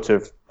sort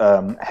of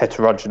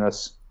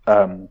heterogeneous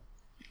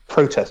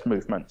protest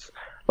movements.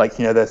 Like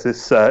there's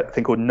this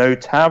thing called No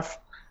TAV,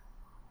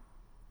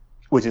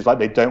 which is like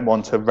they don't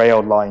want a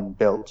rail line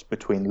built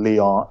between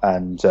Lyon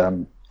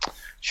and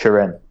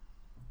Turin.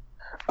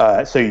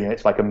 So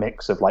it's like a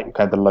mix of like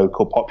kind of the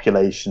local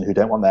population who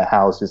don't want their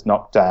houses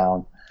knocked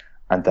down,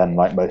 and then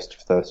like most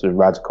of the sort of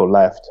radical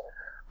left,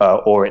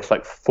 or it's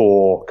like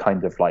for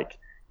kind of like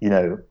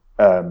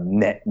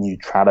net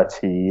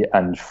neutrality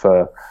and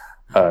for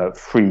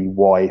free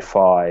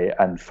Wi-Fi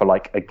and for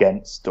like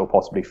against or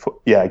possibly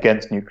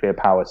against nuclear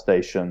power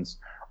stations,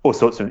 all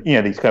sorts of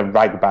these kind of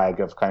ragbag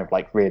of kind of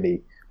like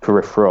really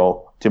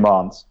peripheral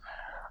demands.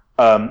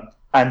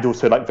 And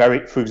also, like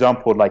for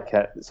example,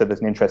 so there's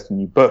an interesting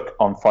new book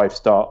on Five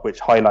Star which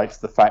highlights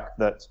the fact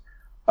that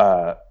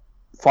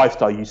Five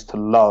Star used to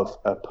love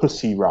a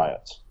Pussy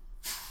Riot.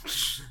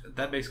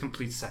 That makes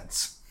complete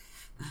sense.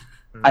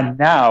 And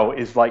now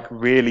is like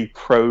really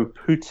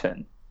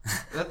pro-Putin.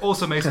 That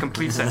also makes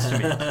complete sense to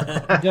me.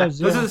 This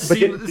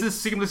is a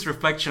seamless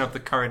reflection of the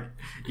current,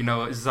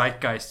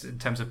 zeitgeist in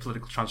terms of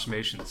political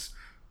transformations.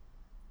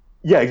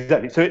 Yeah,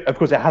 exactly. So of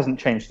course it hasn't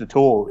changed at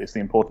all. Is the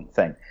important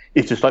thing.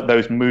 It's just like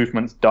those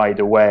movements died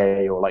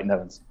away, or like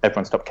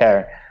everyone stopped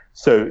caring.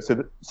 So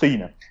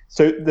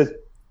there's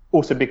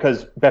also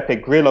because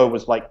Beppe Grillo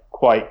was like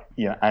quite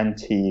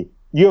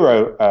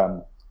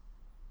anti-Euro.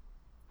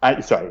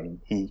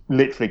 He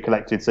literally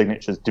collected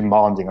signatures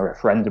demanding a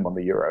referendum on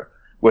the euro.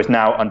 Whereas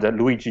now under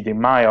Luigi Di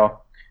Maio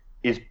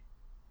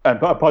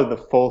part of the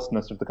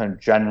falseness of the kind of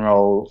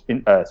general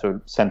sort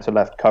of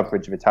centre-left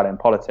coverage of Italian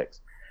politics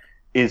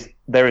is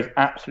there is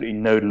absolutely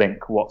no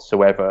link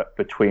whatsoever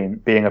between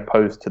being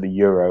opposed to the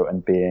euro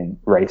and being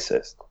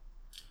racist.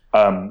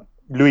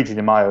 Luigi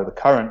Di Maio, the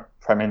current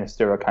prime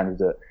ministerial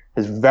candidate,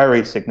 has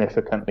very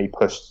significantly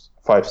pushed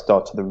Five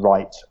Star to the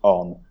right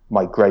on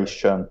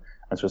migration,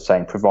 as was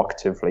saying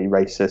provocatively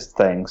racist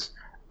things,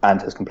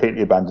 and has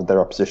completely abandoned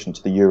their opposition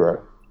to the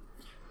euro.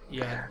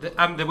 Yeah,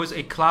 there was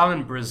a clown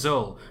in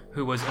Brazil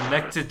who was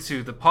elected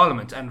to the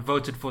parliament and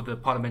voted for the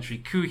parliamentary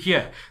coup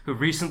here, who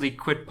recently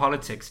quit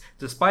politics,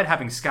 despite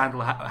having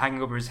scandal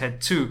hanging over his head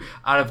too,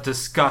 out of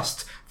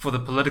disgust for the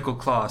political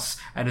class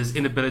and his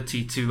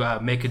inability to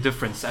make a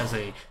difference as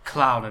a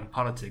clown in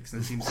politics.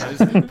 And it seems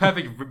it's a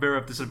perfect mirror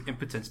of this sort of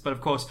impotence. But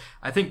of course,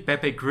 I think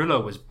Beppe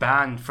Grillo was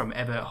banned from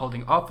ever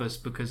holding office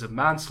because of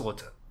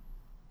manslaughter.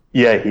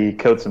 Yeah, he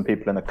killed some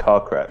people in a car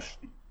crash.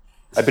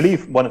 I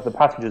believe one of the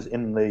passengers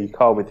in the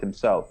car with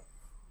himself.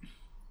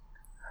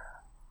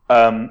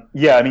 I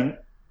mean,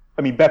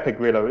 Beppe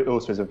Grillo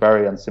also is a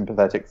very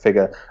unsympathetic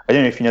figure. I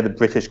don't know if you know the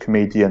British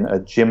comedian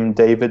Jim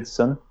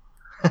Davidson,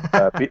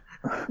 but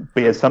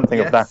he has something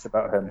of that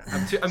about him.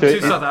 I'm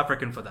too South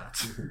African for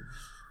that.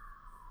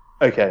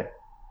 Okay.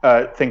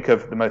 Think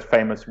of the most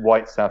famous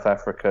white South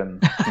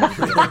African.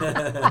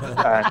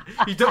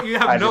 You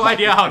have no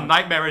idea how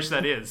nightmarish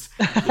that is.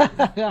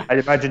 I'd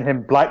imagine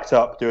him blacked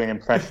up doing an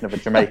impression of a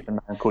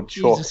Jamaican man called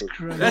Chalky.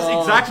 That's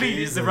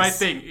exactly the right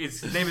thing.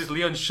 His name is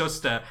Leon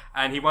Schuster,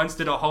 and he once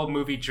did a whole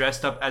movie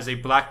dressed up as a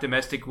black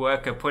domestic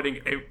worker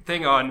putting a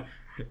thing on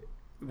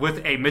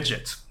with a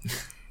midget.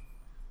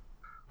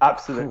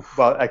 Absolutely.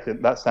 Well, actually,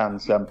 that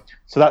sounds... so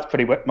that's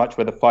pretty much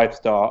where the Five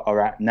Star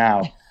are at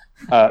now,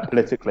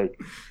 politically.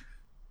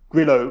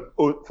 Grillo,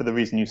 for the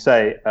reason you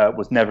say,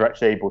 was never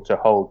actually able to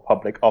hold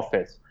public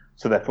office,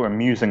 so therefore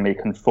amusingly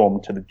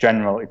conformed to the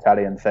general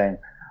Italian thing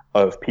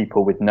of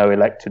people with no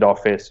elected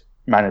office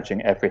managing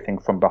everything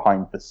from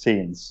behind the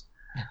scenes.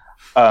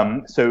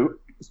 So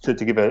to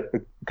give a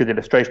good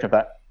illustration of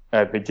that,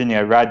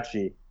 Virginia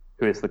Raggi,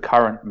 who is the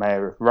current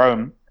mayor of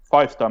Rome,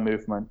 Five Star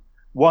movement,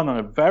 won on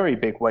a very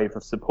big wave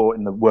of support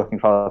in the working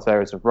class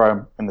areas of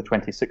Rome in the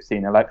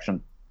 2016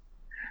 election.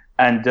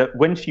 And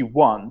when she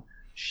won,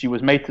 she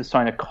was made to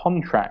sign a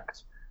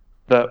contract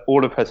that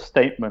all of her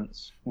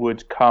statements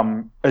would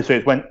come. When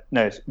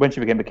she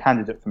became the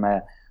candidate for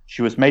mayor,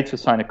 she was made to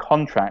sign a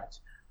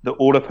contract that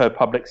all of her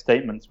public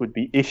statements would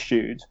be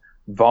issued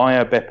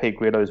via Beppe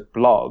Grillo's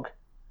blog,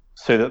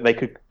 so that they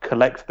could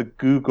collect the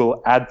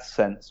Google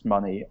AdSense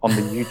money on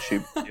the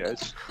YouTube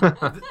videos.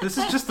 This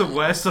is just the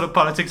worst sort of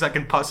politics I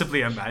can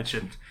possibly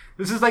imagine.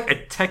 This is like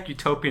a tech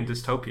utopian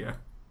dystopia.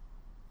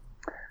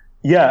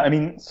 Yeah,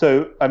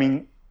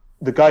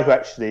 the guy who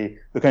actually,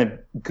 the kind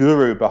of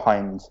guru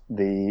behind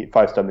the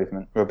Five Star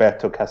movement,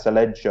 Roberto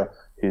Casaleggio,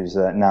 who's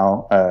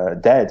now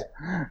dead,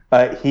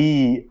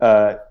 he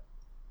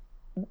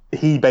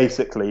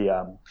basically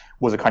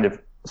was a kind of,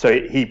 so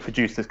he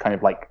produced this kind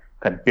of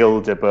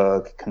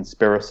Bilderberg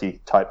conspiracy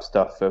type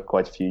stuff for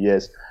quite a few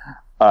years,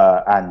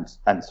 and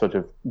sort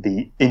of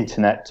the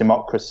internet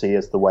democracy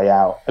as the way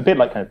out, a bit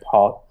like kind of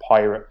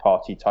pirate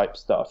party type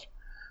stuff.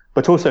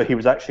 But also he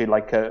was actually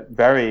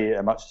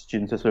very much a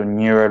student of sort of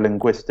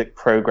neuro-linguistic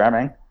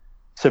programming.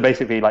 So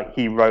basically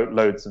he wrote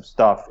loads of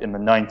stuff in the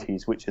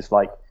 90s, which is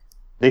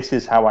this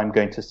is how I'm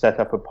going to set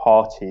up a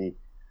party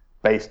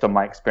based on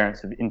my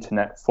experience of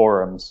internet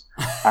forums,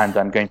 and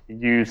I'm going to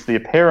use the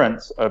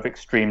appearance of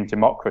extreme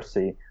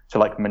democracy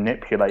to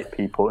manipulate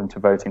people into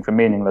voting for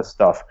meaningless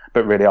stuff,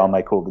 but really I'll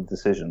make all the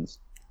decisions.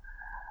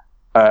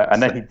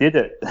 And then he did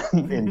it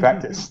in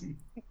practice.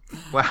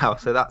 Wow,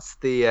 so that's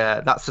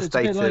the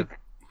state of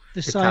The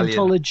Italian.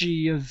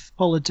 Scientology of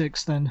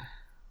politics, then.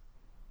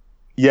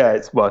 Yeah,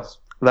 it's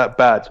that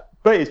bad,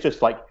 but it's just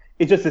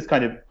this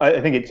kind of.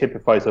 I think it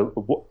typifies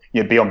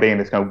beyond being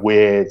this kind of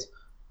weird,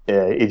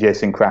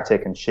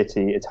 idiosyncratic and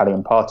shitty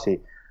Italian party.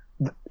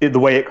 The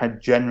way it kind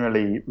of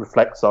generally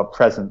reflects our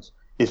present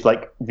is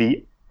like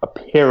the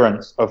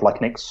appearance of like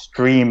an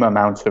extreme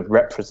amount of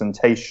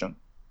representation.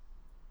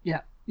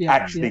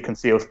 Actually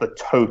conceals the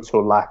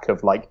total lack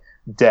of like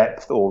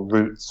depth or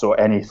roots or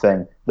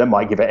anything that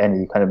might give it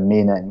any kind of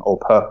meaning or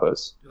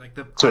purpose. Like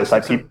the so it's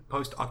like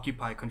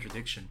post-Occupy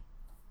contradiction.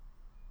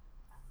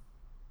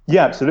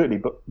 Yeah,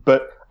 absolutely.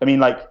 But I mean,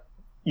 like,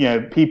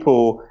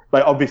 people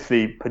like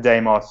obviously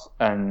Podemos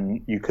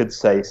and you could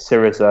say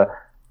Syriza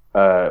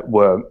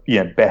were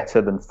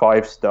better than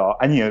Five Star,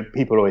 and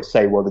people always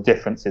say, well, the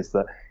difference is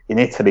that in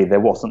Italy there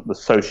wasn't the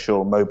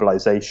social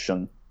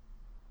mobilization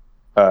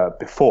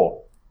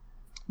before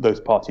those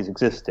parties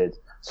existed,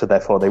 so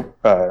therefore they.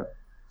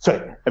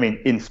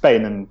 In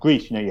Spain and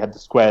Greece, you had the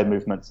square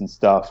movements and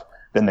stuff.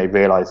 Then they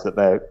realized that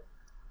they're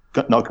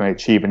not going to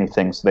achieve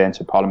anything, so they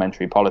entered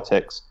parliamentary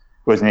politics.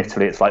 Whereas in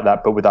Italy, it's like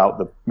that, but without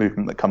the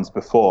movement that comes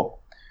before.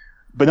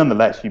 But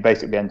nonetheless, you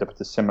basically end up with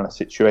a similar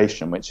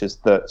situation, which is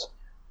that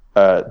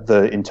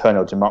the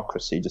internal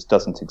democracy just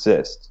doesn't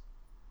exist.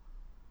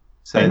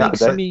 So that's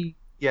the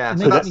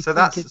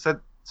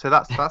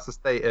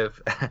state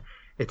of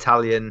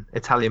Italian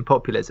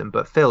populism.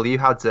 But Phil, you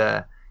had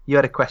a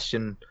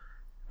question,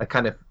 a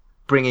kind of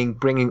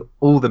bringing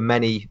all the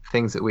many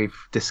things that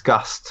we've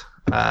discussed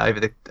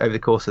over the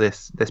course of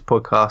this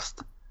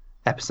podcast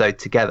episode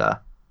together.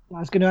 I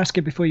was going to ask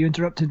it before you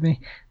interrupted me.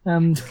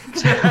 I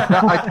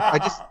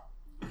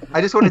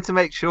just wanted to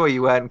make sure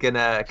you weren't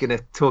gonna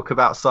talk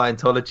about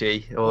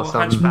Scientology or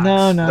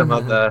some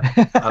other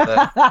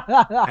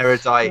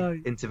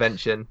erudite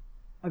intervention.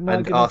 I'm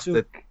not and ask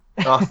the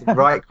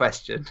right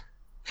question.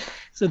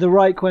 So the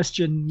right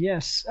question,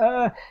 yes.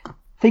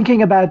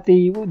 Thinking about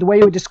the way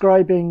you were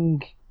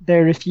describing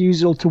their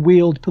refusal to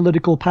wield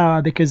political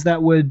power, because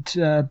that would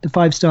the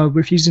Five Star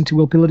refusing to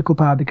wield political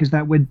power because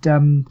that would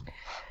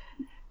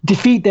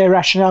defeat their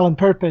rationale and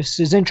purpose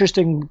is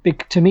interesting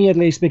to me, at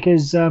least,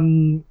 because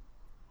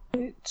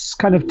it's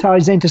kind of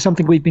ties into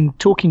something we've been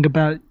talking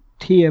about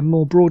here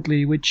more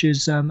broadly, which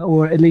is,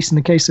 or at least in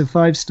the case of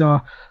Five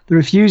Star, the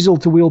refusal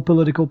to wield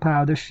political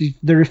power,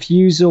 the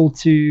refusal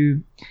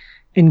to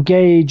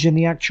engage in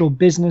the actual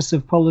business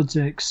of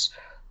politics,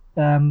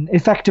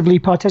 effectively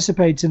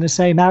participates in the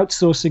same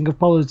outsourcing of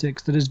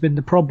politics that has been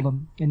the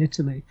problem in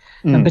Italy,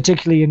 and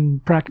particularly in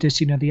practice,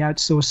 the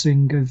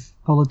outsourcing of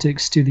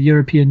politics to the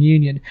European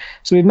Union.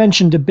 So we've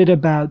mentioned a bit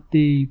about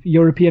the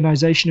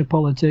Europeanization of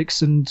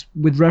politics and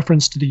with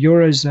reference to the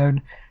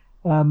Eurozone.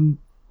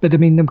 But I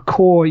mean, the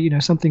core,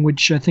 something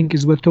which I think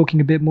is worth talking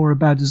a bit more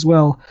about as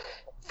well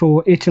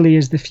for Italy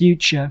as the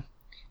future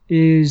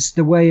is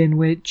the way in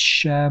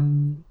which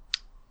the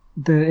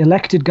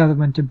elected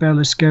government of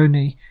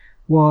Berlusconi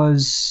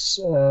was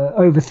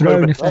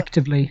overthrown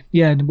effectively.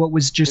 Yeah, and what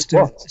was just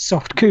a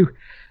soft coup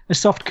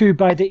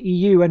by the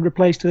EU and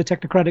replaced with a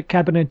technocratic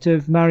cabinet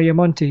of Mario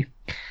Monti.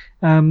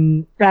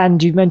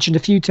 And you've mentioned a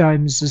few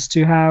times as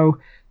to how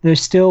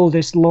there's still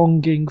this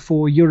longing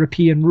for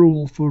European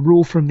rule, for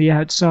rule from the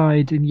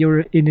outside in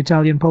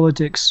Italian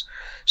politics.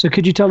 So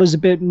could you tell us a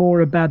bit more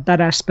about that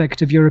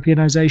aspect of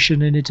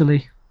Europeanization in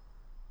Italy?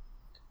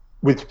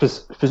 With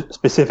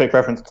specific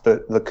reference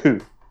to the coup?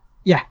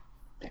 Yeah.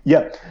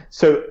 Yeah.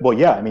 So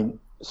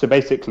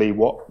basically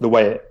the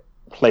way it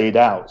played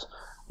out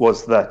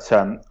was that,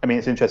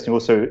 it's interesting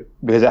also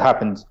because it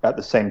happened at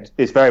the same,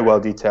 it's very well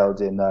detailed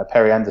in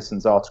Perry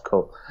Anderson's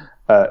article,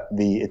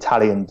 The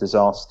Italian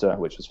Disaster,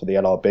 which was for the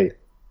LRB,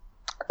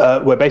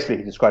 where basically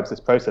he describes this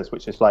process,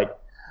 which is like,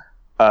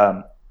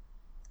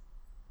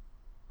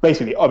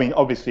 obviously, the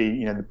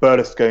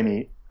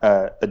Berlusconi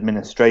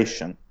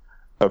administration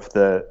of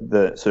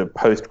the sort of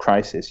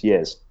post-crisis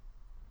years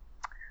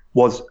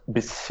was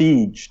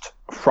besieged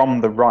from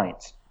the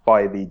right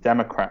by the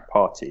Democrat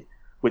Party,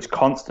 which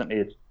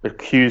constantly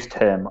accused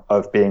him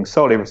of being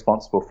solely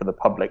responsible for the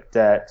public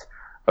debt,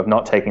 of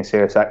not taking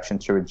serious action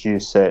to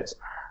reduce it,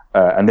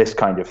 and this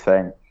kind of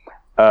thing.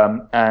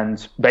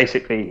 And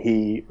basically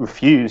he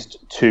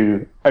refused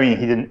to, I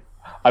don't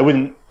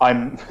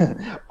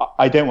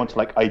want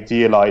to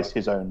idealize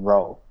his own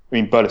role.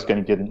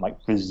 Berlusconi didn't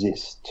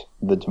resist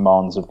the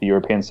demands of the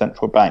European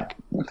Central Bank.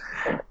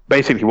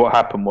 Basically what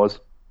happened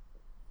was,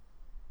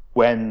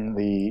 when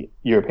the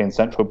European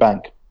Central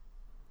Bank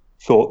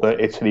thought that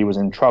Italy was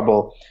in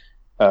trouble,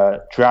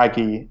 Mario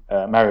Draghi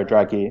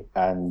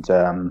and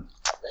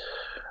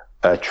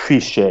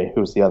Trichet,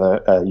 who was the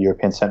other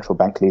European Central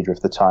Bank leader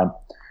of the time,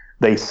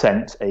 they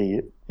sent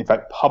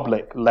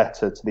public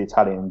letter to the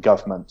Italian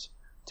government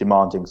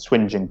demanding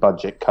swinging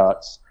budget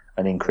cuts,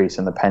 an increase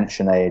in the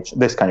pension age,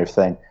 this kind of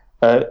thing.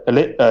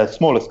 A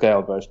smaller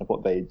scale version of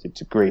what they did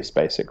to Greece,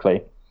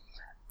 basically.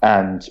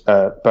 And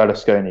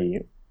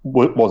Berlusconi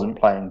wasn't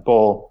playing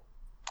ball.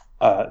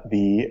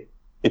 The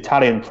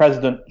Italian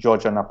president,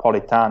 Giorgio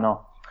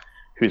Napolitano,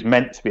 who's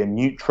meant to be a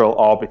neutral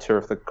arbiter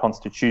of the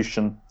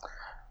constitution,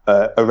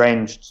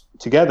 arranged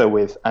together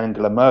with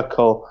Angela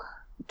Merkel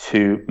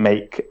to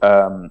make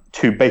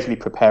to basically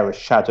prepare a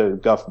shadow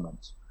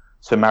government.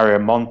 So Mario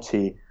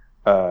Monti,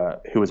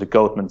 who was a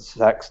Goldman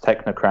Sachs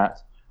technocrat,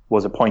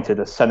 was appointed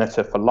a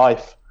senator for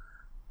life,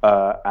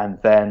 and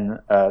then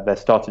there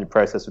started a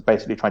process of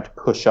basically trying to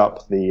push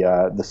up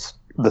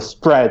the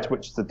spread,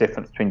 which is the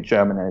difference between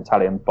German and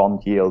Italian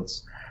bond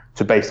yields,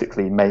 to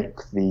basically make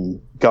the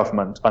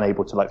government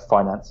unable to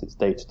finance its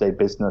day-to-day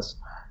business,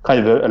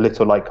 kind of a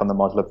little like on the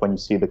model of when you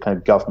see the kind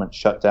of government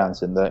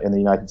shutdowns in the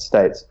United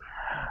States.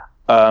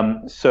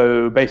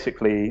 So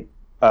basically,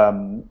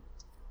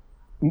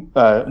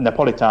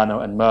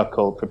 Napolitano and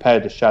Merkel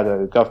prepared a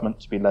shadow government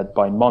to be led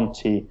by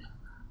Monti.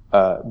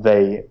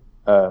 They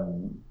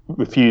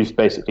refused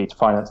basically to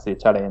finance the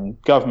Italian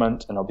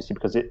government, and obviously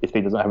because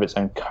Italy doesn't have its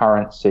own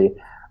currency,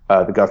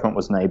 the government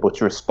wasn't able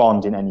to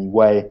respond in any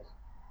way.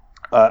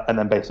 And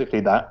then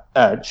basically that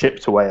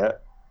chipped away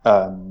at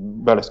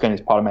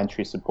Berlusconi's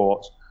parliamentary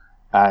support,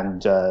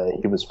 and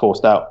he was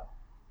forced out,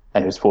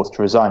 and he was forced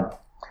to resign.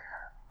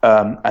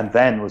 And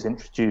then was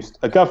introduced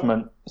a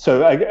government.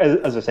 So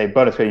as I say,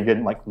 Berlusconi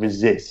didn't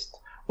resist.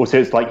 Also,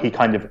 it's I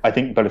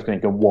think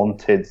Berlusconi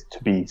wanted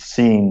to be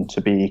seen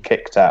to be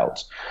kicked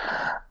out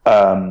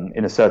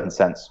in a certain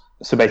sense.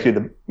 So basically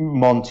the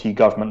Monti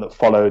government that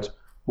followed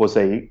was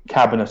a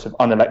cabinet of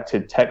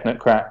unelected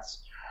technocrats,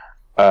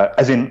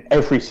 as in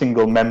every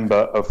single member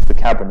of the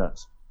cabinet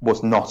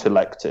was not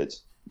elected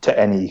to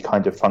any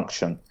kind of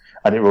function,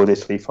 and it ruled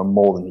Italy for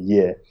more than a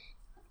year.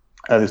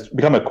 It's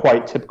become a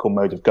quite typical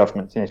mode of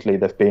government in Italy.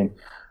 There have been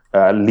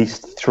at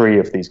least 3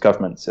 of these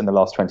governments in the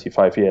last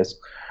 25 years.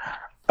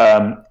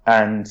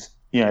 And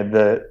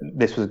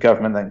this was a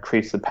government that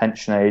increased the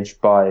pension age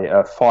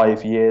by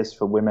 5 years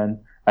for women,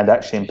 and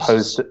actually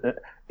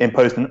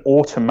imposed an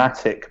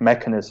automatic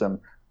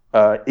mechanism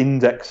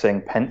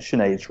indexing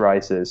pension age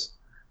rises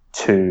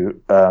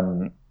to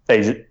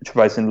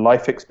rise in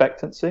life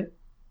expectancy.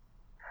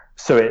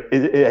 So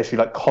it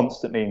actually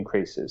constantly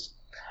increases.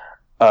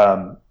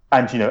 And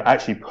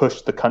actually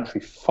pushed the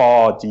country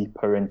far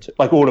deeper into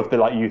all of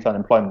the youth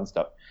unemployment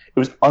stuff. It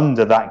was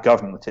under that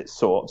government it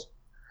sought.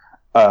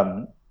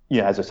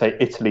 As I say,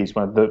 Italy is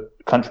one of the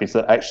countries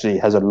that actually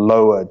has a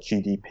lower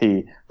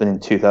GDP than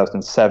in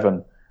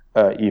 2007.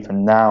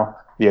 Even now,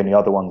 the only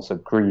other ones are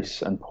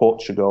Greece and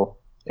Portugal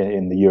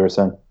in the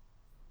Eurozone.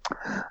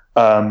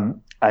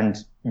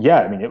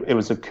 It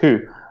was a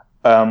coup.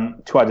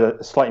 To add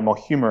a slightly more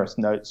humorous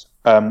note,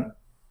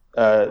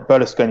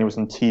 Berlusconi was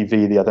on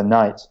TV the other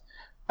night,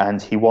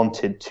 and he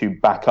wanted to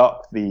back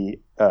up the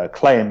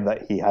claim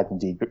that he had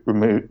indeed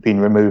been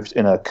removed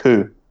in a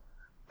coup.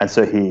 And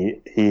so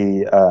he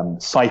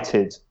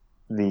cited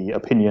the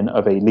opinion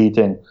of a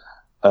leading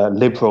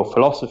liberal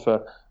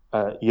philosopher,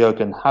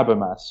 Jürgen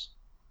Habermas.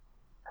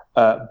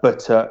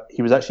 But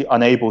he was actually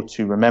unable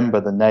to remember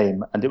the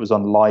name, and it was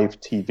on live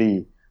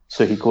TV.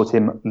 So he called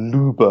him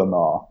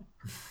Lubomir.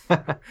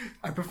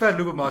 I prefer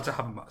Lubomir to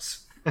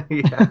Habermas.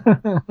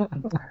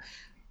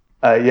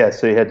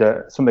 So he had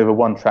something of a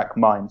one-track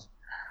mind.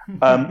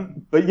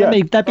 But yeah,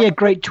 that'd be a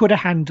great Twitter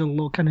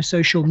handle or kind of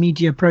social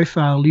media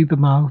profile,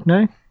 Lubomir.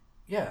 No?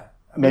 Yeah,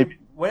 maybe.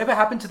 Whatever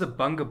happened to the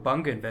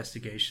bunga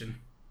investigation?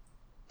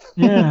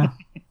 Yeah,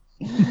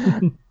 I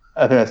think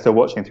they're still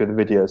watching through the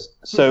videos.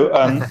 So,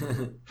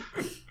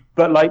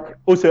 but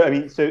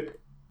also, so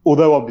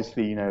although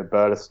obviously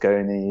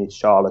Berlusconi,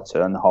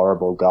 charlatan,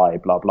 horrible guy,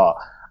 blah blah,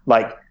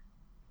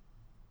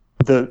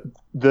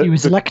 he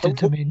was elected.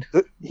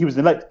 He was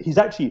elected. He's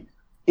actually,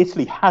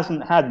 Italy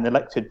hasn't had an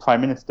elected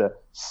prime minister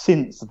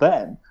since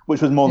then,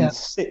 which was more than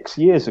 6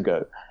 years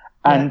ago.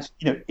 And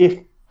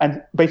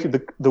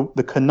basically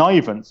the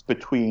connivance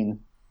between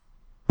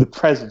the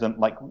president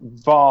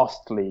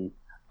vastly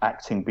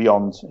acting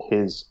beyond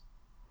his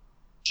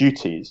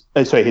duties,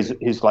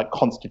 his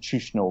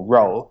constitutional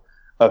role,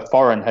 a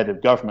foreign head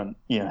of government.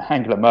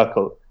 Angela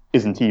Merkel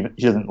she's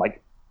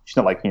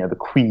not the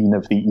queen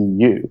of the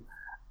EU.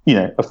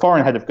 A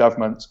foreign head of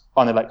government,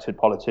 unelected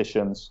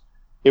politicians.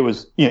 It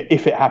was,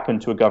 if it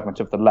happened to a government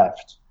of the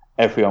left,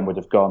 everyone would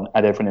have gone,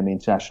 and everyone in the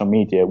international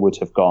media would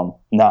have gone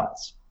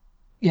nuts.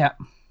 Yeah.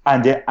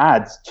 And it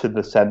adds to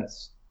the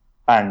sense,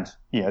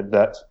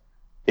 that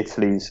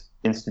Italy's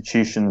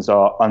institutions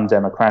are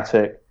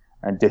undemocratic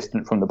and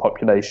distant from the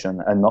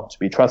population and not to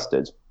be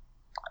trusted.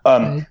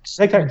 It's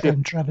a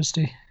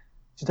travesty.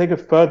 To take a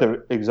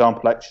further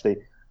example, actually,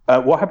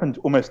 what happened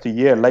almost a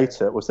year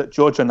later was that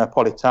Giorgio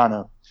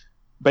Napolitano,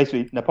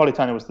 basically,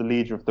 Napolitano was the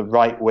leader of the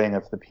right wing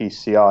of the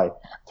PCI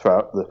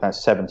throughout the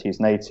 70s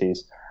and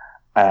 80s,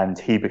 and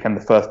he became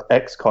the first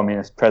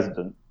ex-communist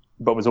president,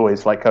 but was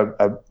always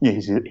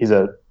he's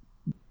a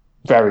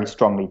very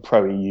strongly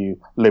pro-EU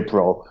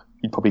liberal.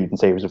 You'd probably even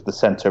say he was of the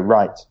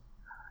centre-right.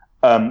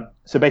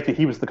 So basically,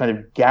 he was the kind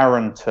of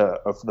guarantor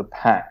of the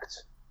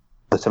pact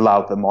that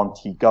allowed the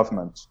Monti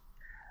government.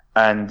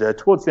 And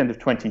towards the end of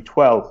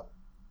 2012,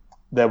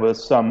 there were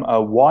some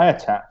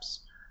wiretaps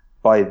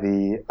by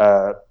the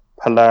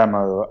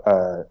Palermo,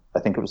 I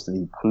think it was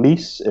the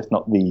police, if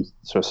not the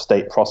sort of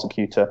state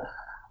prosecutor.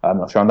 I'm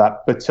not sure on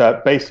that. But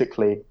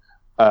basically,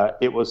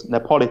 it was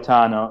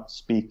Napolitano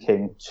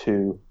speaking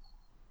to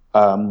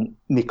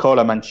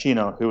Nicola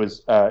Mancino, who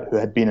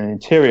had been an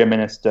interior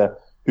minister,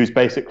 who's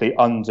basically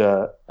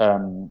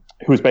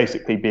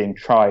being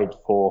tried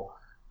for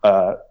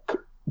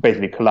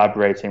basically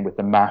collaborating with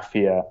the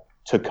mafia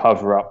to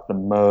cover up the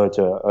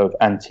murder of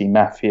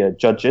anti-mafia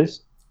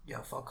judges.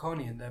 Yeah,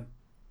 Falcone and them.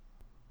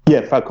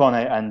 Yeah,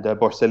 Falcone and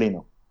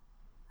Borsellino.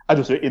 And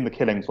also in the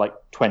killings, like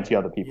 20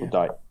 other people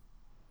died.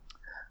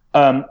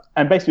 And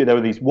basically there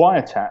were these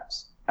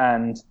wiretaps,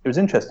 and it was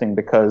interesting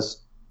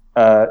because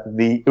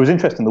it was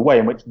interesting the way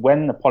in which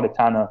when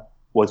Napolitano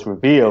was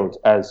revealed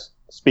as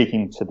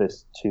speaking to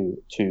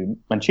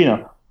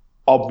Mancino,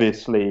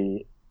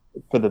 obviously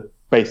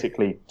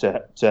basically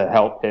to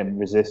help him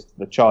resist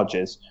the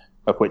charges,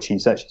 of which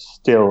he's actually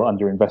still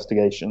under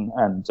investigation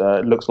and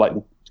looks like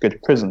to go to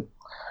prison.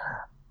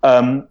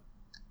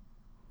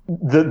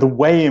 The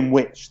way in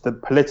which the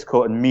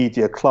political and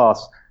media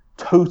class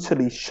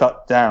totally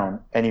shut down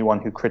anyone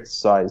who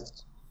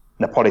criticized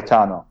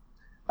Napolitano,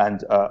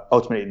 and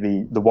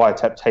ultimately the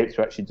wiretap tapes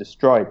were actually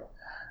destroyed.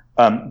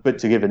 But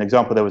to give an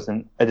example, there was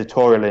an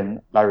editorial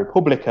in La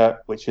Repubblica,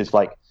 which is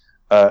like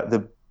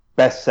the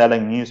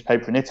best-selling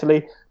newspaper in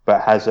Italy,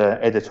 but has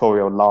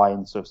editorial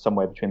lines of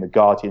somewhere between The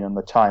Guardian and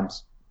The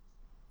Times.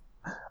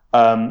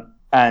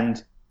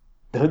 And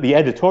the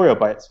editorial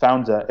by its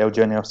founder,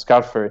 Eugenio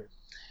Scalfari,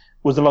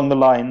 was along the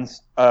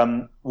lines,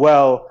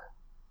 well,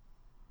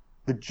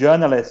 the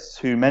journalists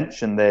who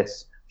mention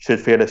this should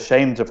feel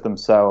ashamed of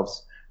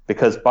themselves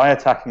because by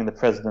attacking the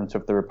President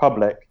of the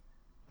Republic,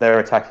 they're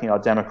attacking our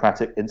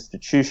democratic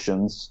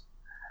institutions.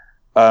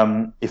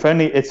 If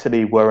only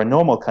Italy were a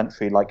normal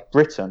country like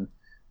Britain,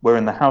 where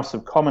in the House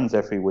of Commons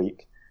every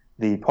week,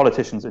 the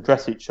politicians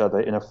address each other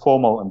in a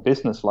formal and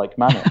business-like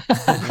manner.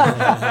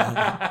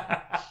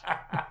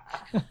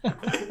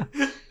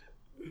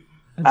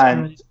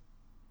 And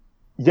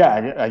yeah,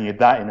 and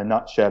that in a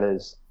nutshell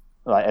is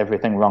like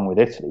everything wrong with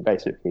Italy,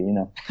 basically, you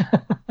know.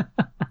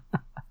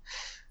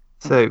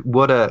 So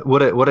what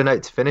a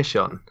note to finish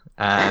on.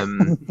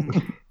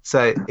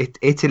 So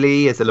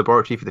Italy as a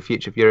laboratory for the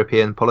future of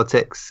European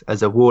politics,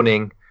 as a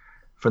warning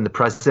from the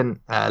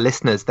present.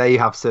 Listeners, there you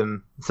have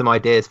some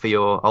ideas for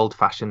your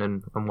old-fashioned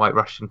and White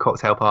Russian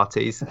cocktail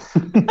parties,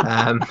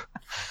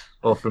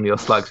 or from your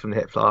slugs from the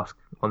hip flask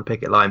on the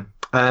picket line.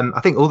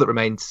 I think all that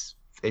remains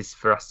is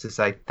for us to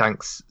say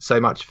thanks so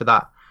much for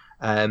that,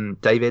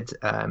 David.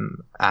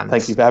 And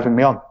thank you for having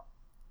me on.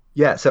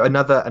 Yeah, so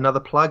another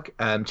plug.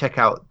 Check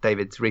out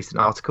David's recent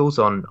articles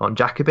on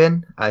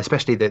Jacobin,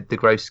 especially the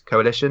Gross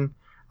Coalition,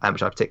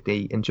 which I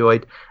particularly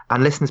enjoyed.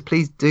 And listeners,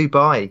 please do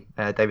buy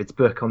David's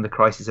book on the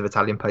crisis of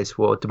Italian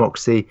post-war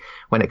democracy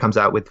when it comes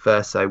out with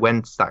Verso.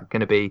 When's that going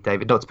to be,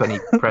 David? Not to put any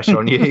pressure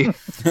on you.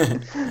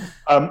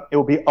 It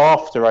will be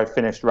after I've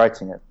finished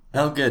writing it.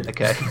 Oh, good.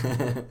 Okay.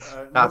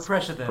 No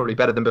pressure then. Probably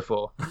better than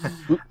before.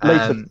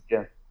 Later,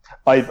 yeah.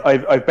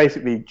 I've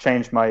basically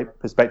changed my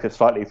perspective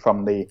slightly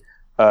from the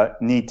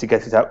need to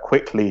get it out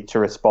quickly to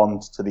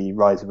respond to the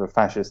rise of a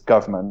fascist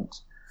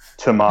government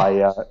to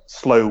my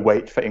slow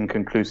wait for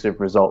inconclusive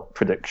result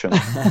prediction,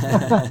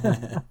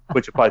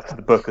 which applies to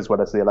the book as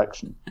well as the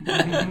election.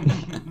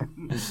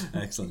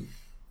 Excellent.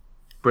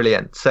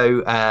 Brilliant.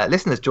 So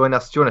listeners, join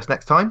us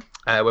next time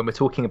when we're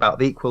talking about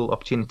the equal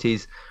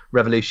opportunities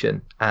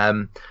revolution.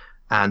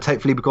 And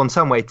hopefully we've gone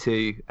some way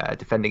to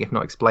defending, if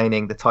not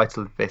explaining, the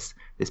title of this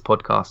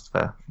podcast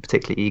for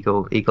particularly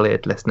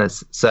eagle-eared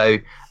listeners. So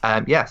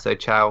so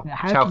ciao for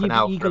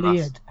now.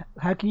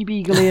 How can you be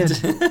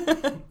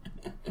eagle-eared?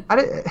 I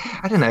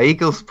don't know.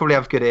 Eagles probably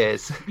have good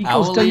ears.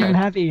 Eagles don't even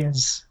have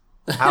ears.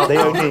 They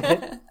only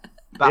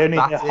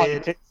hear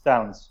high-pitched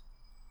sounds.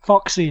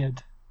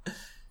 Fox-eared.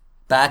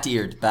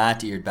 Bat-eared.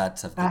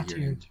 Bats have good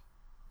hearing.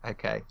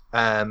 Okay.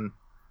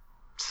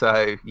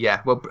 So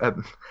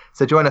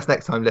join us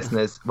next time,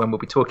 listeners, when we'll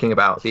be talking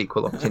about the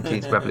equal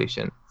opportunities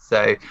revolution.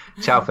 So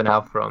ciao for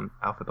now from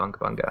Alpha Bunga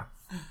Bunga.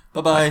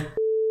 Bye-bye.